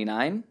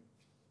 $10.99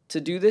 to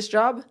do this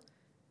job?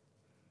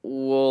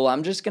 Well,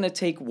 I'm just going to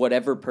take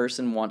whatever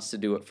person wants to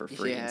do it for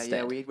free instead.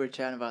 Yeah, we were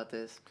chatting about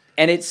this.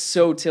 And it's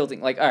so tilting.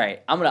 Like, all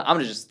right, I'm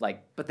gonna just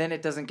like... But then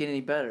it doesn't get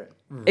any better.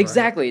 Right.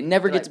 Exactly. It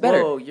never gets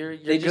better. Whoa, you're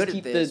good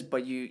at this,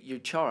 but you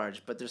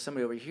charge. But there's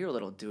somebody over here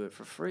that'll do it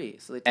for free.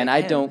 So they take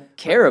I don't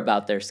care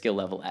about their skill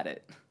level at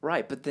it.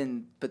 Right, but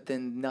then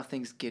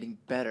nothing's getting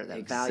better.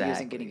 That value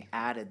isn't getting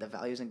added. The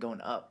value isn't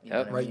going up. You know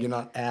what I mean? You're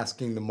not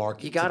asking the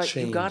market to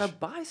change. You gotta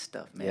buy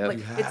stuff, man.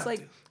 Yep.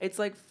 Like it's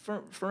like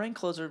foreign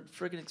clothes are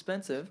freaking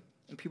expensive,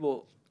 and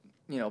people,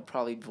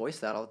 probably voice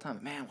that all the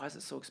time. Man, why is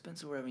it so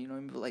expensive? Whatever, you know what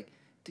I mean? But like,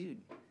 dude,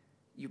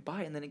 you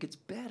buy it and then it gets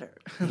better.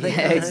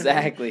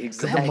 Exactly.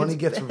 The money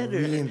gets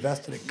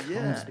reinvested, it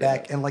comes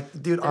back, and like,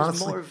 dude, there's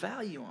honestly, more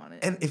value on it.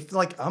 And if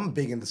like I'm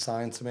big into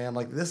science, man,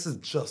 like this is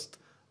just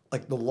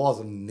like the laws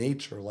of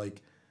nature,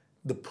 like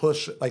the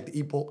push, like the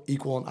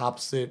equal and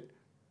opposite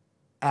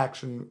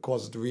action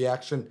causes the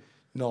reaction.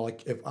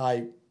 Like if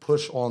I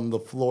push on the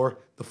floor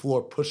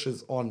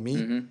pushes on me.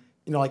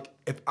 Mm-hmm. Like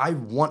if I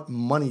want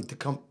money to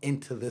come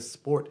into this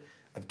sport,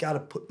 I've got to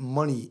put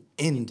money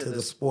into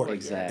the sport.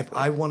 Exactly. If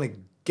I want to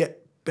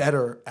get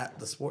better at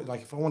the sport,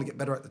 like if I want to get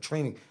better at the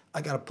training,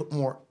 I got to put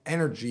more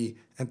energy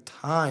and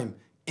time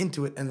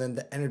into it, and then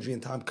the energy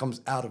and time comes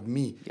out of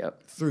me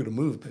through the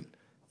movement.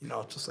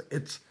 It's just like,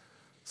 it's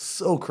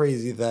so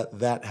crazy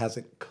that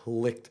hasn't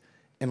clicked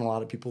in a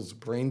lot of people's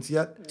brains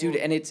yet. Dude,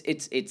 and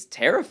it's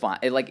terrifying.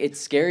 It's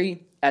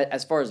scary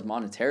as far as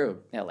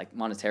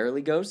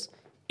monetarily goes.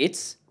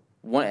 It's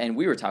one, and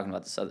we were talking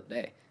about this other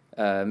day,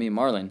 me and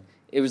Marlon.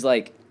 It was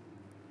like,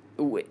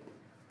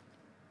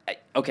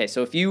 okay,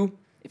 so if you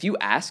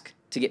ask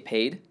to get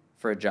paid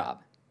for a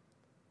job,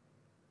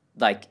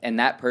 and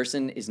that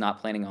person is not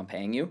planning on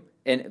paying you,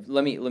 and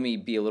let me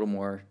be a little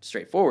more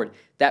straightforward.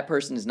 That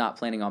person is not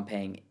planning on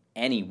paying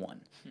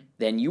anyone.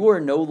 Then you are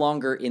no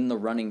longer in the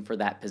running for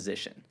that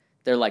position.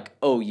 They're like,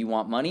 oh, you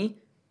want money?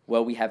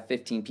 Well, we have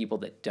 15 people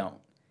that don't,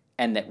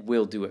 and that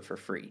will do it for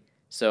free.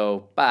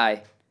 So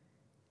bye.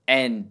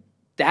 And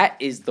that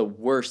is the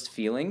worst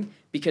feeling,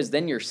 because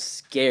then you're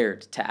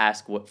scared to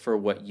ask for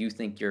what you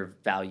think your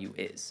value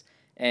is.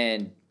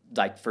 And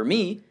for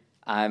me,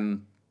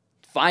 I'm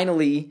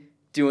finally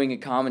doing a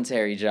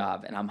commentary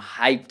job, and I'm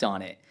hyped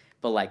on it.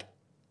 But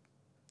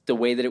the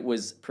way that it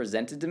was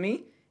presented to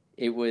me,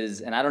 it was,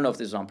 and I don't know if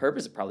this was on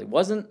purpose, it probably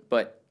wasn't,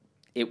 but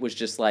it was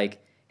just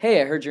like,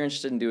 hey, I heard you're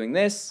interested in doing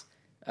this.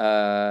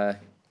 If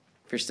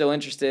you're still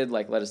interested,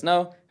 let us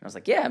know. And I was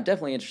like, yeah, I'm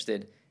definitely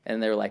interested.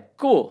 And they were like,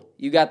 cool,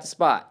 you got the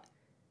spot.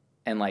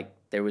 And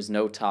there was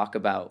no talk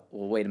about,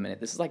 well, wait a minute,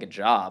 this is a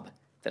job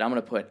that I'm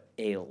going to put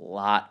a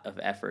lot of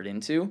effort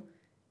into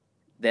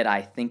that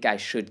I think I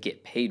should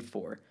get paid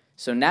for.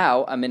 So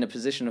now I'm in a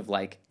position of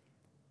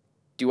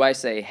do I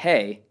say,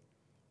 hey,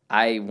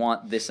 I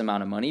want this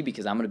amount of money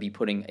because I'm going to be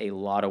putting a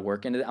lot of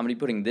work into it. I'm going to be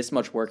putting this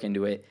much work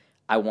into it.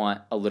 I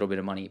want a little bit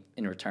of money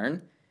in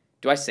return.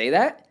 Do I say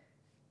that?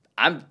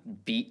 I'm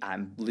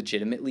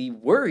legitimately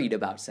worried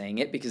about saying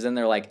it, because then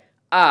they're like,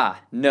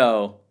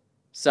 no,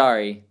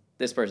 sorry,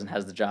 this person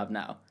has the job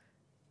now.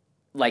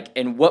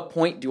 In what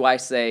point do I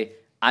say,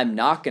 I'm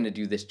not going to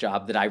do this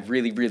job that I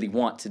really, really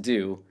want to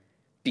do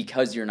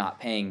because you're not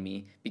paying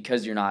me,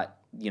 because you're not,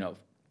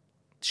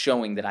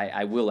 showing that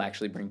I will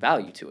actually bring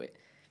value to it?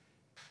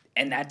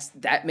 And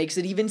that makes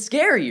it even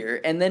scarier.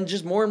 And then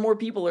just more and more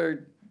people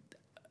are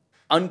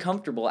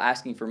uncomfortable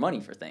asking for money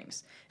for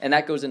things. And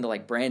that goes into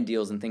brand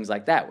deals and things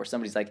like that, where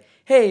somebody's like,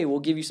 hey, we'll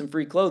give you some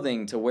free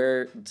clothing to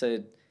wear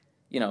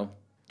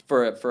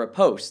for a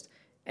post.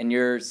 And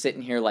you're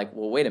sitting here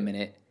well, wait a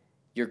minute,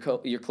 your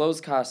clothes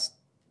cost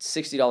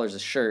 $60 a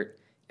shirt.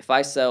 If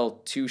I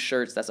sell 2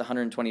 shirts, that's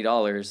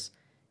 $120,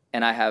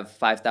 and I have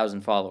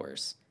 5,000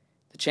 followers.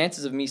 The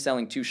chances of me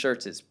selling 2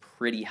 shirts is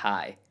pretty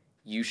high.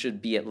 You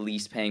should be at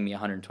least paying me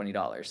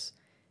 $120.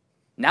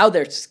 Now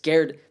they're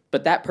scared,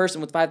 but that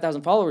person with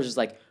 5,000 followers is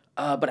like,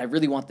 but I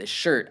really want this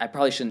shirt. I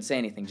probably shouldn't say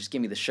anything. Just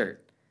give me the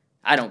shirt.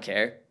 I don't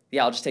care.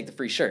 Yeah, I'll just take the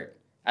free shirt.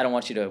 I don't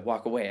want you to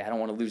walk away. I don't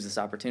want to lose this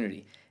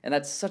opportunity. And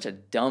that's such a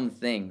dumb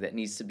thing that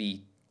needs to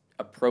be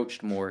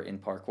approached more in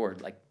parkour,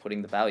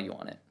 putting the value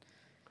on it.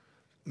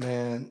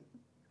 Man,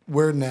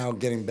 we're now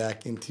getting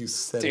back into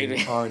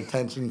setting our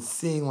intentions,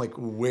 seeing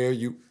where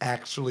you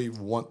actually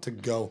want to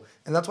go.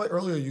 And that's why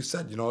earlier you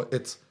said,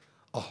 it's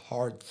a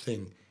hard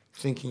thing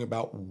thinking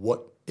about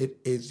what it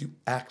is you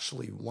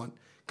actually want,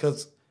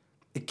 because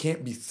it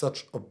can't be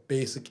such a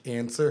basic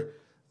answer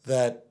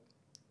that,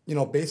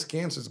 basic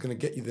answer is going to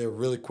get you there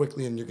really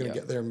quickly, and you're going to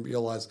get there and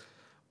realize,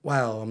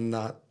 wow, I'm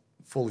not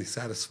fully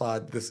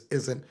satisfied. This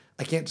isn't,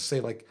 I can't just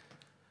say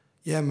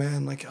yeah,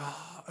 man,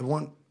 I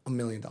want $1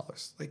 million.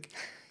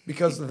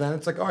 Because then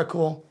it's all right,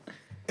 cool.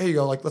 Here you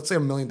go. Let's say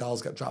 $1 million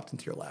got dropped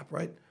into your lap,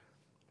 right?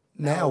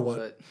 Now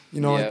what?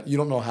 You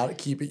don't know how to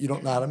keep it. You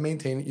don't know how to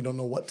maintain it. You don't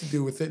know what to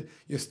do with it.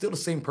 You're still the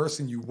same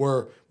person you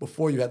were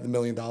before you had the $1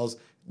 million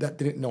that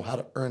didn't know how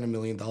to earn $1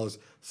 million.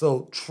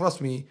 So trust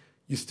me,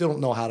 you still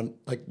don't know how to,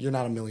 you're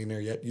not a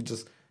millionaire yet. You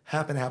just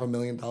happen to have $1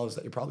 million that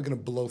you're probably going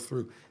to blow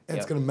through. And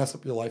it's going to mess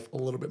up your life a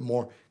little bit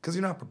more because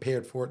you're not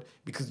prepared for it,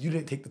 because you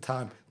didn't take the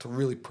time to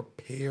really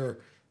prepare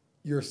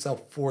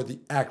yourself for the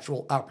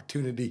actual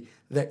opportunity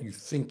that you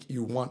think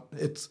you want.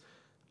 It's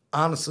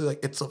honestly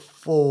it's a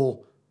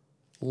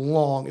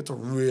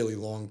really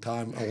long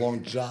time, a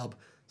long job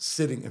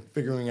sitting and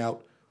figuring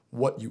out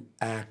what you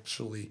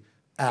actually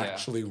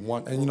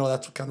want. And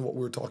that's kind of what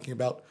we were talking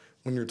about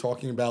when you're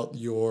talking about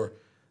your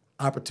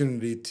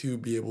opportunity to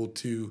be able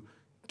to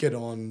get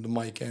on the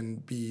mic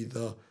and be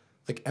the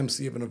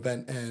MC of an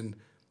event, and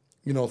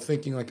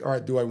thinking all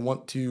right, do I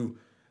want to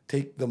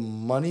take the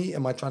money?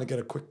 Am I trying to get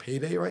a quick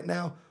payday right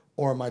now,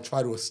 or am I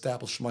trying to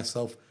establish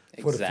myself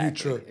for the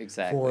future,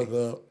 for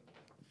the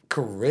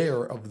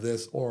career of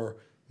this, or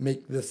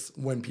make this,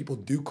 when people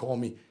do call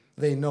me,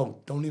 they know,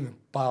 don't even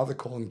bother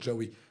calling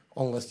Joey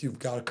unless you've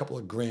got a couple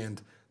of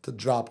grand to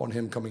drop on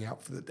him coming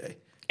out for the day.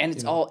 And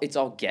it's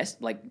all guess,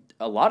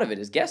 a lot of it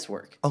is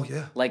guesswork. Oh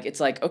yeah.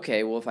 It's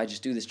okay, well, if I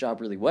just do this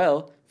job really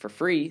well for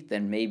free,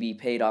 then maybe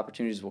paid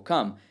opportunities will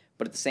come.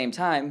 But at the same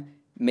time,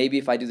 maybe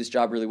if I do this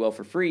job really well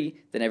for free,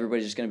 then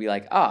everybody's just going to be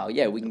like, oh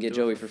yeah, we can get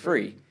Joey for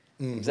free.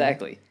 Mm-hmm.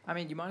 Exactly. I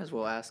mean, you might as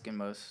well ask in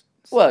most.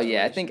 Well,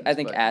 yeah, I think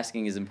situations, but,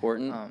 asking is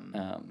important.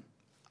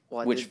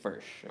 well, Which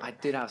first? Sure. I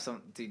did have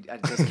some. Dude,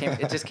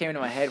 it just came into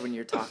my head when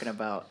you're talking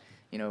about,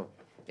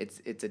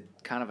 it's a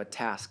kind of a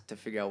task to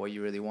figure out what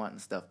you really want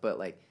and stuff. But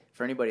like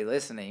for anybody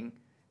listening,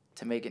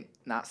 to make it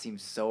not seem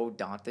so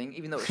daunting,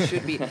 even though it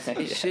should be,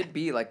 should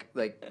be like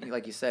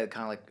you said,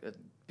 kind of like a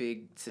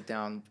big sit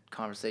down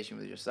conversation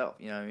with yourself.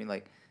 You know what I mean?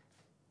 Like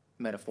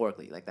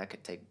metaphorically, like that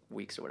could take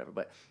weeks or whatever.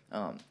 But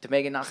to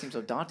make it not seem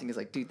so daunting is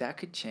like, dude, that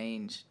could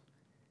change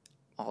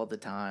all the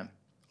time.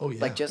 Oh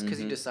yeah. Like just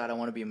because you decide I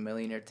want to be a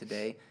millionaire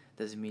today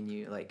doesn't mean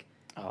you like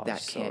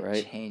that can't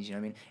change. You know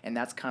what I mean? And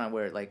that's kind of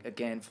where like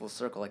again full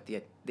circle like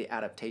the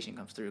adaptation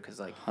comes through because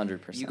like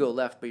 100%. you go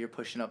left but you're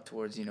pushing up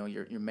towards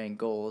your main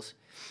goals,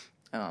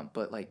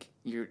 but like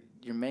your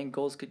main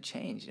goals could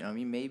change. You know what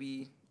I mean?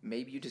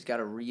 Maybe you just got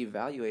to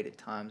reevaluate at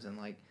times and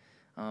like.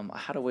 I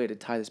had a way to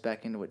tie this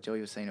back into what Joey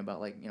was saying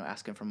about like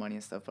asking for money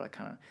and stuff, but I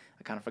kind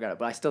of forgot it.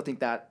 But I still think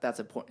that's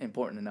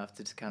important enough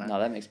to just kind of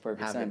that makes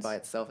perfect have sense. it by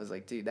itself. Is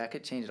like, dude, that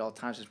could change at all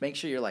times. Just make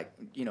sure you're like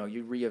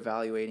you're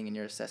reevaluating and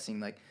you're assessing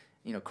like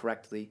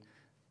correctly.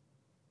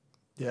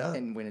 Yeah.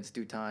 And when it's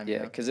due time.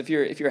 Yeah, because if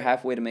you're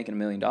halfway to making $1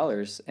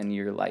 million and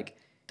you're like,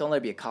 don't let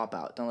it be a cop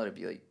out. Don't let it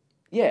be like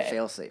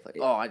fail safe.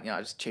 Like I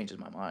just changes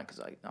my mind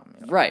because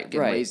I'm getting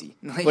lazy.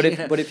 Like,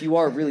 but if you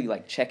are really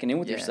like checking in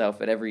with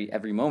yourself at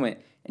every moment.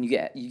 And you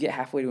get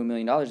halfway to $1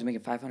 million and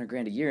making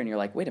 $500,000 a year, and you're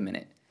like, wait a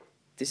minute,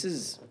 this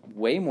is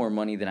way more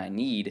money than I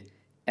need,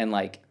 and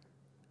like,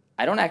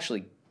 I don't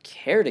actually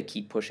care to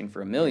keep pushing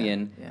for $1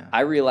 million. Yeah. I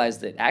realize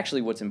that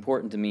actually what's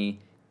important to me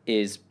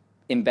is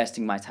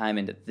investing my time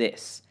into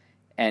this,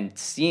 and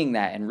seeing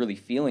that and really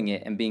feeling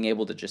it, and being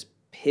able to just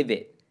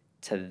pivot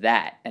to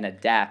that and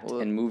adapt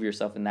and move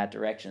yourself in that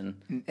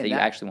direction that you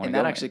actually want to go.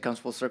 And that actually comes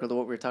full circle to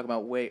what we were talking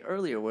about way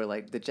earlier, where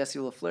like the Jesse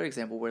LaFleur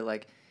example, where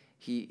like.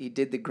 He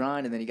did the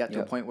grind and then he got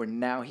to a point where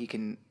now he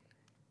can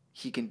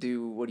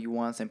do what he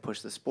wants and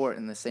push the sport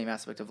in the same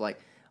aspect of like,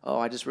 oh,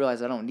 I just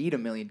realized I don't need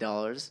 $1 million.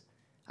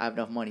 I have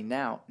enough money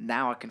now.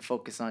 Now I can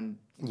focus on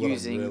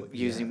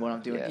using what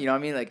I'm doing. Yeah. You know what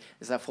I mean? Like,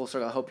 it's that full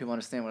circle. I hope people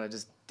understand what I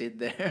just did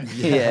there.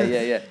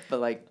 Yeah.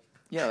 But like,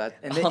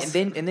 and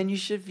then you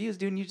shift views,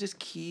 dude. And you just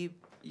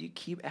keep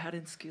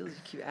adding skills.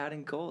 You keep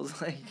adding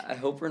goals. Like, I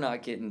hope we're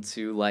not getting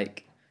too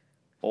like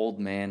old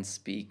man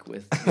speak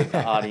with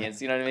the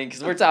audience, you know what I mean?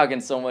 Because we're talking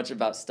so much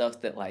about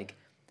stuff that like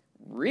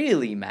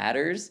really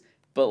matters,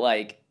 but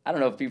like I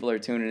don't know if people are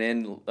tuning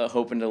in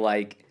hoping to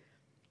like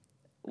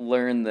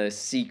learn the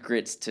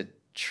secrets to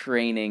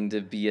training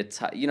to be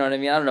you know what I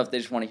mean? I don't know if they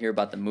just want to hear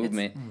about the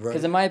movement,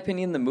 because in my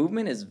opinion the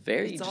movement is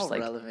very it's just all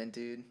like relevant,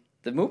 dude.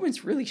 The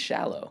movement's really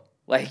shallow.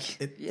 Like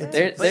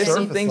there's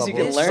some things you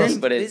can learn,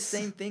 but it's this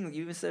same thing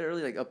you even said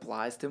earlier, like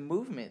applies to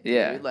movement.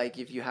 Yeah, dude. Like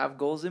if you have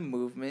goals in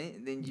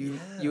movement, then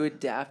you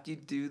adapt. You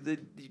do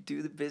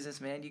the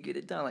business, man. You get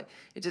it done. Like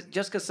it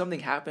just because something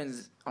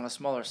happens on a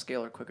smaller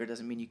scale or quicker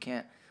doesn't mean you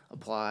can't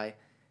apply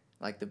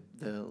like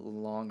the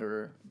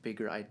longer,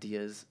 bigger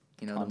ideas.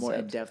 The more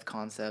in-depth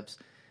concepts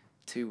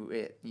to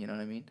it. You know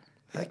what I mean?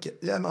 Heck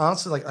yeah, and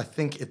honestly, like I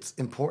think it's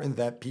important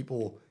that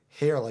people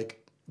hear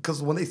like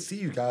because when they see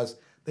you guys.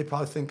 They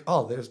probably think,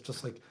 oh, there's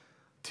just like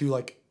two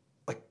like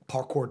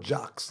parkour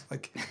jocks.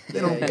 Like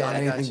they don't got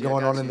anything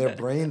going on in their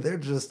brain. They're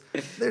just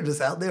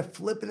out there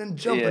flipping and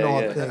jumping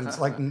on things.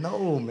 Like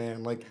no,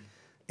 man. Like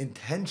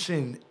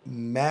intention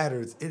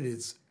matters. It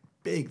is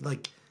big.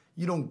 Like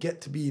you don't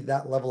get to be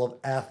that level of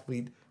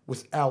athlete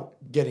without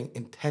getting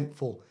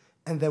intentful.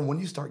 And then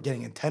when you start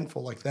getting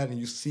intentful like that and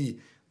you see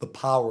the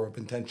power of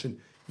intention,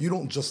 you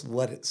don't just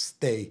let it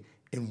stay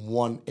in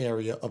one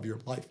area of your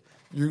life.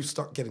 You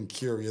start getting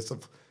curious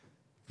of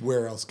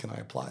where else can I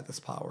apply this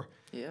power?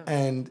 Yeah.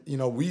 And,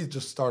 we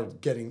just started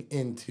getting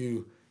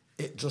into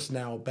it just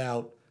now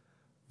about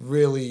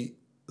really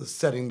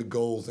setting the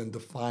goals and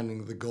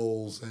defining the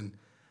goals. And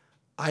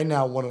I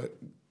now want to,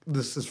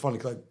 this is funny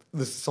because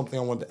this is something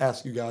I wanted to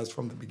ask you guys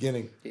from the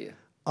beginning. Yeah.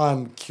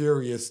 I'm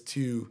curious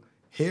to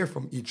hear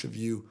from each of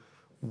you,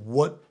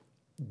 what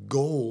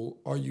goal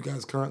are you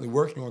guys currently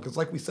working on? Because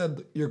like we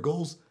said, your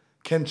goals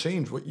can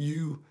change. What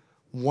you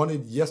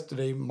wanted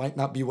yesterday might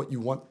not be what you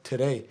want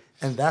today,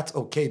 and that's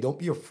okay. Don't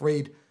be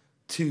afraid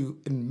to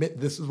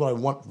admit this is what I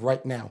want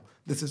right now.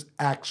 This is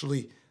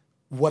actually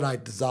what I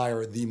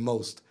desire the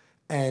most.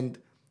 And,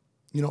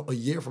 a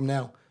year from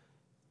now,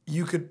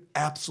 you could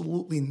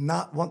absolutely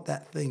not want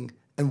that thing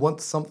and want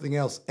something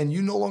else. And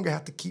you no longer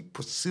have to keep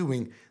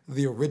pursuing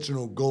the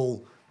original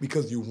goal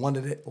because you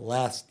wanted it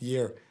last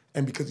year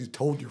and because you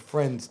told your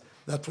friends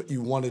that's what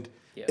you wanted.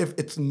 Yeah. If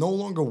it's no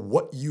longer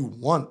what you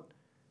want,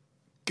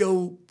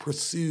 go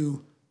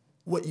pursue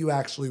what you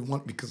actually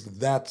want because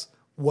that's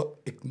what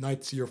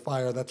ignites your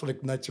fire. That's what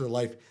ignites your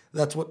life.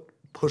 That's what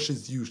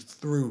pushes you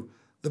through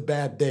the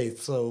bad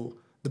days. So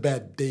the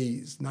bad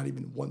days, not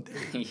even one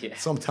day.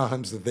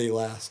 Sometimes they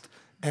last,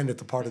 and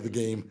it's a part of the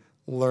game.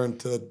 Learn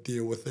to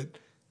deal with it.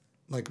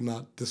 Like I'm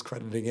not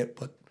discrediting it,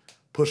 but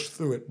push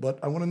through it. But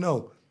I want to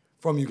know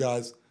from you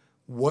guys,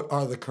 what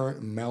are the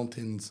current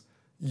mountains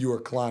you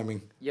are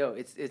climbing. Yo,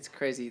 it's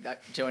crazy.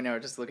 That Joe and I were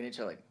just looking at each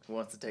other like, who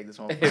wants to take this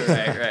one?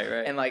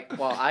 Right. And like,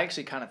 well, I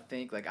actually kind of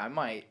think like I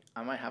might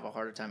have a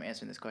harder time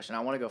answering this question. I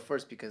want to go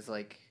first because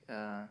like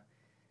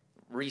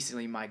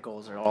recently my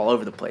goals are all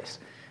over the place,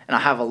 and I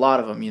have a lot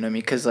of them. You know what I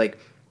mean? Because like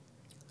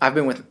I've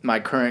been with my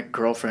current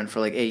girlfriend for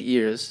like 8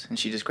 years, and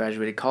she just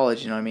graduated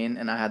college. You know what I mean?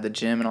 And I had the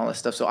gym and all that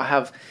stuff. So I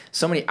have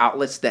so many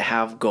outlets that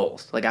have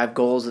goals. Like I have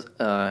goals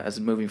as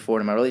moving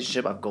forward in my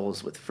relationship. I have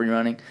goals with free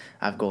running.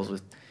 I have goals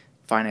with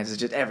finances,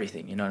 just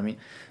everything. You know what I mean?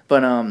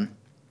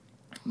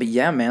 But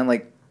yeah, man.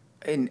 Like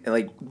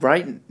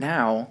right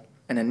now,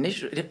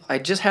 I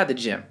just had the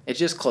gym. It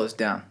just closed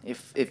down.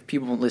 If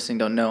people listening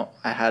don't know,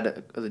 I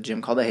had the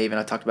gym called the Haven.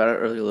 I talked about it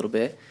earlier a little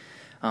bit.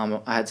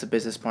 I had some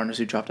business partners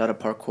who dropped out of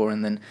parkour,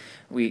 and then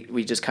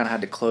we just kind of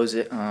had to close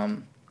it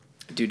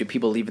due to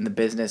people leaving the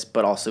business,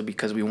 but also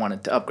because we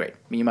wanted to upgrade.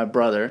 Me and my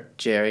brother,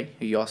 Jerry,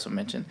 who you also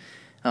mentioned,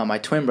 my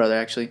twin brother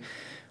actually,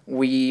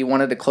 we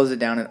wanted to close it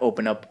down and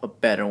open up a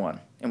better one.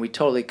 And we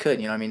totally could,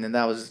 you know what I mean? And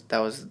that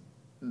was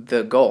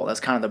the goal. That's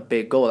kind of the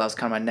big goal. That was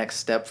kind of my next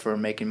step for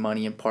making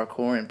money in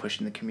parkour and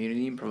pushing the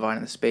community and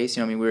providing the space.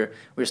 You know what I mean?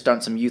 We were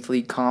starting some youth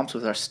league comps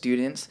with our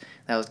students.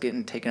 That was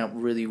getting taken up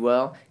really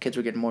well. Kids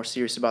were getting more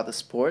serious about the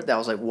sport. That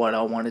was like what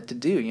I wanted to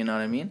do, you know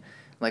what I mean?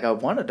 Like I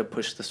wanted to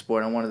push the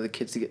sport. I wanted the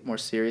kids to get more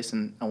serious,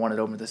 and I wanted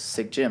to open this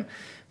sick gym.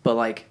 But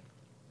like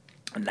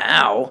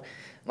now,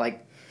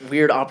 like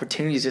weird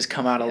opportunities just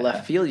come out of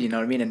left field, you know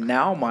what I mean? And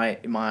now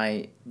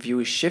my view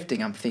is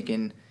shifting. I'm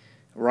thinking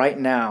right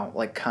now,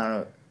 like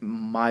kind of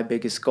my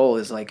biggest goal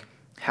is like,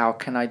 how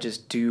can I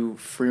just do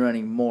free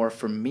running more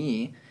for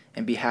me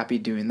and be happy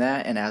doing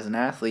that, and as an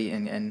athlete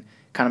and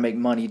kind of make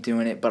money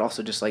doing it, but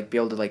also just like be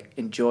able to like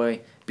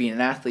enjoy being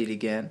an athlete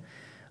again,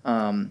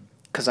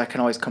 because I can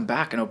always come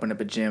back and open up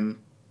a gym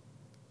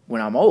when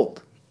I'm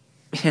old.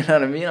 You know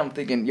what I mean? I'm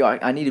thinking, yo,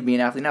 I need to be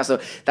an athlete now.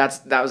 So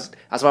that's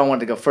why I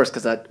wanted to go first,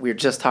 because we were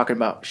just talking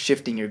about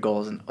shifting your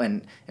goals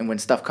and when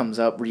stuff comes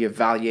up,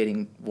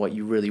 reevaluating what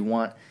you really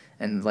want.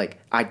 And like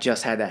I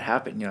just had that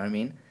happen. You know what I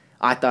mean?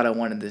 I thought I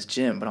wanted this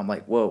gym, but I'm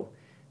like, whoa,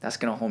 that's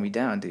gonna hold me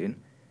down, dude.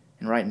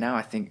 And right now,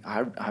 I think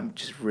I'm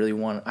just really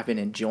I've been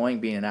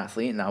enjoying being an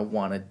athlete, and I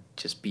want to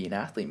just be an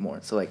athlete more.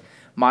 So like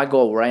my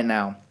goal right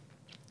now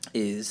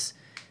is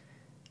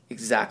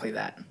exactly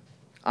that.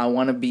 I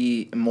want to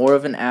be more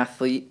of an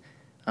athlete.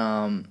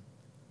 I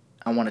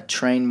want to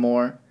train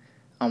more.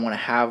 I want to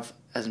have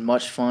as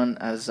much fun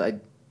as I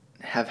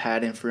have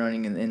had in free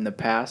running in the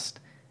past,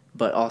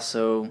 but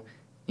also,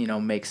 you know,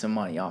 make some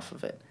money off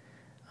of it.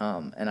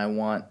 And I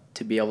want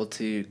to be able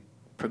to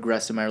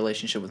progress in my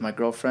relationship with my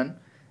girlfriend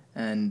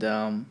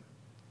and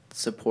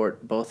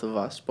support both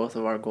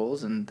of our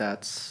goals. And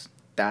that's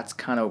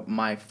kind of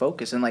my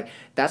focus. And like,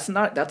 that's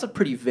a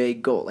pretty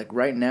vague goal. Like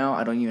right now,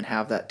 I don't even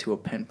have that to a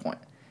pinpoint,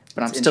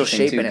 but I'm still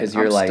shaping it.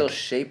 Still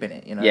shaping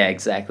it, you know? Yeah,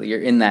 exactly.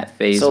 You're in that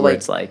phase where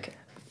it's like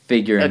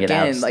figuring it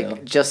out still.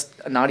 Like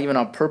just not even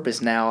on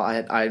purpose now,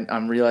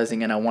 I'm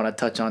realizing, and I want to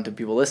touch on to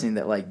people listening,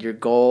 that like your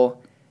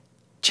goal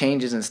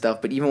changes and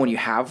stuff, but even when you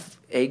have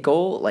a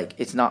goal, like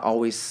it's not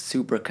always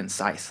super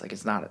concise. Like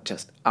it's not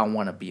just I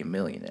want to be a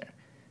millionaire.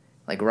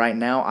 Like right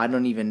now, I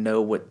don't even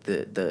know what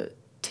the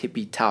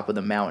tippy top of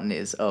the mountain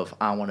is of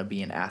I want to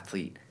be an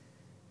athlete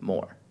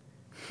more.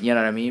 You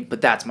know what I mean? But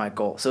that's my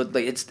goal. So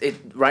like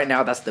right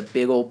now, that's the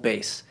big old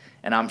base,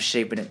 and I'm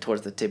shaping it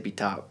towards the tippy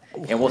top,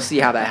 and we'll see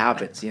how that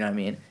happens. You know what I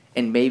mean?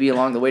 And maybe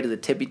along the way to the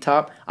tippy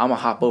top, I'm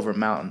gonna hop over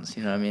mountains.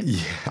 You know what I mean?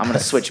 Yes. I'm gonna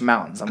switch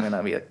mountains. I'm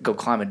gonna go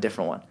climb a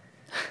different one.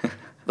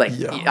 Like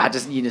you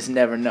just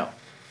never know.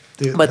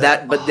 Dude, but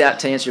that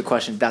to answer your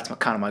question, that's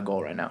kind of my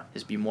goal right now,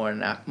 is be more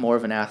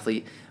of an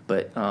athlete,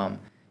 but and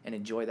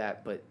enjoy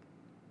that. But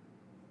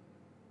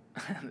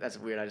that's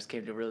weird. I just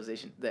came to a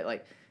realization that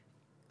like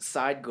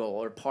side goal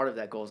or part of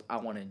that goal is I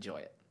want to enjoy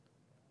it.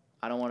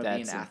 I don't want to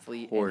be an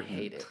athlete and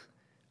hate it.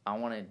 I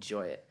want to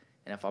enjoy it,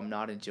 and if I'm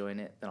not enjoying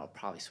it, then I'll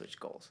probably switch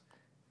goals.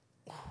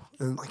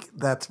 And like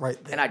that's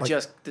right there. And I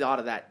just thought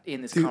of that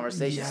in this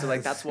conversation. Yes. So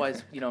like that's why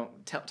it's, you know,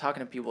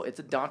 talking to people, it's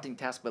a daunting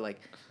task, but like,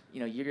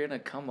 you know, you're gonna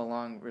come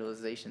along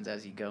realizations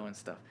as you go and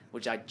stuff,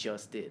 which I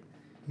just did.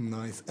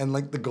 Nice. And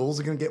like the goals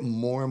are gonna get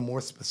more and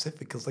more specific,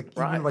 because like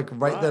even like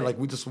right there, like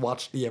we just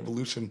watched the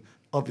evolution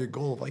of your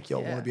goal of like, yo,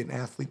 I want to be an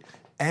athlete,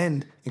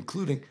 and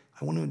including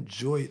I want to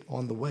enjoy it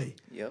on the way.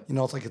 Yep. You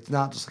know, it's like it's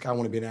not just like I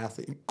want to be an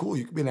athlete. Cool,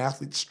 you could be an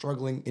athlete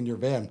struggling in your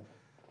van,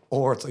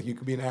 or it's like you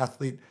could be an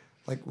athlete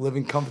like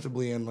living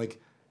comfortably, and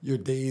like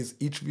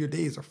each of your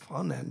days are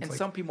fun. And like,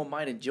 some people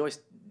might enjoy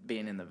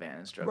being in the van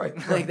and struggling.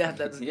 Right. Like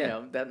that's you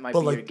know, that might be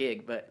like, your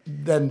gig, but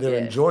then they're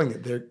enjoying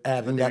it. They're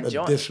adding that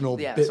additional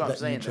bit that's what I'm that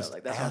saying, you just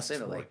like that's what I'm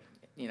saying. Like,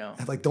 you know,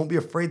 and like don't be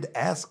afraid to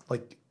ask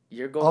like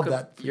your goal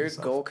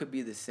could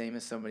be the same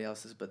as somebody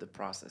else's, but the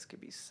process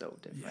could be so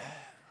different. Yeah.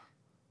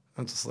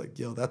 I'm just like,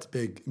 yo, that's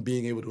big.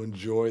 Being able to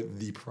enjoy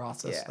the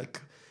process. Yeah. Like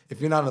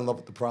if you're not in love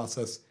with the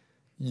process,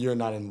 you're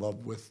not in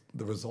love with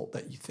the result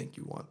that you think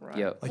you want. Right.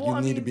 Yep. Like you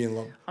need to be in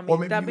love. I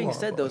mean, that being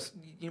said, though,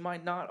 you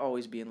might not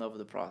always be in love with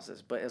the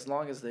process, but as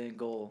long as the end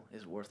goal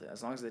is worth it,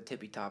 as long as the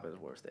tippy top is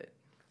worth it,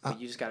 But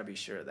you just got to be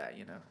sure of that,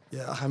 you know.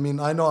 Yeah, I mean,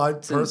 I know I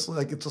personally,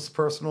 like, it's just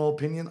personal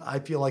opinion. I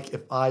feel like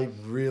if I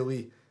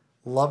really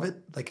love it,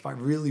 like, if I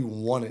really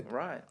want it,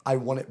 Right. I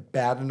want it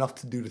bad enough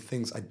to do the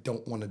things I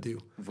don't want to do.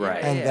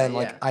 Right. And Yeah, then, yeah.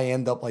 like, I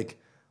end up, like,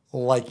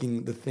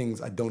 liking the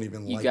things I don't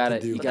even like gotta-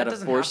 to do. you But gotta that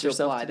doesn't force have to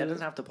yourself apply. to That do it.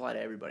 doesn't have to apply to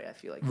everybody, I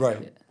feel like. you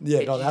Right. know? Yeah,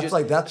 It- no,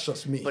 you that's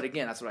just me. But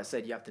again, that's what I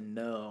said. You have to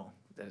know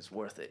that it's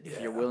worth it. If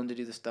Yeah. you're willing to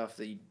do the stuff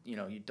that you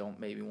don't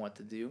maybe want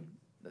to do,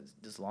 that's,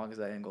 as long as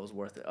that end goal is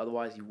worth it.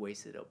 Otherwise, you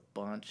wasted a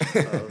bunch of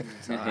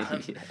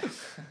time. Yeah.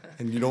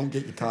 And you don't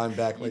get your time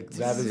back. You Like, do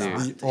that is not.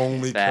 the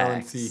only Facts.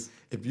 currency.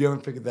 If you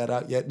haven't figured that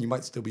out yet, and you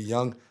might still be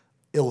young,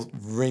 it'll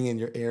ring in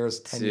your ears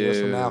 10 years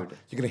from now. Dude.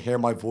 You're going to hear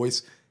my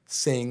voice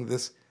saying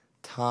this.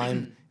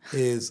 Time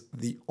is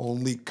the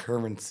only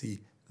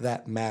currency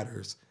that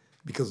matters.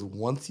 Because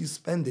once you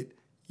spend it,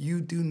 you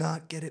do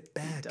not get it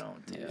back.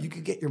 don't, dude. You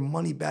could get your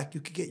money back.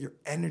 You could get your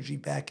energy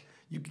back.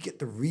 You could get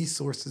the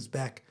resources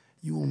back.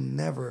 You will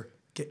never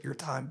get your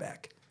time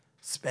back.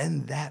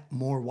 Spend that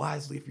more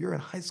wisely. If you're in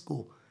high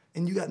school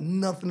and you got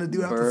nothing to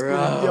do after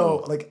Bro. school, yo,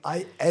 like,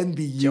 I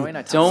envy you. Joey and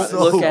I talk Don't about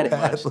so look at it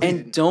badly.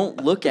 and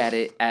don't look at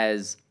it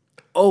as,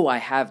 oh, I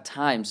have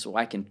time so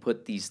I can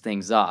put these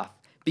things off,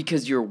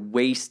 because you're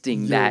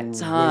wasting that You're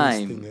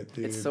time. wasting it,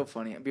 dude. It's so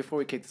funny. Before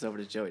we kick this over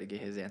to Joey to get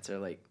his answer,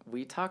 like,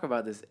 we talk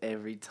about this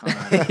every time.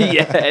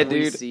 Yeah, when we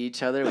dude. see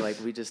each other. Like,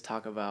 we just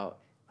talk about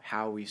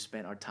how we've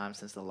spent our time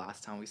since the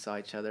last time we saw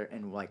each other,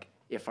 and like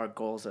if our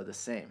goals are the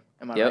same.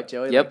 Am I Yep, right,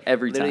 Joey? yep, Like,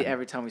 every literally time.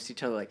 every time we see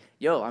each other, like,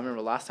 yo, I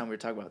remember last time we were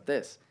talking about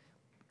this.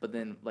 But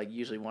then, like,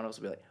 usually one of us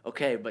will be like,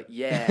 okay, but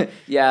yeah.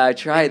 Yeah, I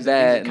tried things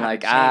that, and kinda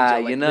like, changed, or,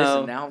 like, you know.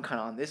 Listen, now I'm kind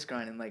of on this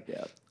grind, and like,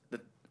 Yep.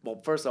 well,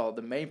 first of all,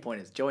 the main point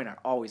is Joey and I are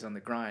always on the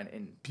grind,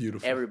 and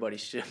Beautiful. everybody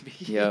should be.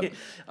 Yep.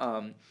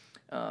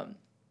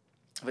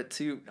 But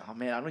two, oh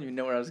man, I don't even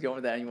know where I was going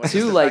with that anymore. Two,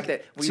 Just the like, fact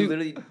that we two-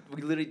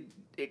 literally,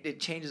 it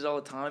changes all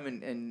the time,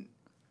 and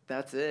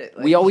that's it.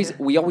 we Like,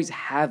 always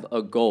have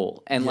a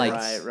goal, and like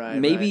Right,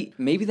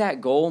 maybe that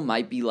goal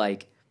might be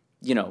like,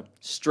 you know,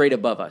 straight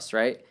above us,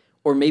 right?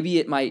 Or maybe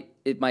it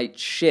might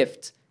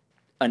shift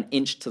an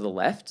inch to the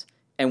left,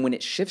 and when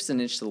it shifts an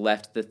inch to the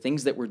left, the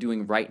things that we're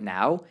doing right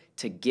now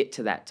to get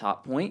to that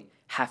top point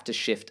have to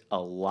shift a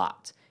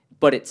lot,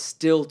 but it's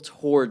still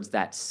towards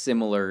that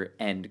similar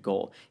end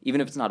goal. Even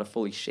if it's not a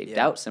fully shaped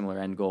Yeah. out similar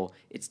end goal,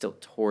 it's still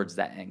towards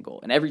that end goal.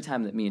 And every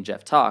time that me and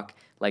Jeff talk,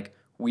 like,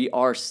 we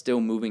are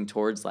still moving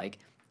towards, like,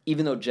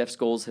 even though Jeff's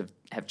goals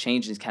have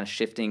changed and he's kind of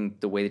shifting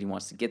the way that he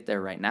wants to get there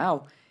right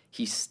now,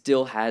 he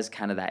still has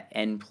kind of that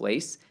end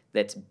place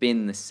that's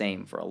been the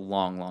same for a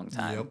long, long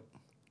time. Yep.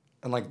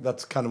 And, like,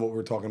 that's kind of what we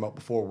were talking about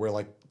before, where,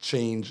 like,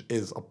 change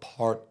is a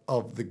part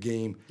of the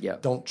game.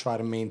 Yep. Don't try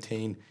to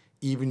maintain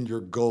even your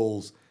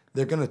goals.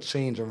 They're going to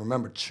change. And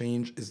remember,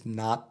 change is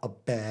not a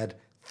bad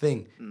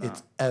thing.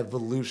 It's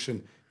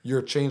evolution.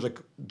 Your change, like,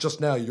 just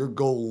now, your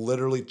goal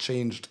literally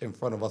changed in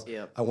front of us.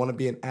 Yep. I want to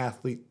be an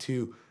athlete,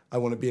 too. I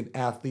want to be an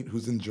athlete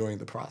who's enjoying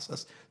the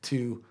process,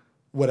 to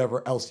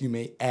whatever else you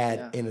may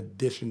add Yeah. in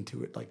addition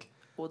to it. Like,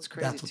 well, it's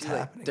crazy that's what's too. Like,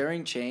 happening.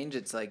 during change,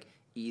 it's like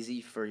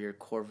easy for your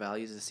core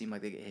values to seem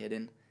like they get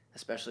hidden,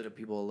 especially to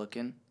people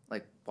looking,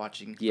 like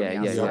watching from Yeah, the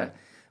yeah, outside.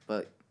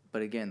 yeah.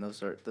 But again,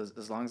 those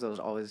as long as those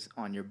are always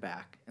on your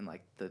back and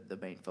like the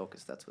main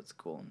focus, that's what's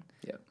cool. And,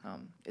 Yep.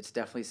 it's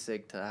definitely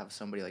sick to have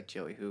somebody like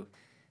Joey who,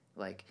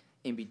 like,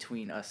 in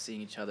between us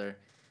seeing each other,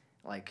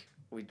 like,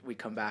 we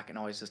come back and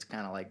always just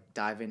kind of like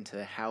dive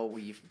into how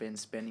we've been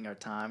spending our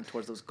time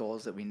towards those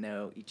goals that we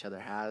know each other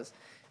has.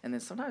 And then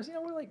sometimes,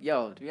 we're like,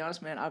 yo, to be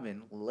honest, man, I've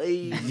been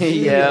lazy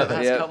Yeah, the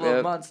past yep, couple yep.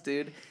 of months,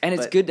 dude. And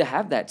it's But good to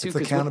have that, too. it's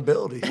 'cause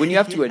accountability. when you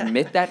have to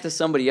admit that to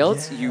somebody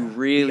else, Yeah. you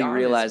really Be honest,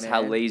 realize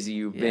how man. lazy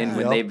you've been Yeah.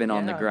 when Yep. they've been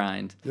on the Yeah.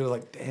 grind. You're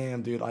like,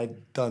 damn, dude,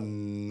 I've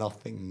done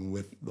nothing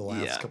with the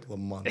last Yeah. couple of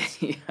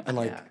months. Yeah. And,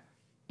 like,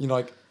 Yeah.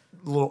 like,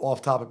 a little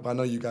off topic, but I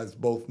know you guys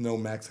both know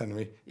Max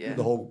Henry. Yeah.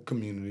 The whole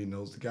community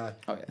knows the guy.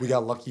 Oh, yeah. We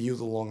got lucky. He was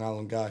a Long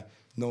Island guy.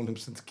 Known him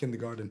since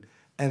kindergarten.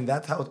 And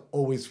that's how it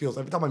always feels.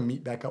 Every time I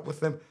meet back up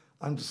with him,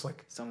 I'm just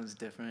like, someone's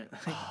different.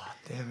 oh,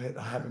 damn it,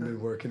 I haven't been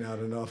working out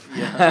enough.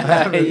 Yeah. I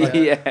haven't,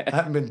 Yeah. I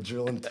haven't been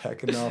drilling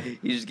tech enough.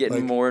 You're just getting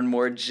Like, more and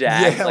more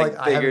jacked, like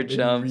I bigger haven't been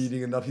jumps.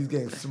 reading enough. He's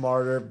getting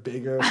smarter,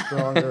 bigger,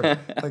 stronger.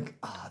 Like,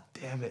 ah,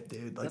 damn it,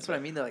 dude. Like, That's what I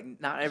mean. Though, like,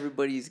 not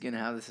everybody's gonna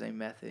have the same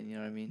method. You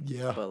know what I mean?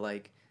 Yeah. But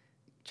like,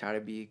 try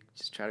to be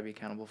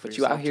accountable for But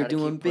you yourself. out here try to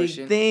doing keep big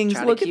pushing, things.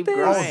 try Look to at keep this.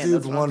 growing. Oh, dude,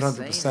 That's what I'm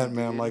 100%, saying,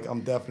 man. dude. Like,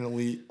 I'm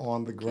definitely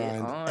on the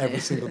grind on every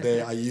it. single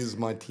day. I use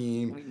my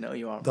team we know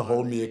you are. to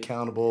hold me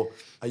accountable.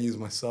 I use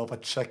myself. I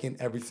check in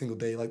every single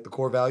day. Like, the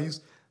core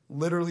values,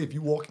 literally, if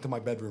you walk into my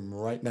bedroom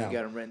right now, You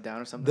got them written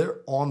down or something.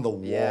 they're on the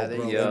wall, Yeah, there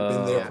bro. you They've go.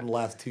 been there Yeah. for the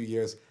last 2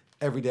 years.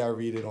 Every day I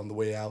read it on the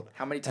way out.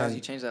 How many times And-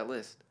 you changed that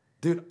list?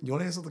 Dude, you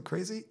want to hear something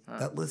crazy? Huh.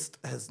 That list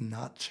has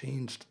not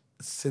changed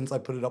since I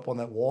put it up on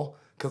that wall.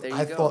 Because There you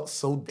I go. thought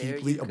so There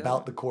deeply you go.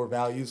 about the core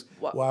values.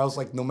 What- Where I was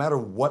like, no matter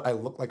what I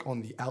look like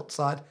on the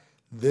outside,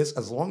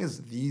 as long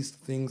as these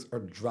things are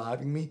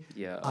driving me,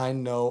 Yeah. I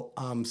know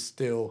I'm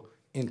still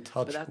in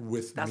touch But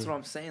with that's me. what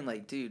I'm saying.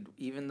 Like, dude,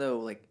 even though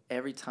like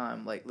every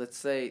time, like let's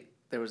say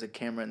there was a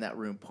camera in that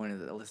room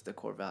pointed at a list of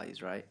core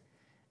values, right?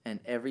 And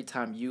every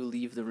time you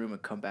leave the room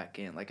and come back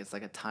in, like it's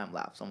like a time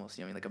lapse almost.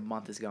 You know what I mean? Like a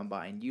month has gone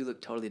by and you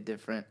look totally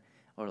different,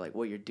 or like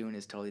what you're doing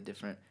is totally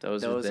different.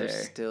 Those are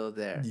still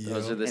there. Yeah.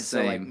 Those are the and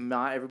same. so like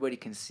not everybody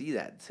can see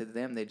that. To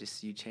them, they just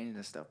see you changing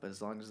and stuff. But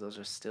as long as those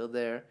are still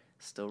there,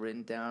 still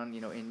written down,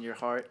 you know, in your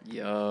heart,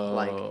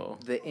 like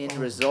the end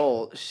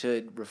result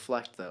should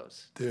reflect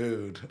those.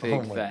 Dude, Big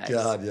oh my facts.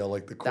 God, yeah,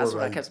 like the core That's what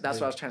values. that's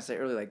what I was trying to say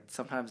earlier. Like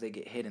sometimes they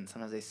get hidden.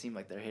 Sometimes they seem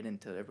like they're hidden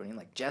to everybody. And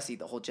like Jesse,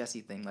 the whole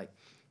Jesse thing. Like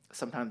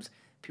sometimes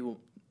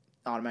people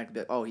automatically be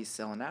like, oh, he's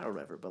selling out or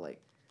whatever. But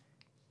like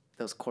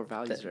those core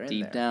values are in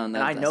deep there. down,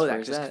 and I know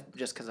that that's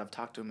just because I've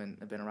talked to him and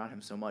I've been around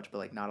him so much. But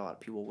like not a lot of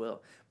people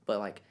will. But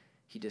like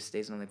he just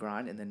stays on the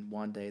grind, and then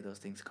one day those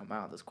things come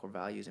out, those core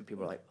values, and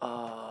people are like,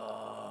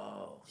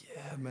 oh.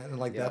 Yeah, man, and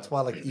like that's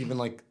why like even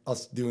like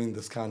us doing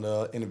this kind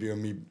of interview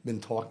and me been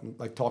talking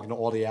to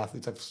all the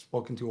athletes I've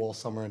spoken to all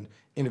summer and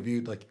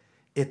interviewed, like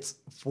it's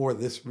for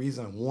this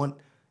reason. I want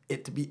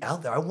it to be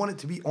out there. I want it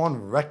to be on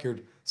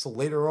record. So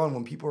later on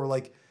when people are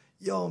like,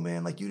 yo,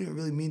 man, like you didn't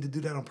really mean to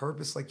do that on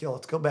purpose. Like, yo,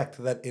 let's go back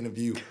to that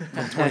interview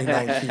from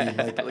 2019.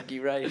 Like, Look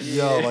you right.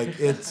 yo, like I've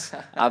it's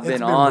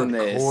been on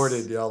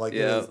recorded, this. yo. Like,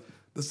 Yep.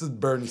 this is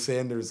Bernie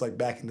Sanders, like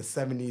back in the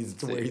 70s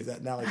to where he's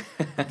at now.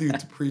 Like,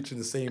 dude's preaching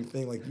the same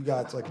thing. Like, you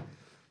guys, like,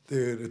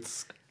 dude,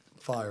 it's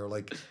fire.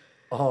 Like,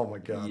 oh my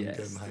God, Yes.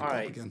 I'm getting hyped All up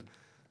right. again.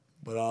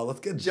 But let's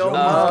get Joe, Joe.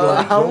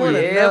 I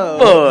wanna Joe, know. Yo,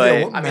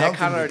 boy. what I mean, I mountain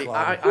kind of you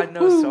already, climb? I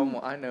know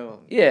someone, I know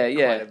Yeah,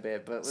 quite a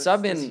bit, but let's, So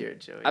I've let's been hear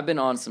it, Joey. I've been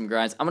on some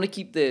grinds. I'm gonna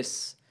keep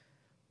this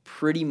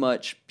pretty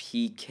much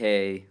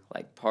PK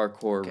like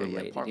parkour Okay, yeah,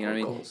 related. You know what I parkour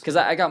mean? goals. Because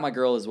I got my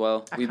girl as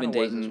well. I We've been kinda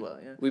was as dating. well,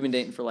 yeah. We've been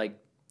dating for like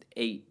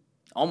 8,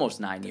 almost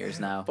 9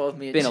 years now. Both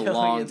me and been a Joey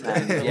long and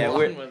time. the Yeah,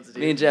 long ones, dude.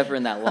 me and Jeff are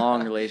in that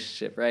long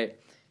relationship, right?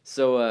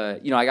 So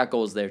you know, I got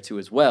goals there too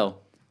as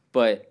well.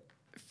 But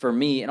for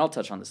me, and I'll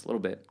touch on this a little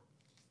bit.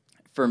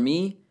 For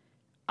me,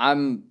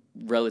 I'm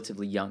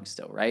relatively young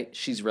still, right?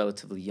 She's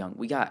relatively young.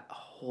 We got a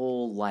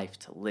whole life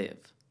to live.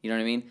 You know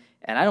what I mean?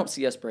 And I don't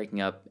see us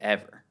breaking up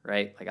ever,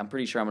 right? Like, I'm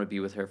pretty sure I'm going to be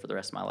with her for the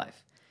rest of my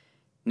life.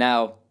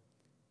 Now,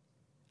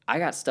 I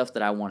got stuff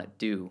that I want to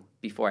do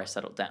before I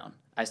settle down.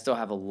 I still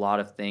have a lot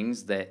of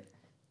things that,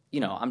 you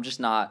know, I'm just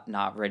not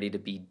ready to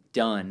be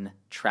done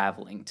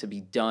traveling, to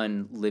be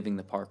done living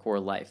the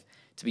parkour life,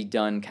 to be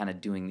done kind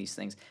of doing these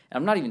things. And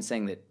I'm not even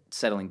saying that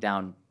settling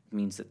down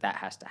means that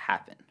has to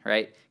happen,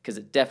 right? Because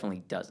it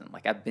definitely doesn't.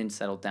 Like, I've been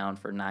settled down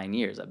for 9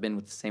 years. I've been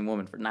with the same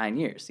woman for 9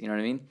 years. You know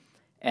what I mean?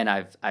 And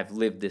I've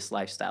lived this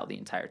lifestyle the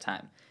entire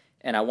time.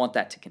 And I want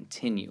that to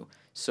continue.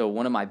 So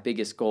one of my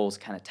biggest goals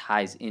kind of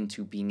ties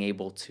into being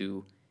able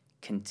to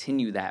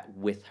continue that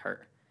with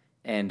her.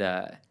 And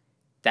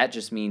that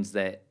just means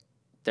that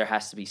there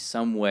has to be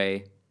some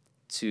way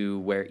to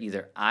where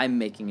either I'm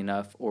making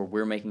enough or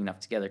we're making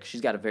enough together, because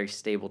she's got a very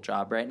stable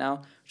job right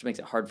now, which makes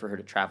it hard for her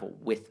to travel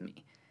with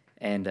me.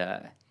 And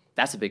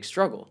that's a big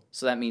struggle.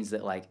 So that means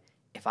that, like,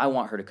 if I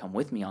want her to come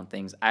with me on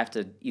things, I have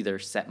to either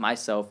set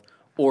myself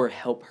or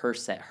help her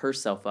set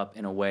herself up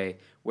in a way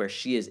where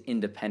she is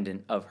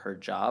independent of her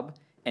job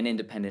and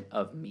independent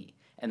of me.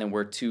 And then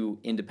we're two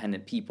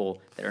independent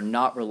people that are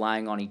not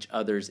relying on each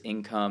other's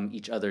income,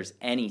 each other's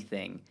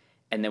anything.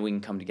 And then we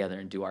can come together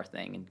and do our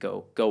thing and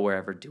go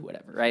wherever, do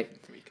whatever, right?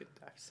 We could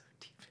dive so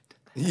deep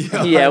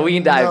into Yeah, we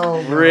can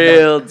dive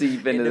real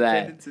deep into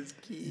that. Independence is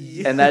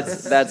key. And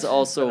that's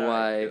also But all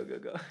why,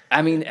 right, go.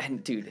 I mean,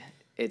 and dude,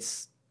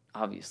 it's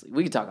obviously,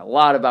 we can talk a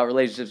lot about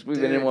relationships. We've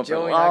been in one for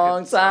Joey and I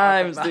long could talk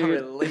times, about dude.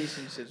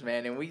 relationships,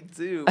 man, and we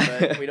do,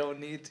 but we don't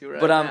need to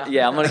right But now.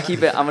 I'm gonna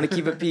keep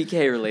it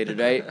PK related,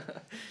 right?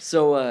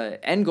 So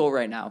end goal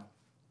right now,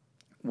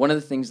 one of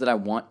the things that I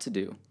want to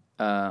do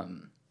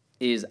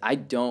is I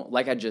don't,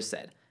 like I just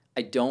said,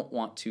 I don't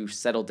want to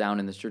settle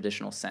down in the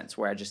traditional sense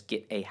where I just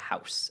get a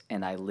house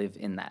and I live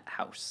in that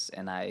house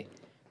and I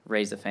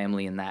raise a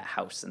family in that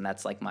house and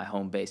that's like my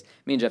home base.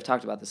 Me and Jeff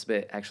talked about this a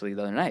bit actually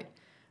the other night.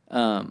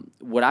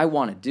 What I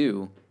want to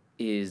do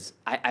is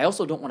I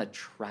also don't want to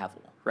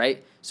travel,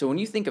 right? So when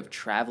you think of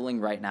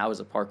traveling right now as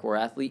a parkour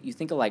athlete, you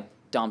think of like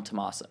Dom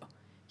Tomaso.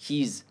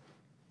 He's,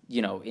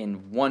 you know,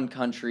 in one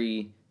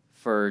country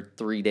for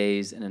 3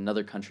 days, in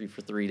another country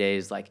for 3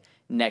 days. Like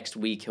next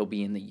week he'll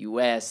be in the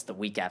US, the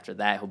week after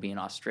that he'll be in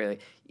Australia.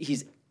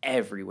 He's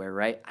everywhere,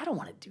 right? I don't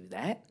want to do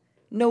that.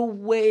 No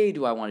way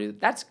do I want to do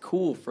that. That's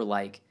cool for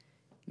like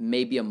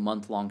maybe a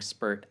month-long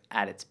spurt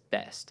at its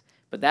best.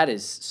 But that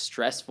is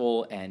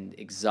stressful and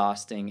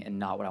exhausting and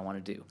not what I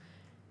want to do.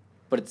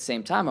 But at the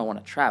same time, I want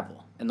to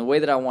travel. And the way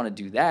that I want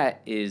to do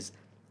that is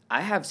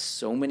I have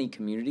so many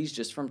communities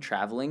just from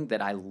traveling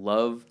that I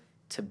love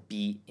to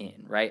be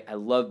in, right? I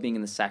love being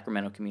in the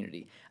Sacramento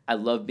community. I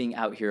love being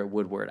out here at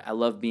Woodward. I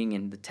love being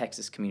in the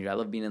Texas community. I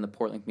love being in the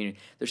Portland community.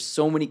 There's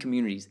so many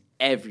communities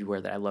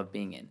everywhere that I love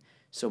being in.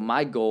 So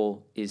my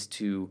goal is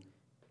to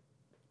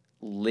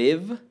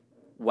live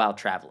while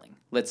traveling.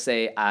 Let's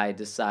say I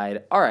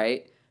decide, all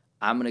right,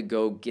 I'm going to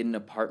go get an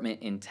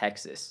apartment in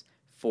Texas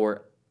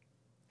for,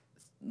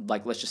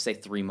 like, let's just say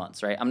 3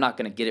 months, right? I'm not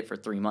going to get it for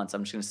 3 months.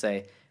 I'm just going to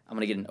say I'm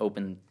going to get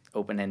an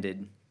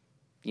open-ended,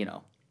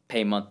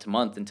 pay month to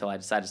month until I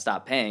decide to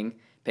stop paying,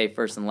 pay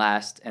first and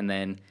last, and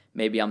then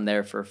maybe I'm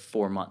there for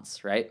 4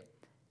 months, right?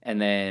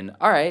 And then,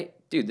 all right,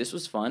 dude, this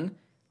was fun.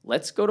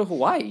 Let's go to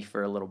Hawaii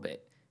for a little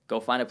bit. Go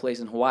find a place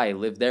in Hawaii,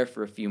 live there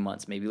for a few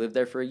months, maybe live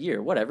there for a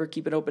year, whatever,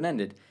 keep it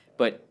open-ended.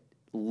 But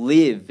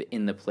live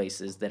in the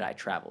places that I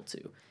travel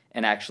to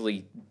and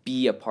actually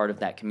be a part of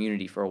that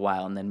community for a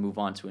while and then move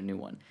on to a new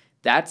one.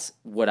 That's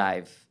what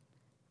I've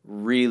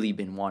really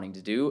been wanting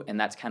to do, and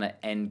that's kind of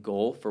end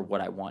goal for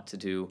what I want to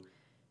do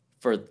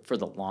for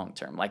the long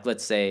term. Like,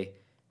 let's say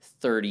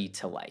 30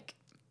 to like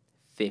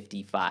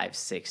 55,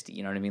 60,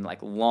 you know what I mean?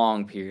 Like,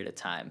 long period of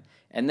time.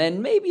 And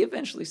then maybe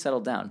eventually settle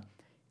down.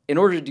 In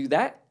order to do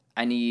that,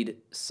 I need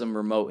some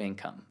remote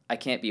income. I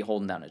can't be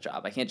holding down a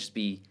job. I can't just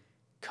be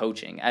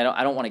coaching.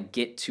 I don't want to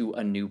get to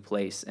a new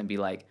place and be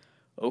like,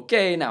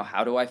 okay, now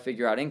how do I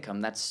figure out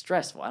income? That's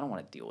stressful. I don't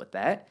want to deal with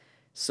that.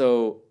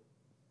 So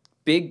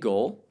big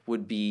goal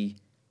would be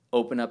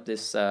open up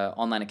this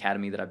online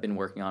academy that I've been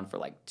working on for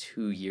like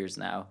 2 years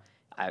now.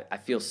 I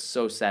feel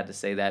so sad to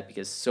say that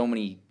because so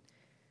many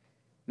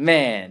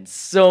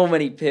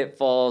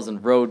pitfalls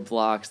and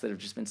roadblocks that have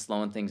just been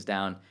slowing things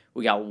down.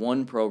 We got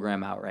one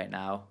program out right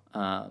now.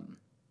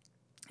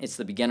 It's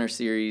the beginner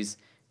series,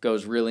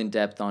 goes real in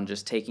depth on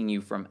just taking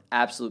you from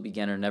absolute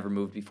beginner, never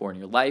moved before in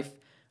your life,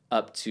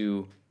 up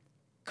to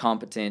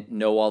competent,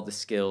 know all the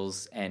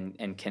skills,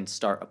 and can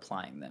start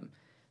applying them.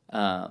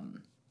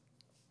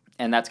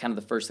 And that's kind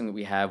of the first thing that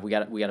we have. We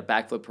got a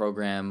backflip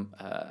program,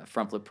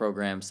 front flip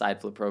program, side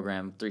flip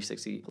program,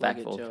 360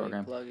 backflip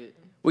program.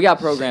 We got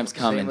programs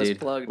coming,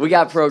 dude. We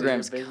got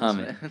programs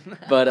coming.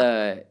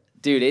 But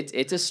dude,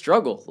 it's a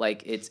struggle.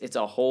 Like it's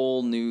a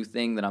whole new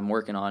thing that I'm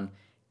working on,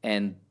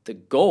 and the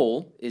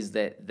goal is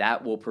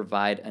that will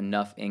provide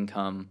enough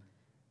income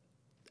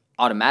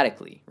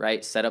automatically,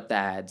 right? Set up the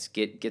ads,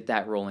 get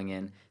that rolling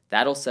in.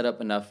 That'll set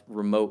up enough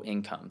remote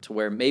income to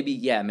where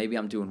maybe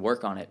I'm doing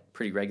work on it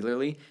pretty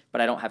regularly,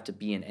 but I don't have to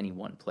be in any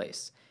one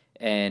place.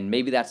 And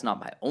maybe that's not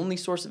my only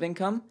source of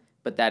income,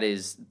 but that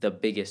is the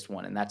biggest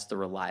one, and that's the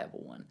reliable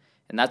one.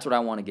 And that's what I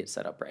want to get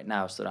set up right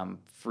now so that I'm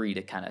free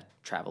to kind of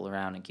travel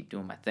around and keep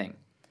doing my thing.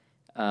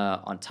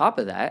 On top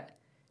of that,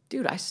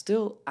 dude, I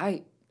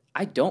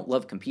don't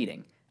love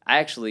competing.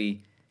 I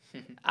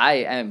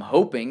am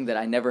hoping that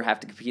I never have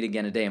to compete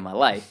again a day in my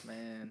life. Man.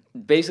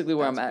 Basically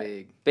where That's I'm at.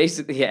 big.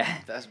 Basically, yeah.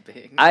 That's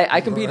big.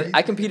 I competed. Right?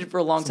 I competed for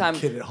a long time.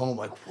 Some kid at home,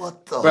 like,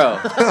 what the? Bro.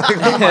 Like,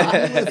 what am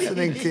I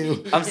listening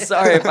to? I'm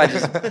sorry if I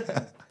just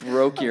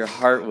broke your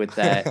heart with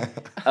that.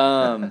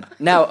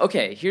 Now,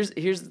 okay, here's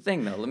the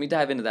thing though. Let me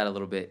dive into that a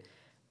little bit.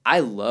 I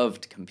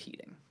loved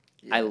competing.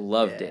 I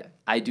loved it.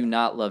 I do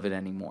not love it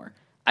anymore.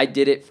 I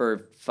did it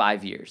for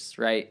 5 years,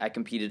 right? I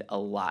competed a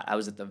lot. I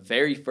was at the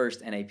very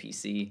first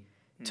NAPC,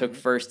 took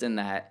first in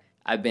that.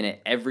 I've been at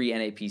every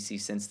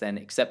NAPC since then,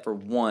 except for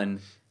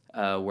one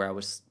where I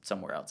was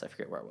somewhere else. I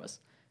forget where I was.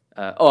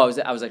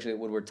 I was actually at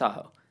Woodward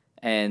Tahoe.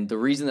 And the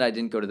reason that I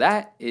didn't go to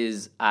that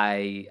is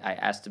I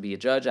asked to be a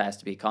judge. I asked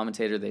to be a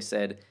commentator. They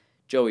said,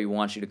 Joey, we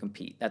want you to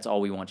compete. That's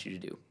all we want you to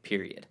do,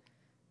 period.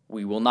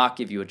 We will not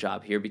give you a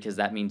job here because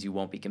that means you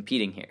won't be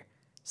competing here.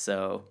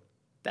 So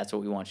that's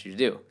what we want you to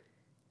do.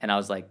 And I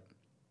was like,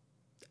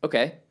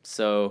 okay.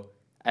 So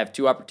I have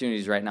 2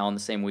 opportunities right now on the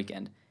same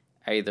weekend.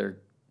 I either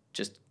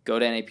just go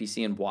to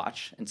NAPC and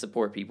watch and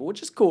support people,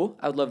 which is cool.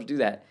 I would love to do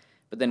that.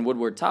 But then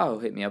Woodward Tahoe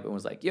hit me up and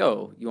was like,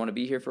 yo, you want to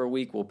be here for a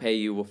week? We'll pay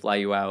you. We'll fly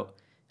you out.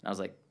 And I was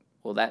like,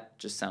 well, that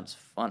just sounds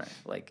funner.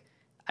 Like,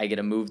 I get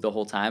to move the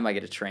whole time. I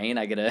get to train.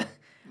 I get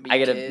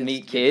to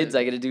meet kids.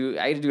 I get to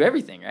do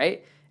everything,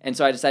 right? And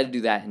so I decided to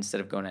do that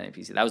instead of going to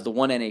NAPC. That was the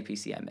one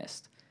NAPC I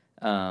missed.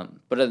 But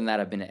other than that,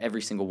 I've been at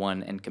every single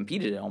one and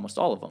competed at almost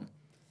all of them.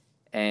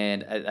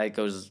 And it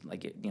goes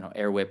like,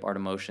 Air Whip, Art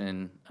of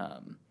Motion,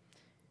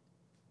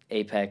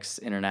 Apex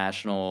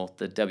International,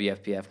 the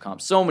WFPF comp,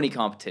 so many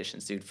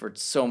competitions, dude, for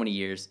so many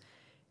years.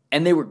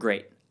 And they were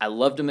great. I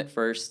loved them at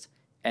first.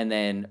 And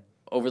then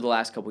over the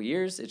last couple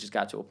years, it just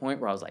got to a point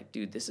where I was like,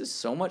 dude, this is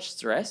so much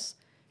stress.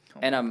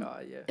 An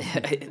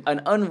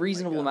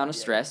unreasonable amount of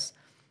stress.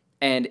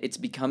 And it's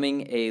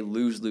becoming a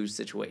lose-lose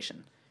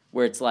situation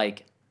where it's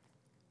like,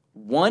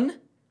 one,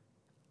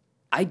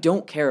 I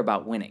don't care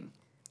about winning.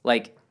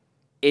 Like,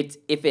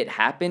 if it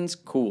happens,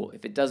 cool.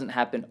 If it doesn't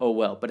happen, oh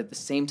well. But at the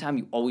same time,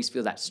 you always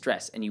feel that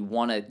stress, and you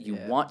want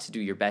to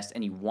do your best,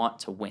 and you want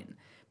to win.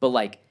 But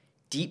like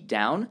deep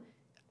down,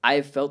 I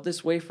have felt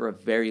this way for a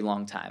very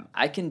long time.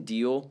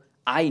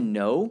 I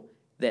know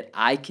that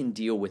I can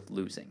deal with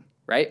losing,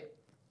 right?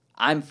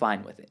 I'm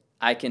fine with it.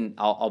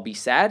 I'll be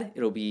sad.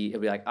 It'll be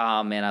like,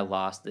 oh man, I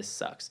lost. This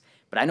sucks.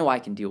 But I know I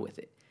can deal with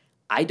it.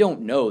 I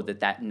don't know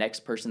that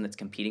next person that's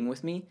competing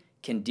with me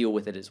can deal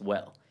with it as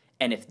well.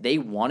 And if they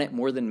want it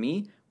more than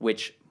me,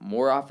 which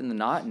more often than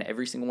not, in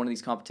every single one of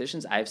these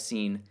competitions, I've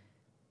seen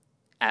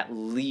at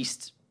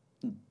least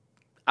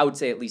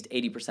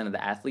 80% of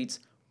the athletes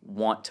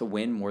want to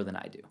win more than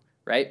I do,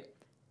 right?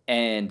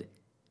 And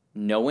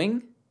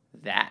knowing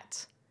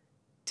that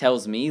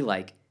tells me,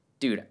 like,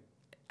 dude,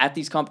 at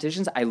these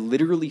competitions, I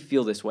literally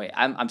feel this way.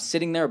 I'm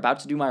sitting there about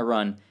to do my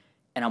run,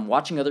 and I'm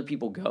watching other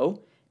people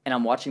go, and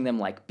I'm watching them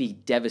like be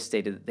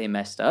devastated that they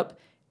messed up.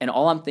 And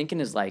all I'm thinking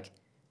is like,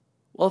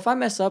 well, if I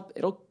mess up,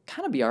 it'll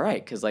kind of be all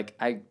right, because like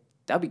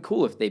that'd be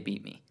cool if they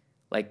beat me.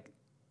 Like,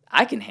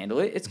 I can handle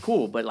it. It's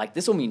cool, but like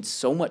this will mean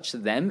so much to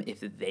them if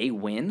they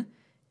win,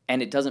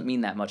 and it doesn't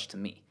mean that much to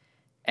me.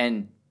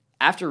 And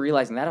after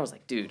realizing that, I was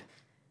like, dude,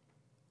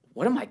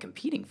 what am I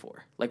competing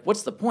for? Like,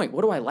 what's the point?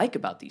 What do I like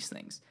about these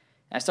things?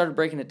 And I started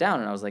breaking it down,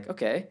 and I was like,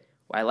 okay,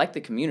 well, I like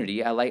the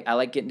community. I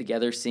like getting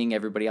together, seeing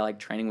everybody. I like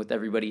training with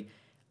everybody.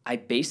 I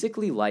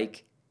basically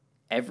like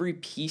every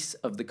piece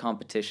of the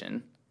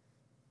competition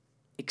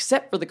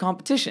except for the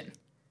competition.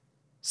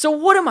 So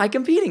what am I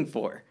competing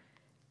for?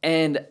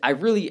 And I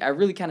really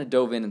kind of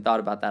dove in and thought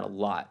about that a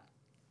lot.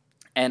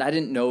 And I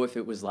didn't know if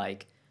it was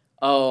like,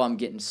 oh, I'm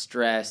getting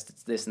stressed,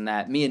 it's this and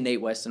that. Me and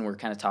Nate Weston were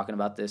kind of talking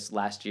about this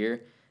last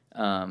year.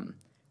 We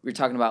were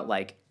talking about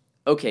like,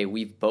 okay,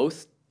 we've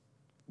both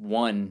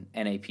won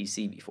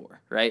NAPC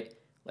before, right?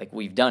 Like,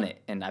 we've done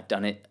it, and I've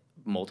done it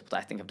multiple.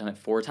 I think I've done it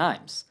 4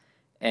 times.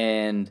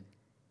 And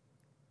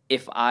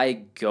if I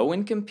go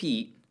and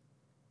compete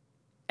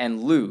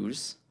and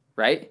lose,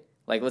 right?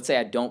 Like, let's say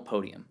I don't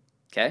podium,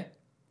 okay?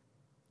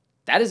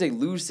 That is a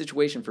lose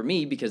situation for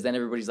me, because then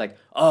everybody's like,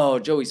 oh,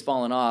 Joey's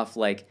fallen off.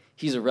 Like,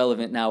 he's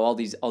irrelevant now. All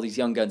these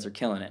young guns are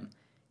killing him.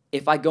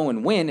 If I go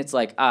and win, it's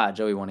like,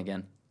 Joey won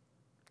again.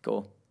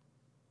 Cool.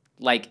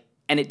 Like,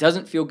 and it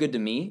doesn't feel good to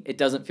me. It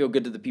doesn't feel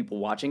good to the people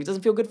watching. It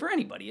doesn't feel good for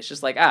anybody. It's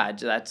just like,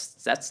 that's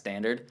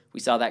standard.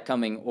 We saw that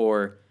coming,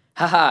 or,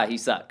 haha, he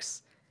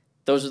sucks.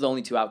 Those are the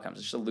only 2 outcomes.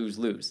 It's just a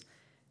lose-lose.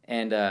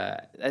 And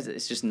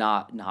it's just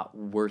not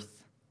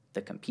worth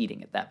the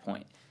competing at that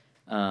point.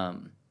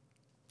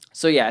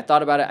 So yeah, I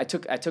thought about it.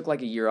 I took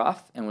like a year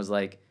off and was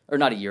like, or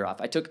not a year off.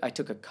 I took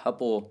a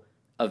couple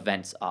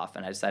events off,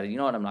 and I decided, you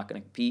know what, I'm not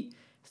going to compete.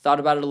 Thought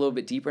about it a little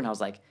bit deeper, and I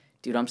was like,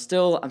 dude, I'm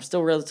still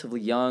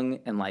relatively young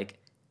and like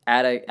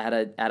at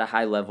a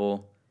high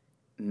level.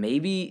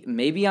 Maybe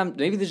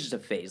this is just a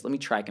phase. Let me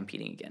try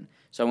competing again.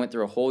 So I went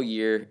through a whole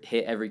year,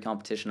 hit every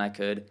competition I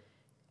could,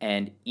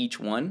 and each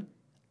one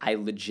I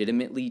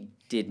legitimately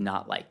did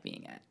not like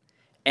being at.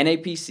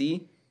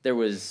 NAPC, there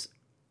was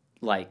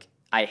like,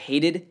 I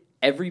hated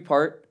every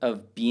part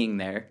of being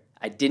there.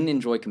 I didn't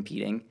enjoy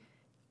competing.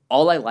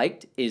 All I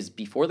liked is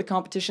before the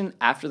competition,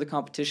 after the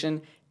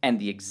competition, and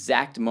the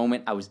exact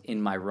moment I was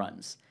in my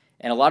runs.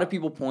 And a lot of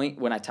people point,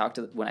 when I tell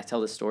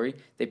this story,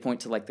 they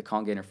point to like the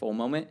Con Gainer full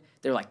moment.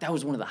 They're like, that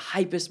was one of the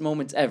hypest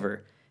moments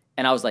ever.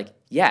 And I was like,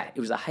 yeah, it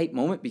was a hype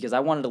moment because I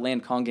wanted to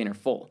land Con Gainer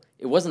full.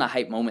 It wasn't a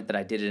hype moment that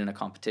I did it in a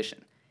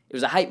competition. It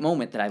was a hype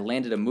moment that I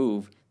landed a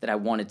move that I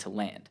wanted to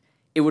land.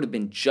 It would have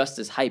been just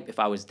as hype if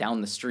I was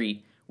down the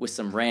street with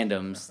some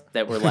randoms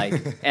that were like,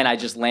 and I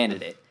just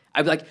landed it.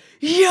 I'd be like,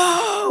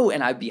 yo,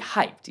 and I'd be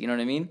hyped. You know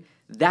what I mean?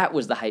 That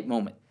was the hype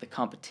moment. The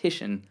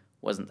competition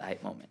wasn't the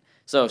hype moment.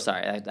 So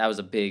sorry, that was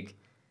a big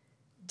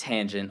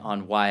tangent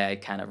on why I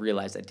kind of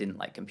realized I didn't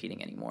like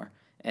competing anymore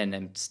and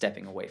am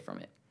stepping away from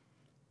it.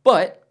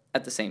 But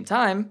at the same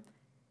time,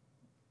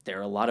 there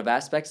are a lot of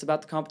aspects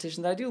about the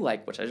competition that I do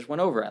like, which I just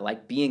went over. I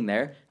like being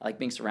there. I like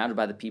being surrounded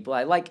by the people.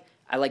 I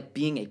like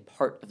being a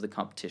part of the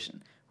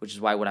competition, which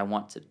is why what I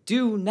want to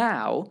do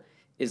now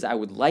is I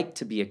would like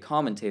to be a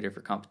commentator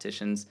for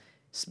competitions,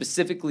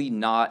 specifically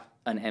not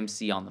an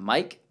MC on the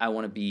mic. I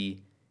want to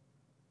be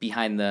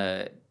behind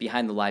the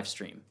live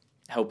stream,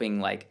 helping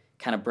like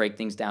kind of break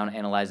things down,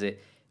 analyze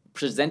it,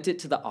 present it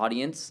to the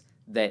audience,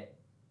 that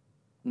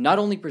not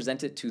only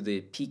present it to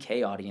the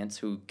PK audience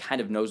who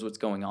kind of knows what's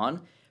going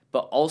on,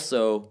 but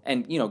also,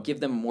 and give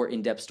them a more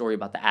in-depth story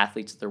about the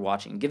athletes that they're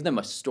watching. Give them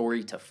a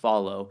story to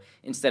follow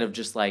instead of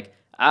just like,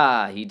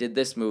 he did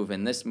this move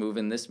and this move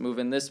and this move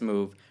and this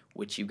move,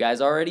 which you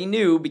guys already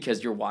knew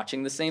because you're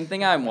watching the same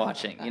thing I'm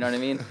watching. You know what I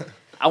mean?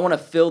 I want to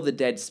fill the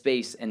dead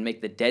space and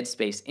make the dead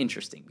space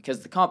interesting,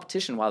 because the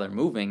competition, while they're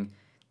moving,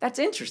 that's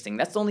interesting.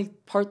 That's the only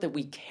part that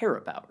we care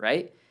about,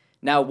 right?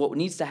 Now, what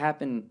needs to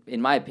happen,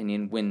 in my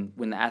opinion, when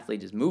the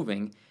athlete is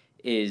moving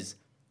is,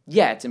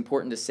 yeah, it's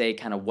important to say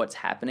kind of what's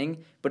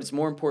happening, but it's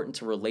more important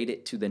to relate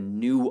it to the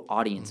new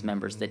audience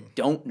members that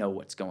don't know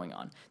what's going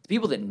on. The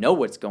people that know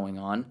what's going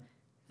on,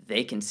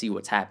 they can see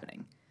what's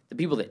happening. The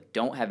people that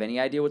don't have any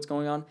idea what's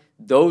going on,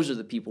 those are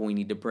the people we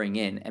need to bring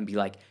in and be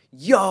like,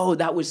 yo,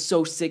 that was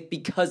so sick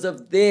because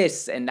of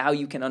this. And now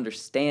you can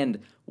understand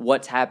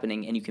what's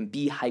happening and you can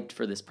be hyped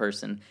for this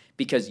person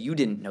because you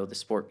didn't know the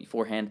sport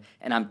beforehand,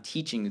 and I'm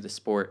teaching you the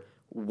sport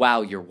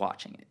while you're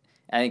watching it.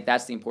 And I think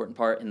that's the important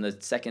part. And the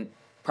second,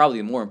 probably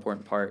the more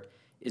important part,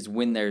 is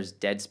when there's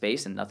dead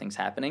space and nothing's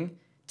happening,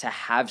 to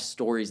have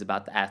stories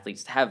about the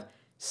athletes, to have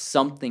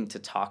something to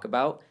talk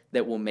about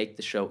that will make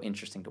the show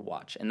interesting to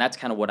watch. And that's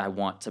kind of what I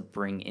want to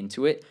bring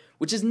into it,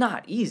 which is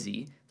not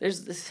easy.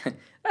 There's this,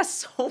 that's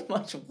so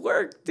much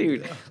work,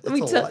 dude. Yeah,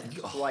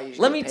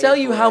 let me tell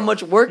you how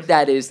much work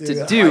that is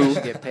to do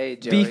get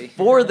paid, Joey.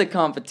 Before the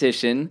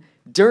competition,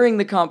 during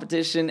the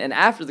competition, and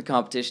after the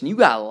competition. You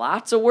got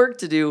lots of work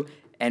to do,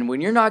 and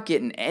when you're not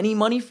getting any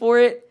money for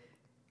it,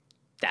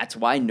 that's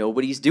why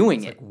nobody's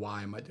doing it. Like,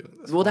 why am I doing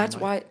this? Well, that's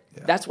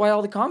why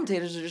all the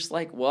commentators are just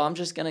like, well, I'm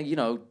just gonna,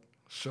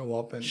 show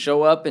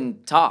up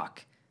and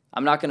talk.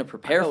 I'm not gonna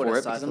prepare for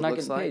it because I'm not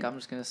getting paid. I'm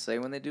just gonna say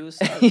when they do a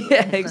side.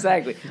 Yeah,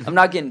 exactly. I'm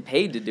not getting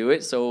paid to do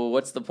it, so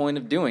what's the point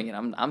of doing it?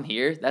 I'm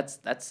here.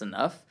 That's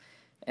enough.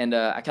 And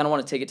I kind of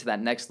want to take it to that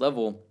next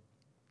level,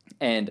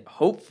 and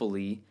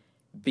hopefully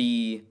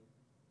be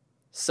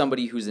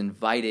somebody who's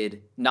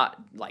invited, not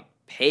like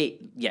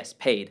paid. Yes,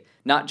 paid,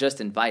 not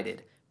just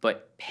invited,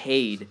 but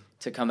paid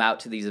to come out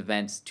to these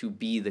events to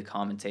be the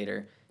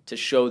commentator, to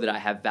show that I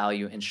have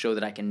value and show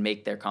that I can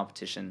make their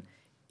competition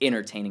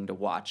entertaining to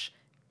watch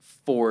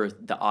for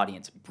the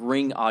audience.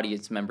 Bring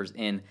audience members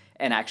in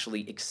and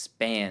actually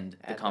expand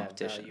the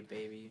competition. That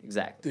value, baby.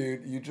 Exactly.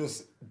 Dude, you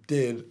just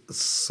did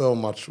so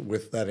much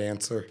with that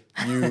answer.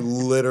 You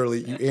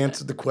literally, you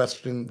answered the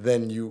question,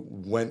 then you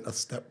went a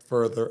step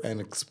further and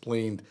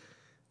explained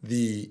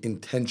the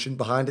intention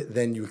behind it.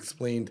 Then you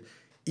explained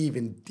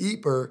even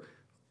deeper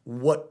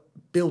what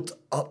built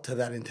up to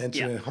that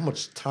intention and how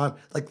much time.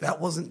 Like, that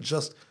wasn't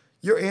just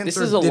your answer. This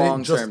is a didn't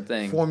long-term just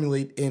thing.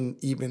 Formulate in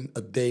even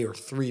a day or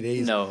 3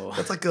 days. No.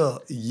 That's like a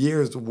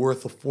year's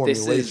worth of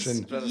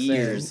formulation. This is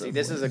years. See,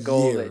 this is a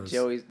goal that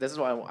Joey's. This is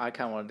why I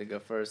kind of wanted to go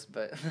first,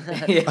 but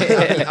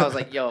I was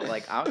like, yo,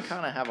 like I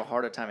kind of have a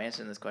harder time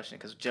answering this question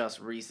because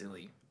just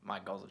recently my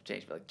goals have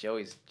changed. But like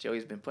Joey's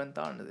been putting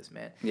thought into this,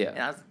 man. Yeah. And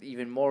that's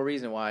even more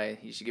reason why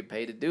he should get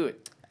paid to do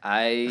it.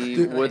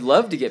 I would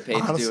love to get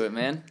paid to do it,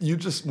 man. You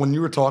just, when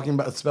you were talking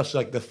about,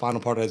 especially like the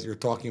final part as you were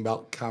talking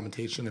about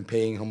commentation and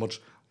paying, how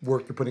much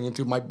work you're putting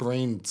into, my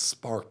brain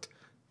sparked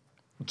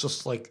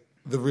just like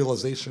the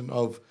realization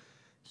of,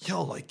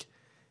 yo, like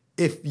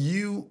if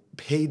you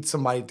paid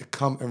somebody to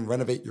come and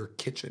renovate your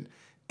kitchen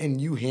and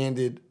you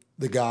handed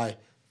the guy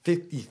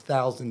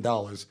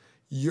 $50,000,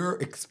 you're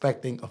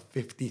expecting a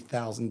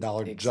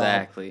 $50,000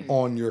 job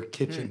on your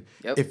kitchen.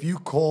 Yep. If you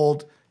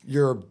called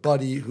your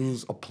buddy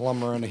who's a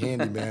plumber and a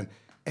handyman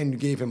and you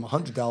gave him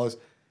 $100,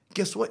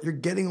 guess what? You're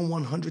getting a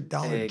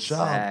 $100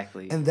 job.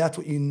 And that's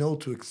what you know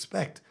to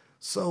expect.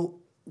 So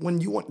when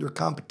you want your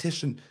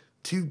competition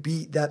to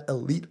be that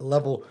elite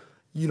level,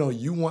 you know,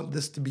 you want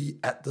this to be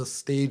at the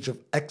stage of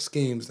X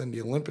Games and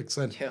the Olympics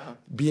and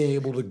being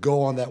able to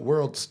go on that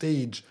world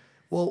stage.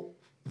 Well,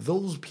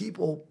 those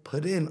people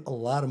put in a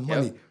lot of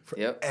money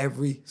for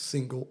every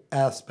single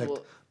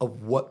aspect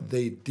of what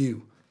they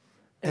do.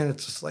 And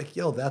it's just like,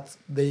 yo,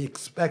 they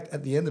expect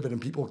at the end of it,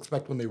 and people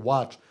expect when they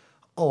watch,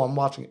 oh, I'm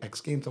watching X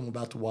Games, I'm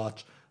about to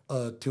watch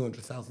a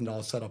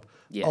 $200,000 setup.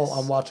 Yes. Oh,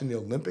 I'm watching the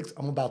Olympics,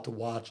 I'm about to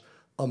watch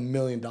 $1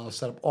 million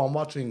setup. Oh, I'm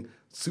watching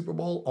Super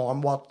Bowl. Oh,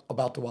 I'm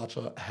about to watch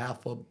a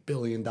 $500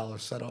 million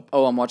setup.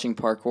 Oh, I'm watching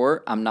parkour.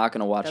 I'm not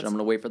gonna watch it. I'm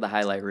gonna wait for the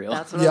highlight reel.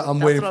 I'm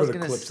waiting for the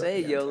clips. I was gonna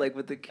say, yo, like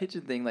with the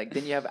kitchen thing, like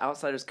then you have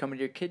outsiders coming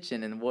to your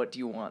kitchen, and what do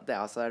you want the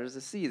outsiders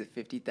to see? The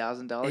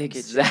 $50,000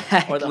 kitchen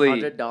or the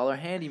 $100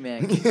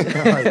 handyman kitchen?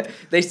 Right.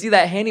 They see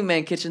that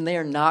handyman kitchen, they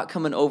are not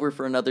coming over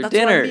for another That's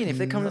dinner. What I mean. If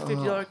they come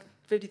to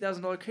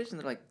 $50,000 kitchen,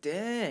 they're like,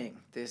 dang,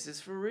 this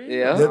is for real.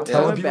 Yeah. They're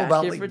telling people back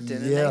about here like, for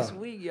dinner next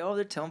week, yo.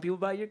 They're telling people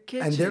about your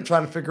kitchen. And they're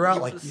trying to figure out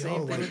like, the yo, same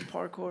thing like, with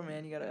parkour,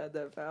 man. You gotta add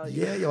that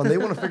value. Yeah, yo, and they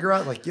want to figure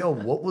out like, yo,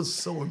 what was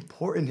so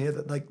important here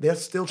that like they're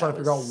still trying to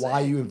figure out why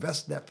you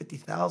invested that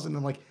 $50,000,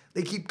 and like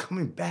they keep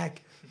coming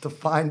back to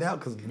find out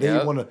because they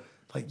want to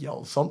like,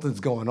 yo, something's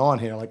going on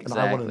here, like, and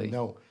I want to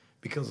know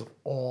because of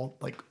all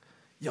like,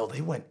 yo,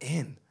 they went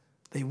in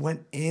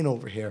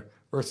over here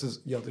versus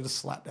yo, they just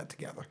slapped that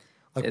together.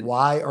 Like,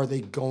 why are they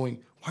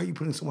going? Why are you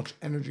putting so much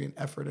energy and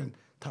effort and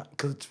time?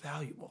 Because it's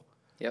valuable.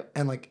 Yep.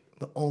 And like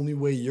the only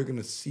way you're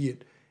gonna see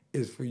it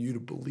is for you to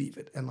believe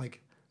it. And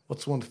like,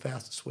 what's one of the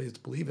fastest ways to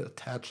believe it?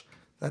 Attach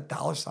that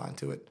dollar sign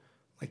to it.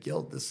 Like,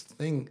 yo, this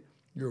thing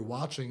you're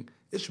watching,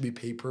 it should be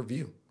pay per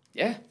view.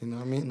 Yeah. You know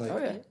what I mean?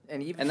 Like,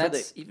 And even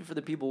for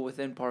the people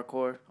within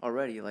parkour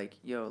already, like,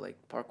 yo, like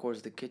parkour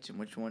is the kitchen.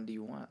 Which one do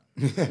you want?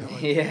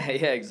 Yeah,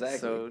 exactly.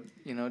 So,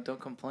 you know, don't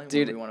complain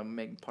Dude, when we want to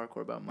make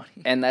parkour about money.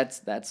 And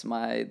that's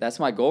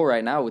my goal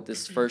right now with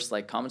this first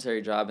like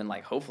commentary job, and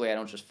like hopefully I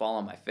don't just fall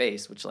on my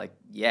face, which like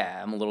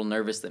I'm a little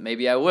nervous that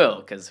maybe I will,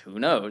 because who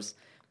knows.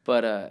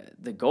 But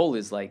the goal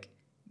is like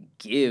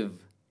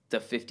give the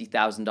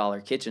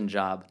 $50,000 kitchen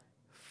job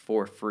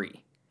for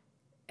free.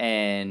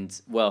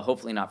 And, well,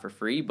 hopefully not for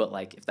free, but,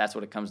 like, if that's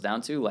what it comes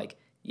down to, like,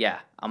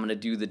 I'm going to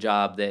do the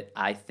job that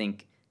I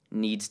think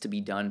needs to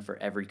be done for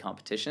every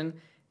competition,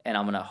 and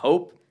I'm going to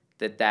hope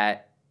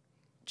that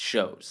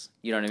shows.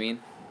 You know what I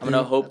mean? I'm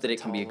going to hope that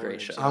it can be a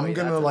great show. I'm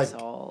going to, like...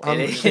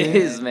 It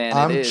is, man.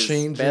 I'm it is.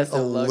 changing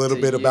a little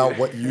bit about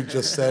what you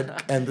just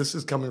said, and this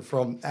is coming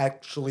from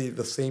actually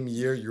the same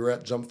year you were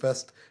at Jump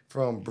Fest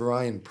from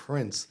Brian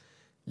Prince.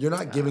 You're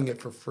not giving it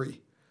for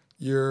free.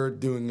 You're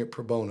doing it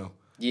pro bono.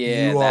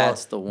 Yeah,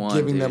 that's the one.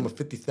 Giving them a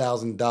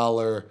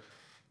 $50,000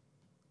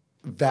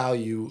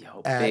 value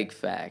at big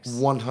facts.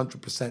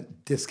 100%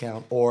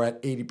 discount or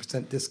at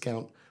 80%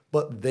 discount,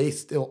 but they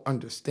still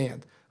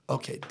understand.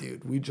 Okay,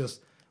 dude, we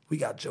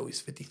got Joey's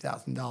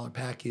 $50,000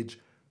 package.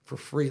 for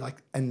free. Like,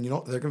 and you know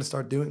what they're going to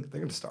start doing? They're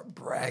going to start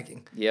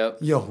bragging. Yep.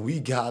 Yo, we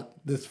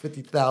got this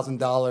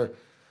 $50,000.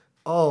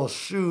 Oh,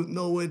 shoot.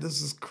 No way.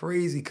 This is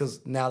crazy.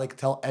 Because now they can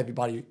tell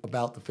everybody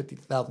about the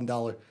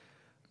 $50,000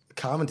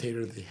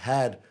 commentator they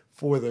had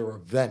for their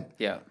event.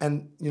 Yeah.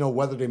 And, you know,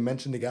 whether they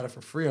mentioned they got it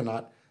for free or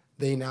not,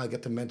 they now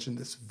get to mention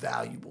this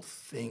valuable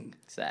thing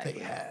Exactly. they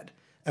had.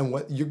 And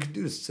what you could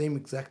do the same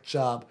exact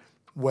job,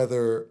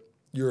 whether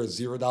you're a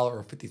 $0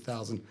 or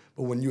 $50,000,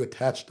 but when you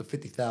attach the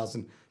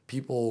 $50,000,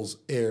 people's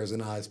ears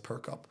and eyes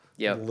perk up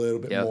a little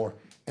bit more,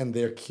 and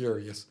they're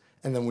curious.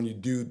 And then when you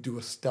do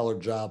a stellar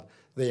job,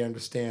 they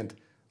understand,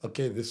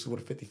 okay, this is what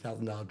a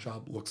 $50,000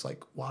 job looks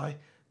like. Why?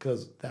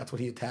 Because that's what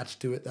he attached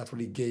to it. That's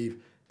what he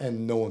gave,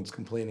 and no one's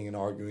complaining and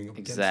arguing against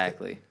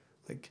Exactly. it.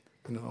 Like,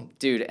 you know.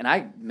 Dude, and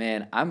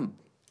I'm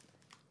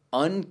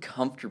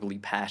uncomfortably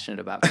passionate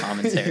about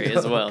commentary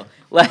as well.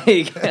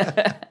 Like,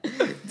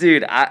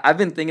 dude, I've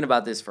been thinking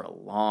about this for a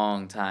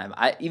long time.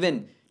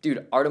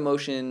 Art of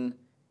Motion,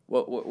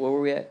 what were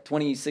we at?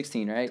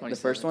 2016, right? The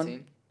first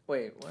one?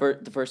 Wait,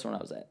 what? The first one I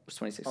was at was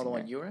 2016. Oh, the one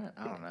right? you were at?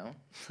 I don't know.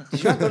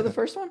 Did you not go to the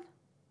first one?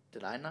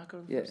 Did I not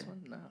go to the first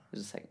one? No. It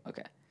was a second.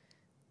 Okay.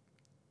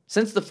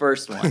 Since the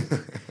first one,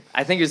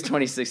 I think it was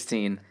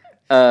 2016.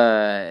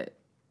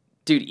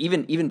 Dude,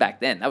 even back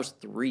then, that was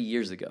 3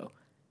 years ago.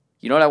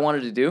 You know what I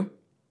wanted to do?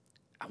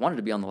 I wanted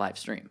to be on the live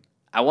stream.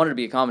 I wanted to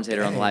be a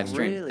commentator on the live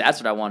stream. Really? That's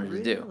what I wanted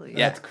to do. Really?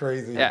 Yeah. That's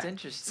crazy. That's Yeah.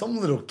 interesting. Some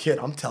little kid,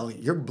 I'm telling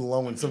you, you're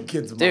blowing some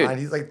kid's Dude. mind.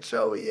 He's like,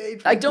 Joey,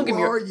 Adrian, Like, don't get who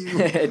me are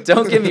you?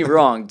 don't get me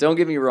wrong. Don't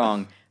get me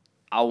wrong.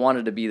 I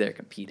wanted to be there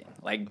competing.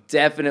 Like,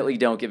 definitely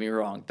don't get me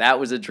wrong. That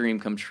was a dream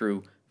come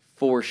true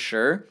for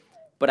sure.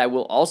 But I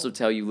will also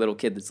tell you, little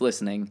kid that's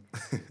listening,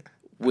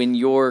 when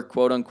your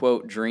quote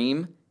unquote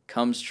dream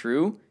comes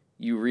true,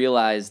 you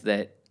realize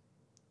that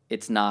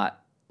it's not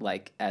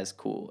like as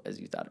cool as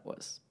you thought it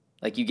was.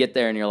 Like, you get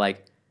there and you're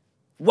like,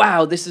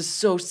 wow, this is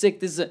so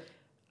sick.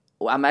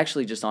 I'm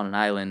actually just on an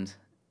island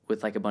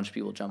with like a bunch of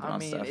people jumping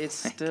on stuff. It's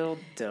still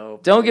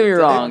dope. Don't get me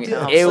wrong,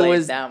 it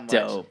was that much.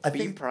 dope. I Be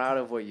think- proud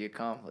of what you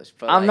accomplished.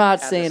 But I'm not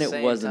at the saying it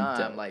same wasn't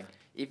time, dope. Like,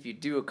 if you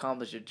do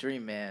accomplish your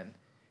dream, man,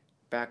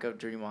 backup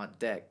dream on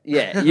deck.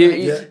 Yeah,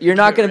 Yeah. you're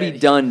not going to Get be ready.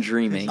 done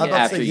dreaming I'm about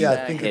to after say, you I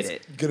think hit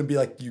it's it. gonna be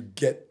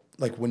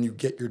like when you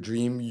get your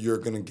dream, you're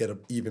gonna get an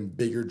even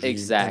bigger dream. And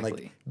Exactly.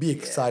 like be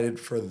excited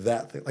for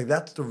that thing. Like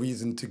that's the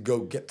reason to go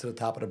get to the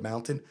top of the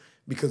mountain,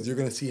 because you're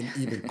gonna see an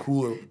even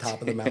cooler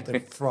top of the mountain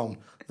from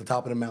the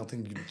top of the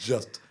mountain you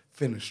just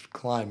finished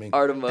climbing.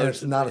 Art of and it's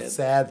Motion, not man. a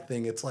sad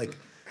thing. It's like,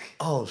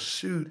 oh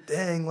shoot,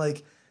 dang,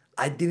 like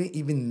I didn't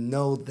even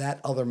know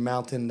that other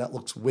mountain that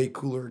looks way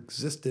cooler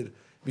existed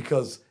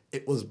because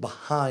it was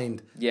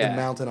behind the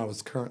mountain I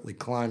was currently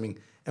climbing.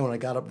 And when I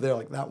got up there,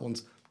 like that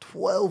one's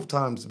 12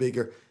 times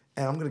bigger,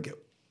 and I'm gonna get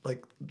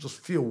like just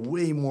feel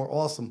way more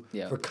awesome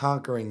for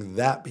conquering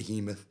that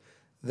behemoth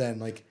than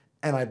like.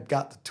 And I've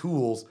got the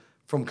tools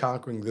from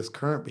conquering this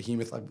current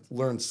behemoth. I've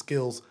learned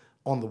skills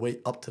on the way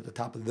up to the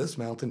top of this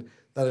mountain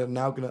that are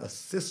now gonna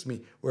assist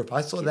me. Where if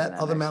I saw that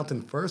other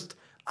mountain first,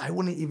 I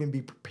wouldn't even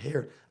be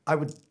prepared. I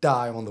would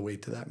die on the way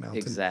to that mountain.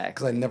 Exactly.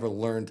 Because I never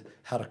learned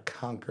how to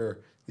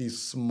conquer these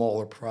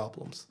smaller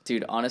problems.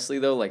 Dude, honestly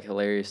though, like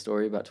hilarious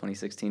story about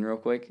 2016 real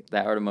quick,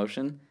 that Art of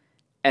Motion.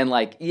 And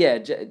like, yeah,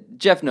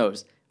 Jeff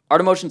knows.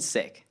 Art of Motion's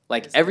sick.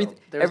 Like everything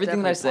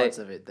that I say.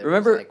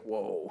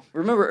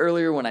 Remember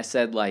earlier when I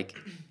said like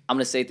I'm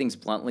gonna say things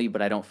bluntly,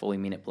 but I don't fully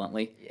mean it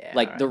bluntly. Yeah,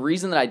 like right. the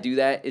reason that I do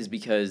that is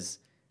because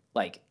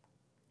like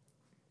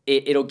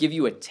it'll give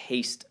you a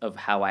taste of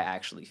how I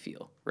actually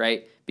feel,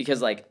 right?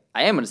 Because like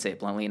I am gonna say it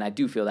bluntly, and I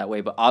do feel that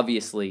way, but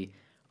obviously,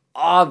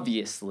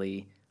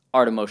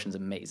 Art of Motion's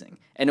amazing.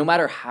 And no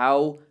matter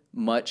how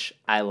much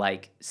I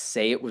like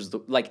say it was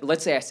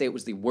let's say I say it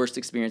was the worst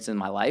experience in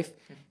my life,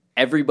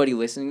 everybody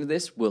listening to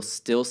this will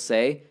still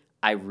say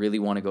I really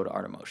want to go to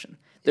Art of Motion.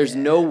 There's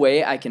no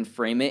way I can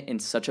frame it in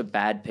such a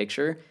bad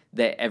picture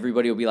that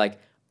everybody will be like,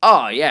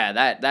 "Oh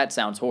yeah, that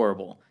sounds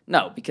horrible."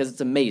 No, because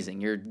it's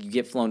amazing. You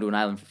get flown to an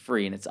island for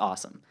free and it's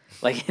awesome.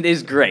 Like it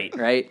is great,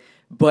 right?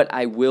 But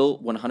I will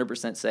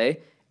 100%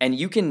 say, and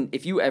you can,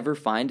 if you ever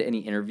find any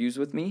interviews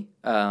with me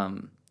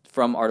from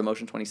Art of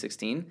Motion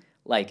 2016,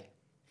 like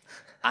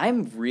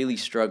I'm really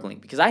struggling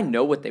because I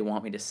know what they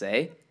want me to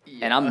say,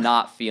 and I'm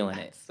not feeling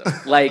it.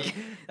 Like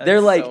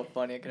they're like, so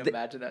funny. I can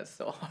imagine that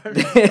so hard.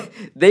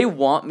 they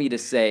want me to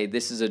say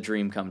this is a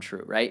dream come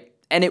true, right?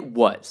 And it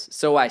was.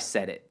 So I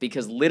said it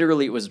because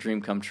literally it was a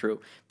dream come true.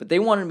 But they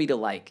wanted me to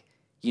like,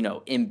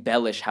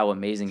 embellish how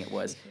amazing it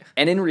was.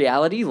 And in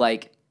reality,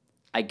 like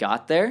I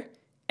got there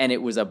and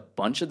it was a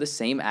bunch of the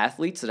same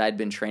athletes that I'd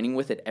been training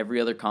with at every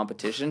other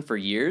competition for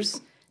years.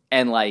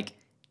 And like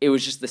it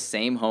was just the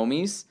same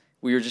homies.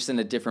 We were just in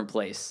a different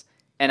place.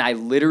 And I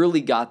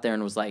literally got there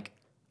and was like,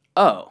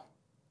 oh,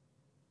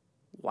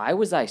 why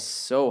was I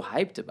so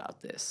hyped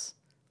about this?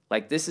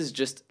 Like, this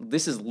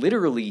is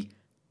literally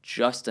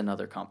just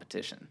another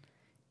competition.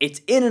 It's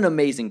in an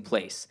amazing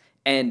place.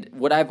 And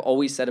what I've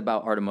always said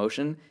about Art of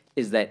Motion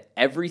is that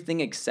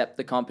everything except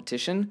the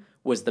competition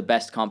was the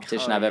best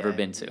competition I've ever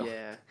been to.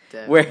 Yeah,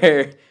 definitely.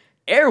 Where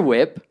Air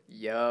Whip,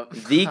 Yup.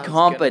 the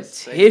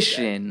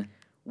competition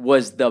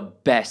was the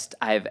best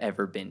I've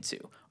ever been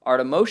to. Art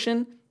of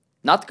Motion,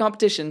 not the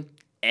competition.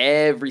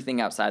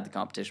 Everything outside the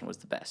competition was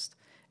the best.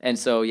 And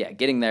so, yeah,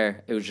 getting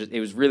there, it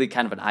was really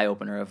kind of an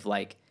eye-opener of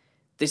like,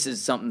 this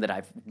is something that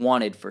I've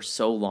wanted for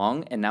so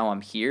long, and now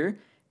I'm here,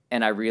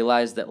 and I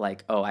realized that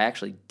like, oh, I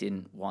actually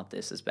didn't want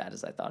this as bad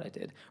as I thought I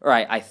did. Or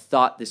I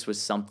thought this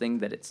was something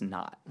that it's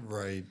not.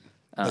 Right.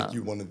 Like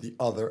you wanted the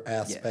other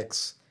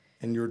aspects,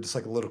 and you were just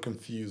like a little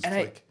confused. And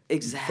like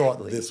exactly. you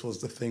thought this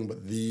was the thing,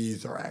 but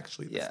these are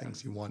actually the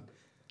things you want.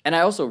 And I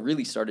also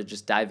really started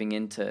just diving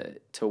into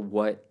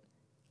what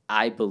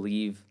I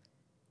believe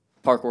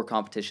parkour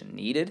competition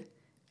needed.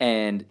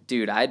 And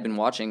dude, I had been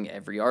watching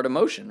every Art of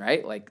Motion,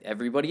 right? Like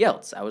everybody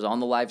else. I was on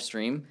the live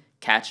stream,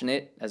 catching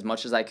it as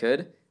much as I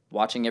could,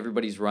 watching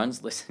everybody's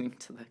runs, listening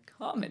to the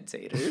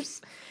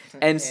commentators,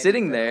 and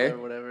sitting there,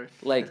 or whatever.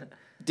 like,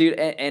 dude.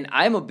 And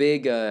I'm a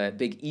big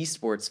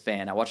esports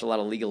fan. I watch a lot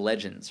of League of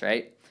Legends,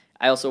 right?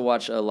 I also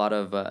watch a lot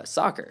of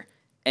soccer,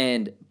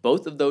 and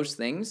both of those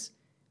things.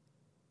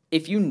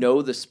 If you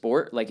know the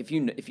sport, like if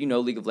you know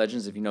League of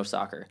Legends, if you know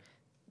soccer,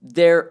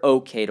 they're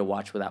okay to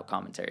watch without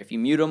commentary. If you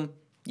mute them,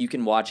 you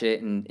can watch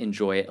it and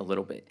enjoy it a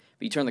little bit.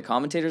 But you turn the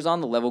commentators on,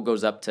 the level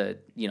goes up to,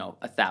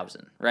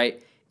 1,000,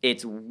 right?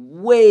 It's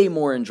way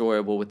more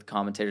enjoyable with the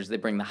commentators. They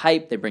bring the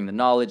hype, they bring the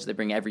knowledge, they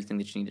bring everything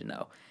that you need to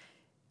know.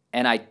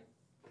 And I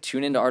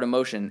tune into Art of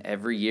Motion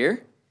every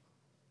year,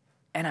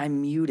 and I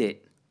mute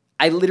it.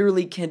 I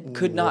literally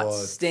could not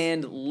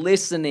stand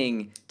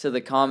listening to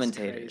the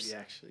commentators. That's crazy,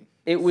 actually.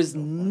 It was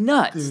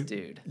nuts,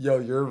 dude. Yo,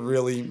 you're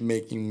really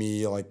making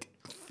me like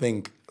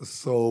think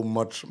so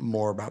much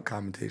more about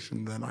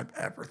commentation than I've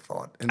ever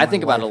thought. I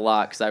think about it a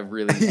lot because I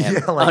really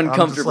am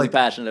uncomfortably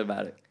passionate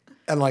about it.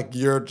 And like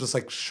you're just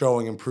like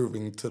showing and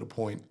proving to the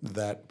point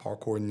that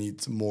parkour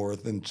needs more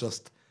than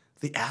just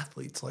the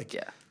athletes. Like,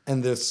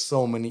 and there's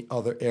so many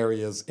other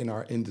areas in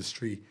our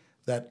industry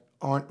that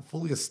aren't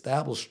fully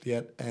established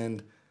yet,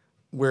 and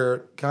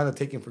we're kind of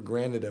taking for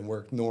granted and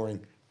we're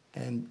ignoring.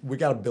 And we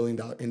got $1 billion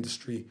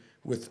industry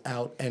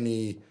without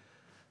any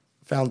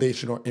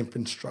foundation or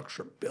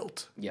infrastructure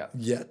built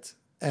yet.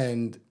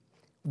 And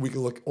we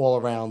can look all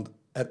around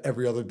at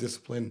every other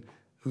discipline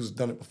who's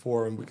done it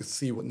before, and we can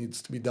see what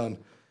needs to be done.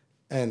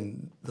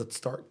 And let's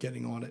start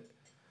getting on it.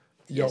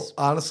 Yo,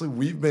 honestly,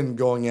 we've been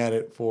going at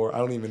it for I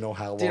don't even know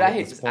how long. Dude,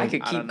 I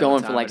could keep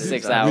going for like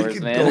 6 hours,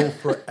 man. We could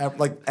go forever.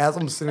 Like as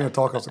I'm sitting there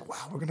talking, I was like,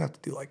 wow, we're gonna have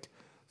to do like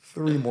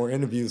 3 more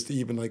interviews to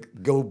even like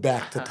go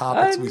back to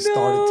topics we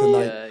started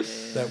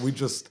tonight. That we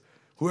just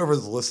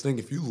whoever's listening,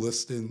 if you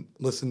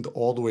listened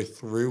all the way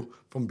through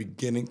from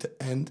beginning to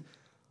end,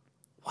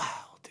 wow,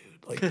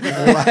 dude. Like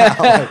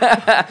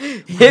wow.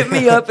 Hit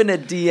me up in a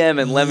DM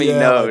and let me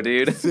know,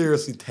 dude.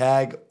 Seriously,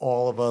 tag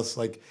all of us.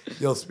 Like,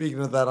 yo, speaking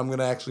of that, I'm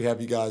gonna actually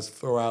have you guys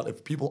throw out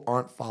if people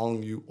aren't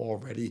following you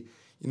already,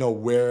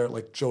 where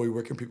like Joey,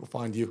 where can people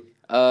find you?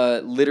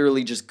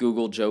 Literally just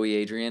Google Joey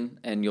Adrian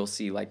and you'll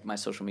see like my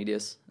social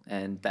medias,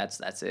 and that's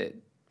it.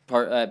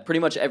 Pretty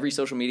much every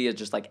social media is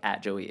just like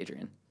at Joey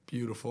Adrian.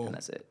 Beautiful. And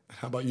that's it.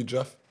 How about you,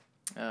 Jeff?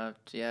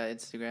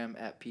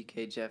 Instagram at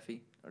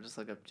PKJeffy, or just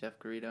look up Jeff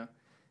Garrido,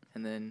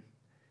 and then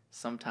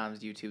sometimes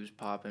YouTube's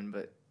popping,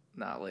 but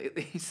not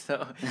lately.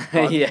 So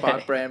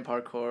Brand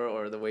Parkour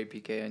or The Way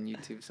PK on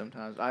YouTube.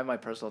 Sometimes I have my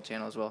personal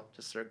channel as well.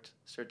 Just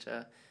search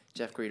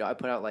Jeff Garrido. I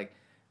put out like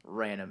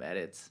random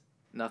edits.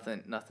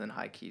 Nothing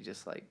high key,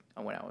 just like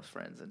I went out with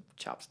friends and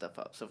chopped stuff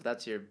up. So if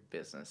that's your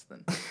business,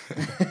 then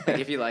like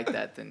if you like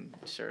that, then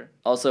sure.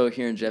 Also,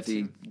 hearing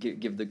Jeffy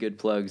give the good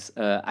plugs,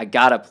 I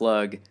gotta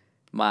plug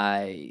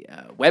my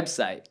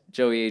website,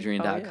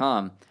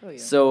 joeyadrian.com. Oh, yeah.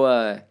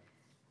 So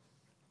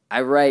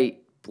I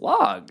write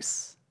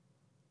blogs,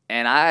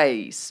 and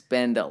I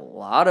spend a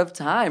lot of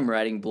time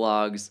writing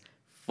blogs,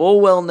 full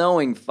well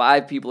knowing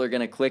 5 people are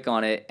gonna click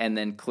on it and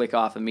then click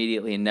off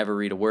immediately and never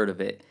read a word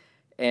of it.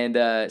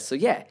 And so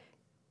yeah.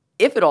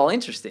 If at all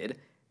interested,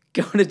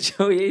 go to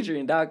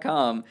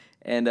joeyadrian.com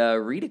and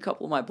read a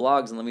couple of my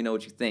blogs and let me know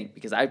what you think,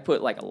 because I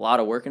put like a lot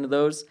of work into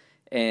those,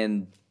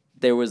 and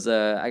there was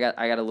I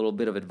got a little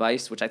bit of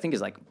advice, which I think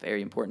is like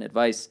very important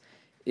advice,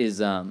 is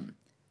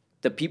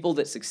the people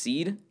that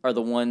succeed are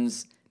the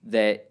ones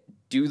that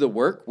do the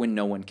work when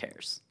no one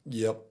cares.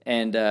 Yep.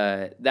 And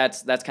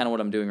that's kind of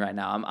what I'm doing right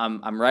now.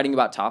 I'm writing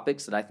about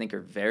topics that I think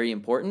are very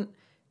important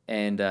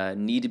and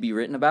need to be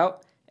written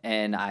about.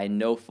 And I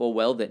know full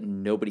well that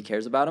nobody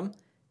cares about them,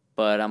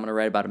 but I'm going to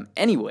write about them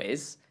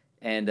anyways.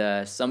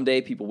 And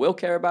someday people will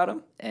care about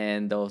them,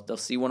 and they'll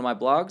see one of my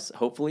blogs,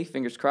 hopefully,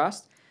 fingers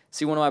crossed,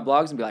 see one of my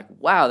blogs and be like,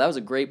 wow, that was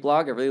a great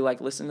blog. I really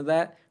like listening to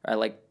that. Or I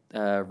like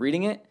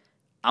reading it.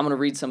 I'm going to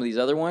read some of these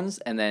other ones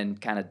and then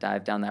kind of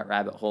dive down that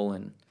rabbit hole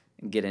and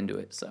get into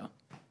it. So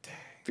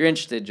if you're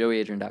interested,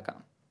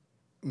 joeyadrian.com.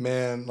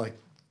 Man, like,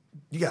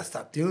 you got to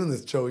stop doing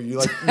this, Joey.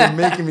 You're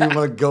making me want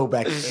to go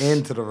back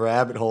into the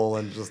rabbit hole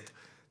and just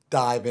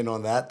dive in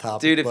on that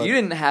topic. Dude, if you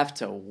didn't have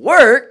to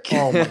work,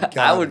 oh my God,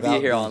 I would be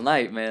here all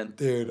night, man.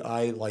 Dude,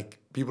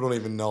 people don't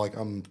even know, like,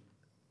 I'm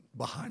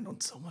behind on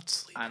so much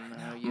sleep. I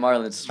know.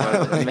 Marlon's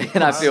struggling,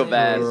 man. I feel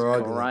bad.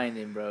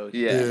 Grinding, bro.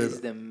 Dude.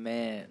 He's the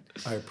man.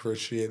 I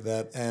appreciate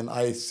that. And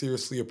I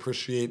seriously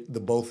appreciate the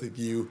both of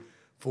you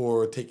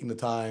for taking the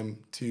time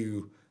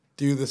to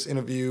do this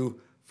interview,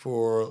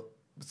 for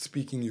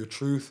speaking your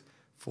truth,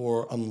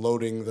 for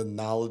unloading the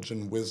knowledge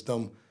and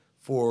wisdom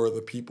for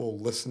the people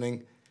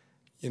listening.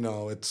 You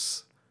know,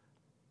 it's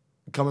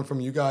coming from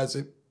you guys,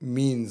 it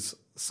means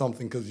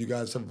something because you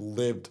guys have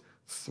lived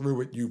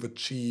through it, you've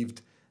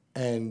achieved,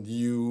 and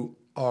you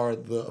are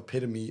the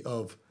epitome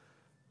of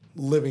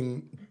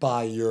living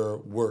by your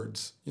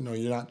words. You know,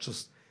 you're not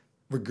just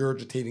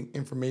regurgitating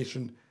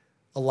information.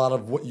 A lot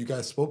of what you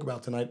guys spoke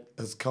about tonight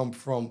has come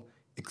from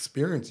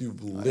experience.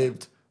 You've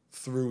lived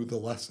through the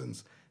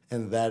lessons,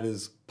 and that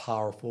is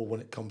powerful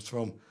when it comes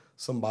from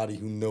somebody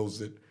who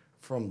knows it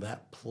from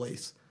that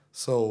place.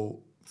 So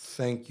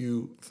thank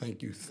you.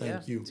 Yeah,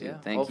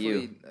 Thank hopefully,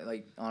 you.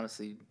 Like,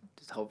 honestly,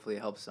 just hopefully it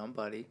helps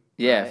somebody.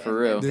 Yeah, right? for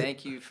real. And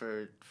thank you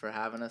for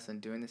having us and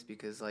doing this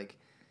because, like,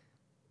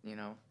 you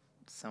know,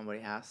 somebody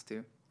has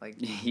to. Like,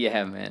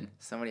 Yeah, man.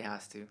 somebody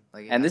has to.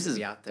 Like, it And has this to is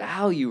be out there.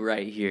 value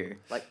right here.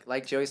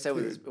 Like Joey said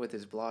with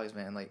his blogs,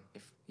 man. Like,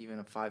 if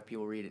 5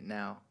 people read it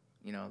now,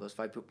 you know, those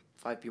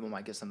five people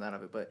might get something out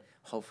of it, but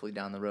hopefully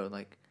down the road,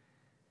 like,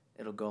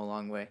 it'll go a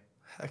long way.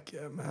 Heck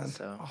yeah, man.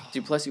 So,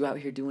 Dude, plus you out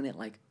here doing it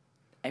like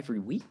every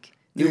week.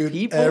 New Dude,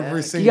 people. every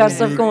You single got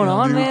stuff week, going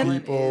on, new man?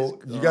 People,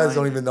 Is you guys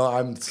don't grinding. even know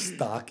I'm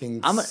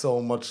stocking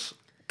so much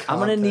I'm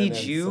gonna content need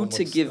and you so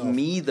to much give stuff.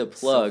 me the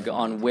plug fun.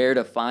 on where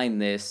to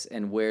find this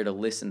and where to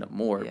listen to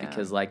more Yeah.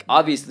 because, like,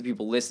 obviously the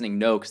people listening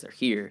know because they're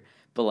here,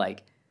 but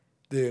like,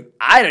 Dude,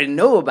 I didn't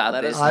know about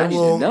Let this. us I I need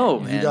will. to know,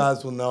 You man.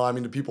 guys will know. I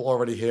mean, the people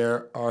already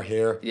here are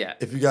here. Yeah.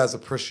 If you guys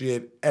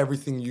appreciate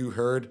everything you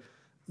heard,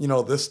 you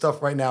know this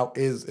stuff right now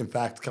is in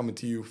fact coming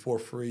to you for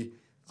free.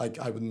 Like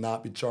I would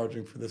not be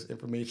charging for this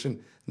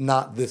information,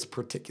 not this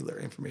particular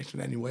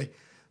information anyway.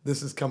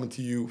 This is coming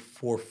to you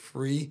for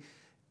free,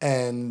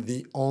 and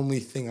the only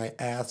thing I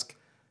ask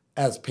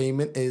as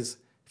payment is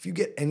if you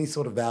get any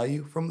sort of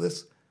value from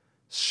this,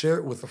 share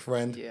it with a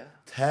friend. Yeah.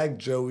 Tag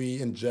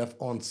Joey and Jeff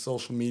on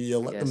social media.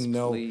 Let Yes, them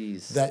know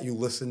please. that you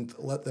listened.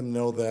 Let them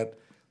know that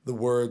the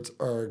words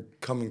are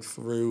coming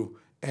through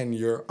and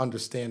you're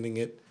understanding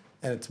it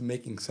and it's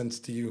making sense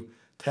to you.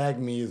 Tag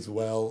me as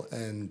well.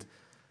 And,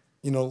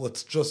 you know,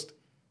 let's just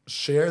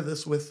share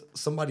this with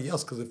somebody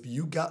else because if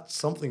you got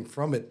something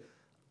from it,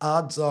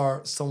 odds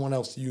are someone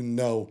else you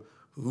know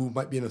who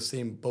might be in the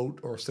same boat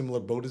or similar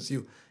boat as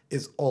you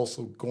is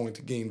also going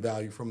to gain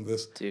value from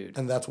this. Dude.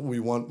 And that's what we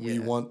want. We Yeah.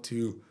 want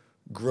to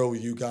grow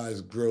you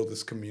guys, grow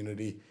this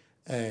community.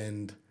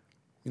 And,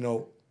 you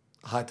know,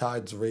 high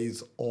tides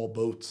raise all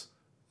boats.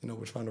 You know,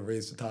 we're trying to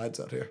raise the tides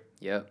out here.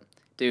 Yep.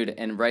 Dude,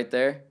 and right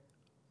there,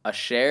 a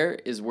share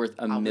is worth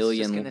a I was just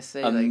million, gonna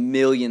say, a like-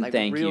 million like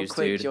thank real yous,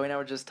 quick, dude. Joey and I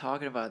were just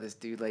talking about this,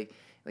 dude. Like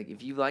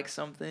if you like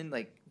something,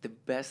 like the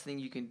best thing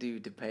you can do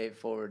to pay it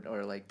forward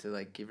or like to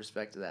like give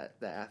respect to that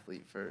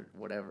athlete for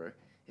whatever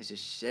is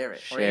just share it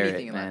or Share it,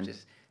 anything in man. life.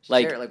 Just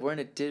Like- share it. Like we're in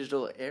a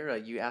digital era.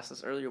 You asked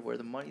us earlier where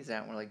the money's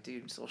at. And we're like,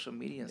 dude, social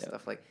media and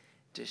stuff. Like,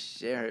 just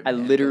share it. I man.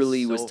 It goes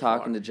literally so was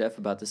talking far. to Jeff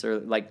about this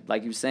earlier, like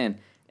you were saying,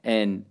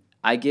 and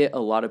I get a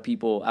lot of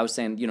people. I was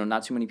saying, you know,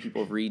 not too many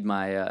people read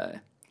my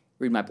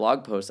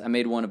blog post. I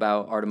made one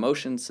about art of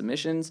motion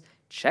submissions.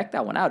 Check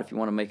that one out if you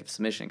want to make a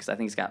submission because I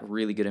think it's got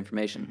really good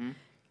information.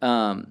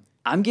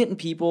 I'm getting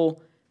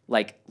people,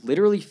 like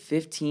literally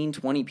 15,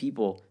 20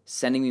 people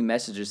sending me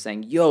messages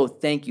saying, yo,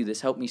 thank you.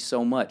 This helped me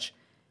so much.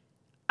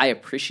 I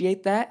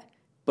appreciate that.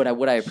 But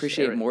what I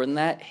appreciate Share it. more than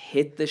that,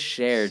 hit the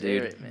share, Share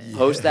dude. it, man.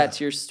 Post that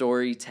to your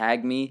story,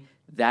 tag me.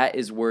 That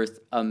is worth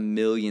a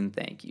million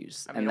thank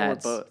yous. I mean, and or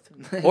that's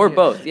both. or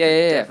both.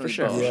 Yeah, for Definitely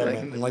sure. both. Yeah, Like,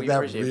 man. we Like that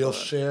appreciate real both.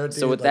 share, dude.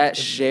 So with like, that,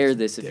 it share makes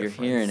this if you're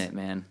hearing difference. it,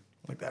 man.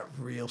 Like that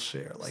real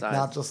share. Like Besides-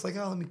 not just like,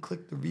 oh, let me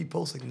click the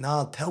repost. Like,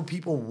 nah, tell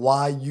people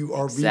why you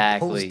are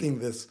Exactly. reposting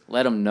this.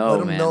 Let them know, Let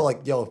them man. know,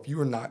 like, yo, if you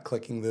are not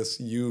clicking this,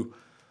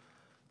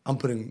 I'm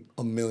putting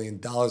 $1 million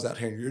out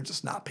here and you're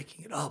just not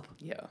picking it up.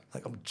 Yeah.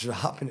 Like, I'm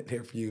dropping it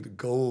here for you. The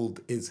gold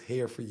is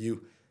here for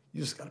you.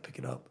 You just got to pick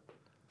it up.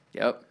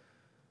 Yep.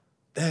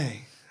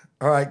 Dang.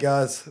 All right,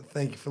 guys.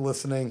 Thank you for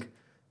listening.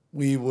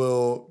 We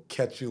will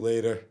catch you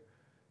later.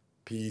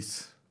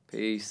 Peace.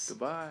 Peace.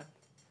 Goodbye.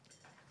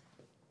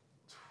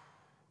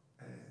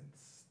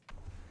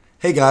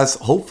 Hey guys,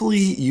 hopefully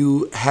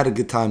you had a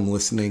good time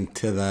listening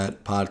to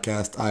that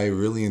podcast. I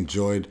really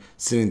enjoyed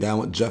sitting down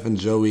with Jeff and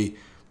Joey,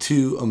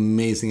 two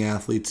amazing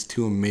athletes,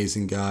 two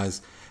amazing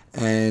guys.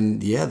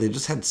 And yeah, they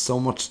just had so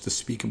much to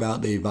speak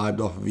about. They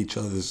vibed off of each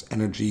other's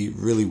energy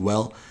really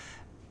well.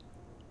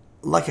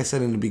 Like I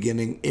said in the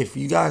beginning, if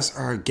you guys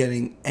are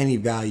getting any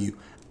value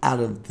out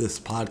of this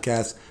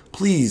podcast,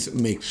 please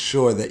make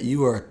sure that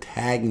you are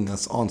tagging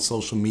us on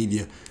social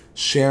media,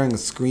 sharing a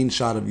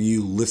screenshot of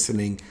you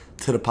listening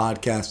to the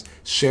podcast,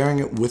 sharing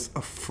it with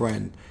a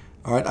friend.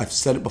 All right, I've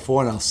said it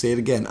before and I'll say it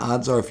again.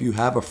 Odds are if you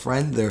have a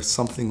friend, there's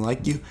something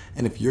like you.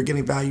 And if you're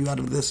getting value out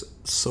of this,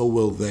 so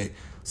will they.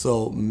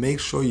 So make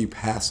sure you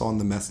pass on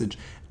the message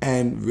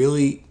and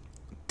really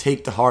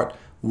take to heart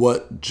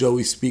what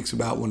Joey speaks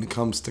about when it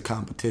comes to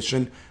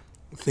competition,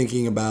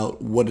 thinking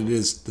about what it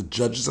is the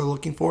judges are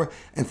looking for,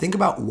 and think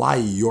about why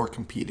you're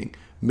competing.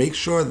 Make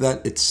sure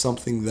that it's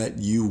something that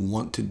you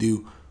want to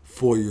do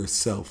for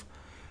yourself.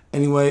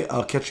 Anyway,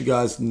 I'll catch you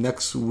guys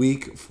next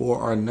week for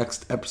our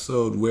next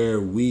episode where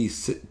we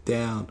sit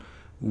down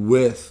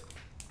with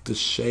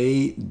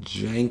Deshae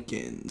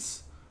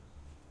Jenkins.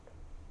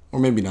 Or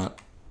maybe not.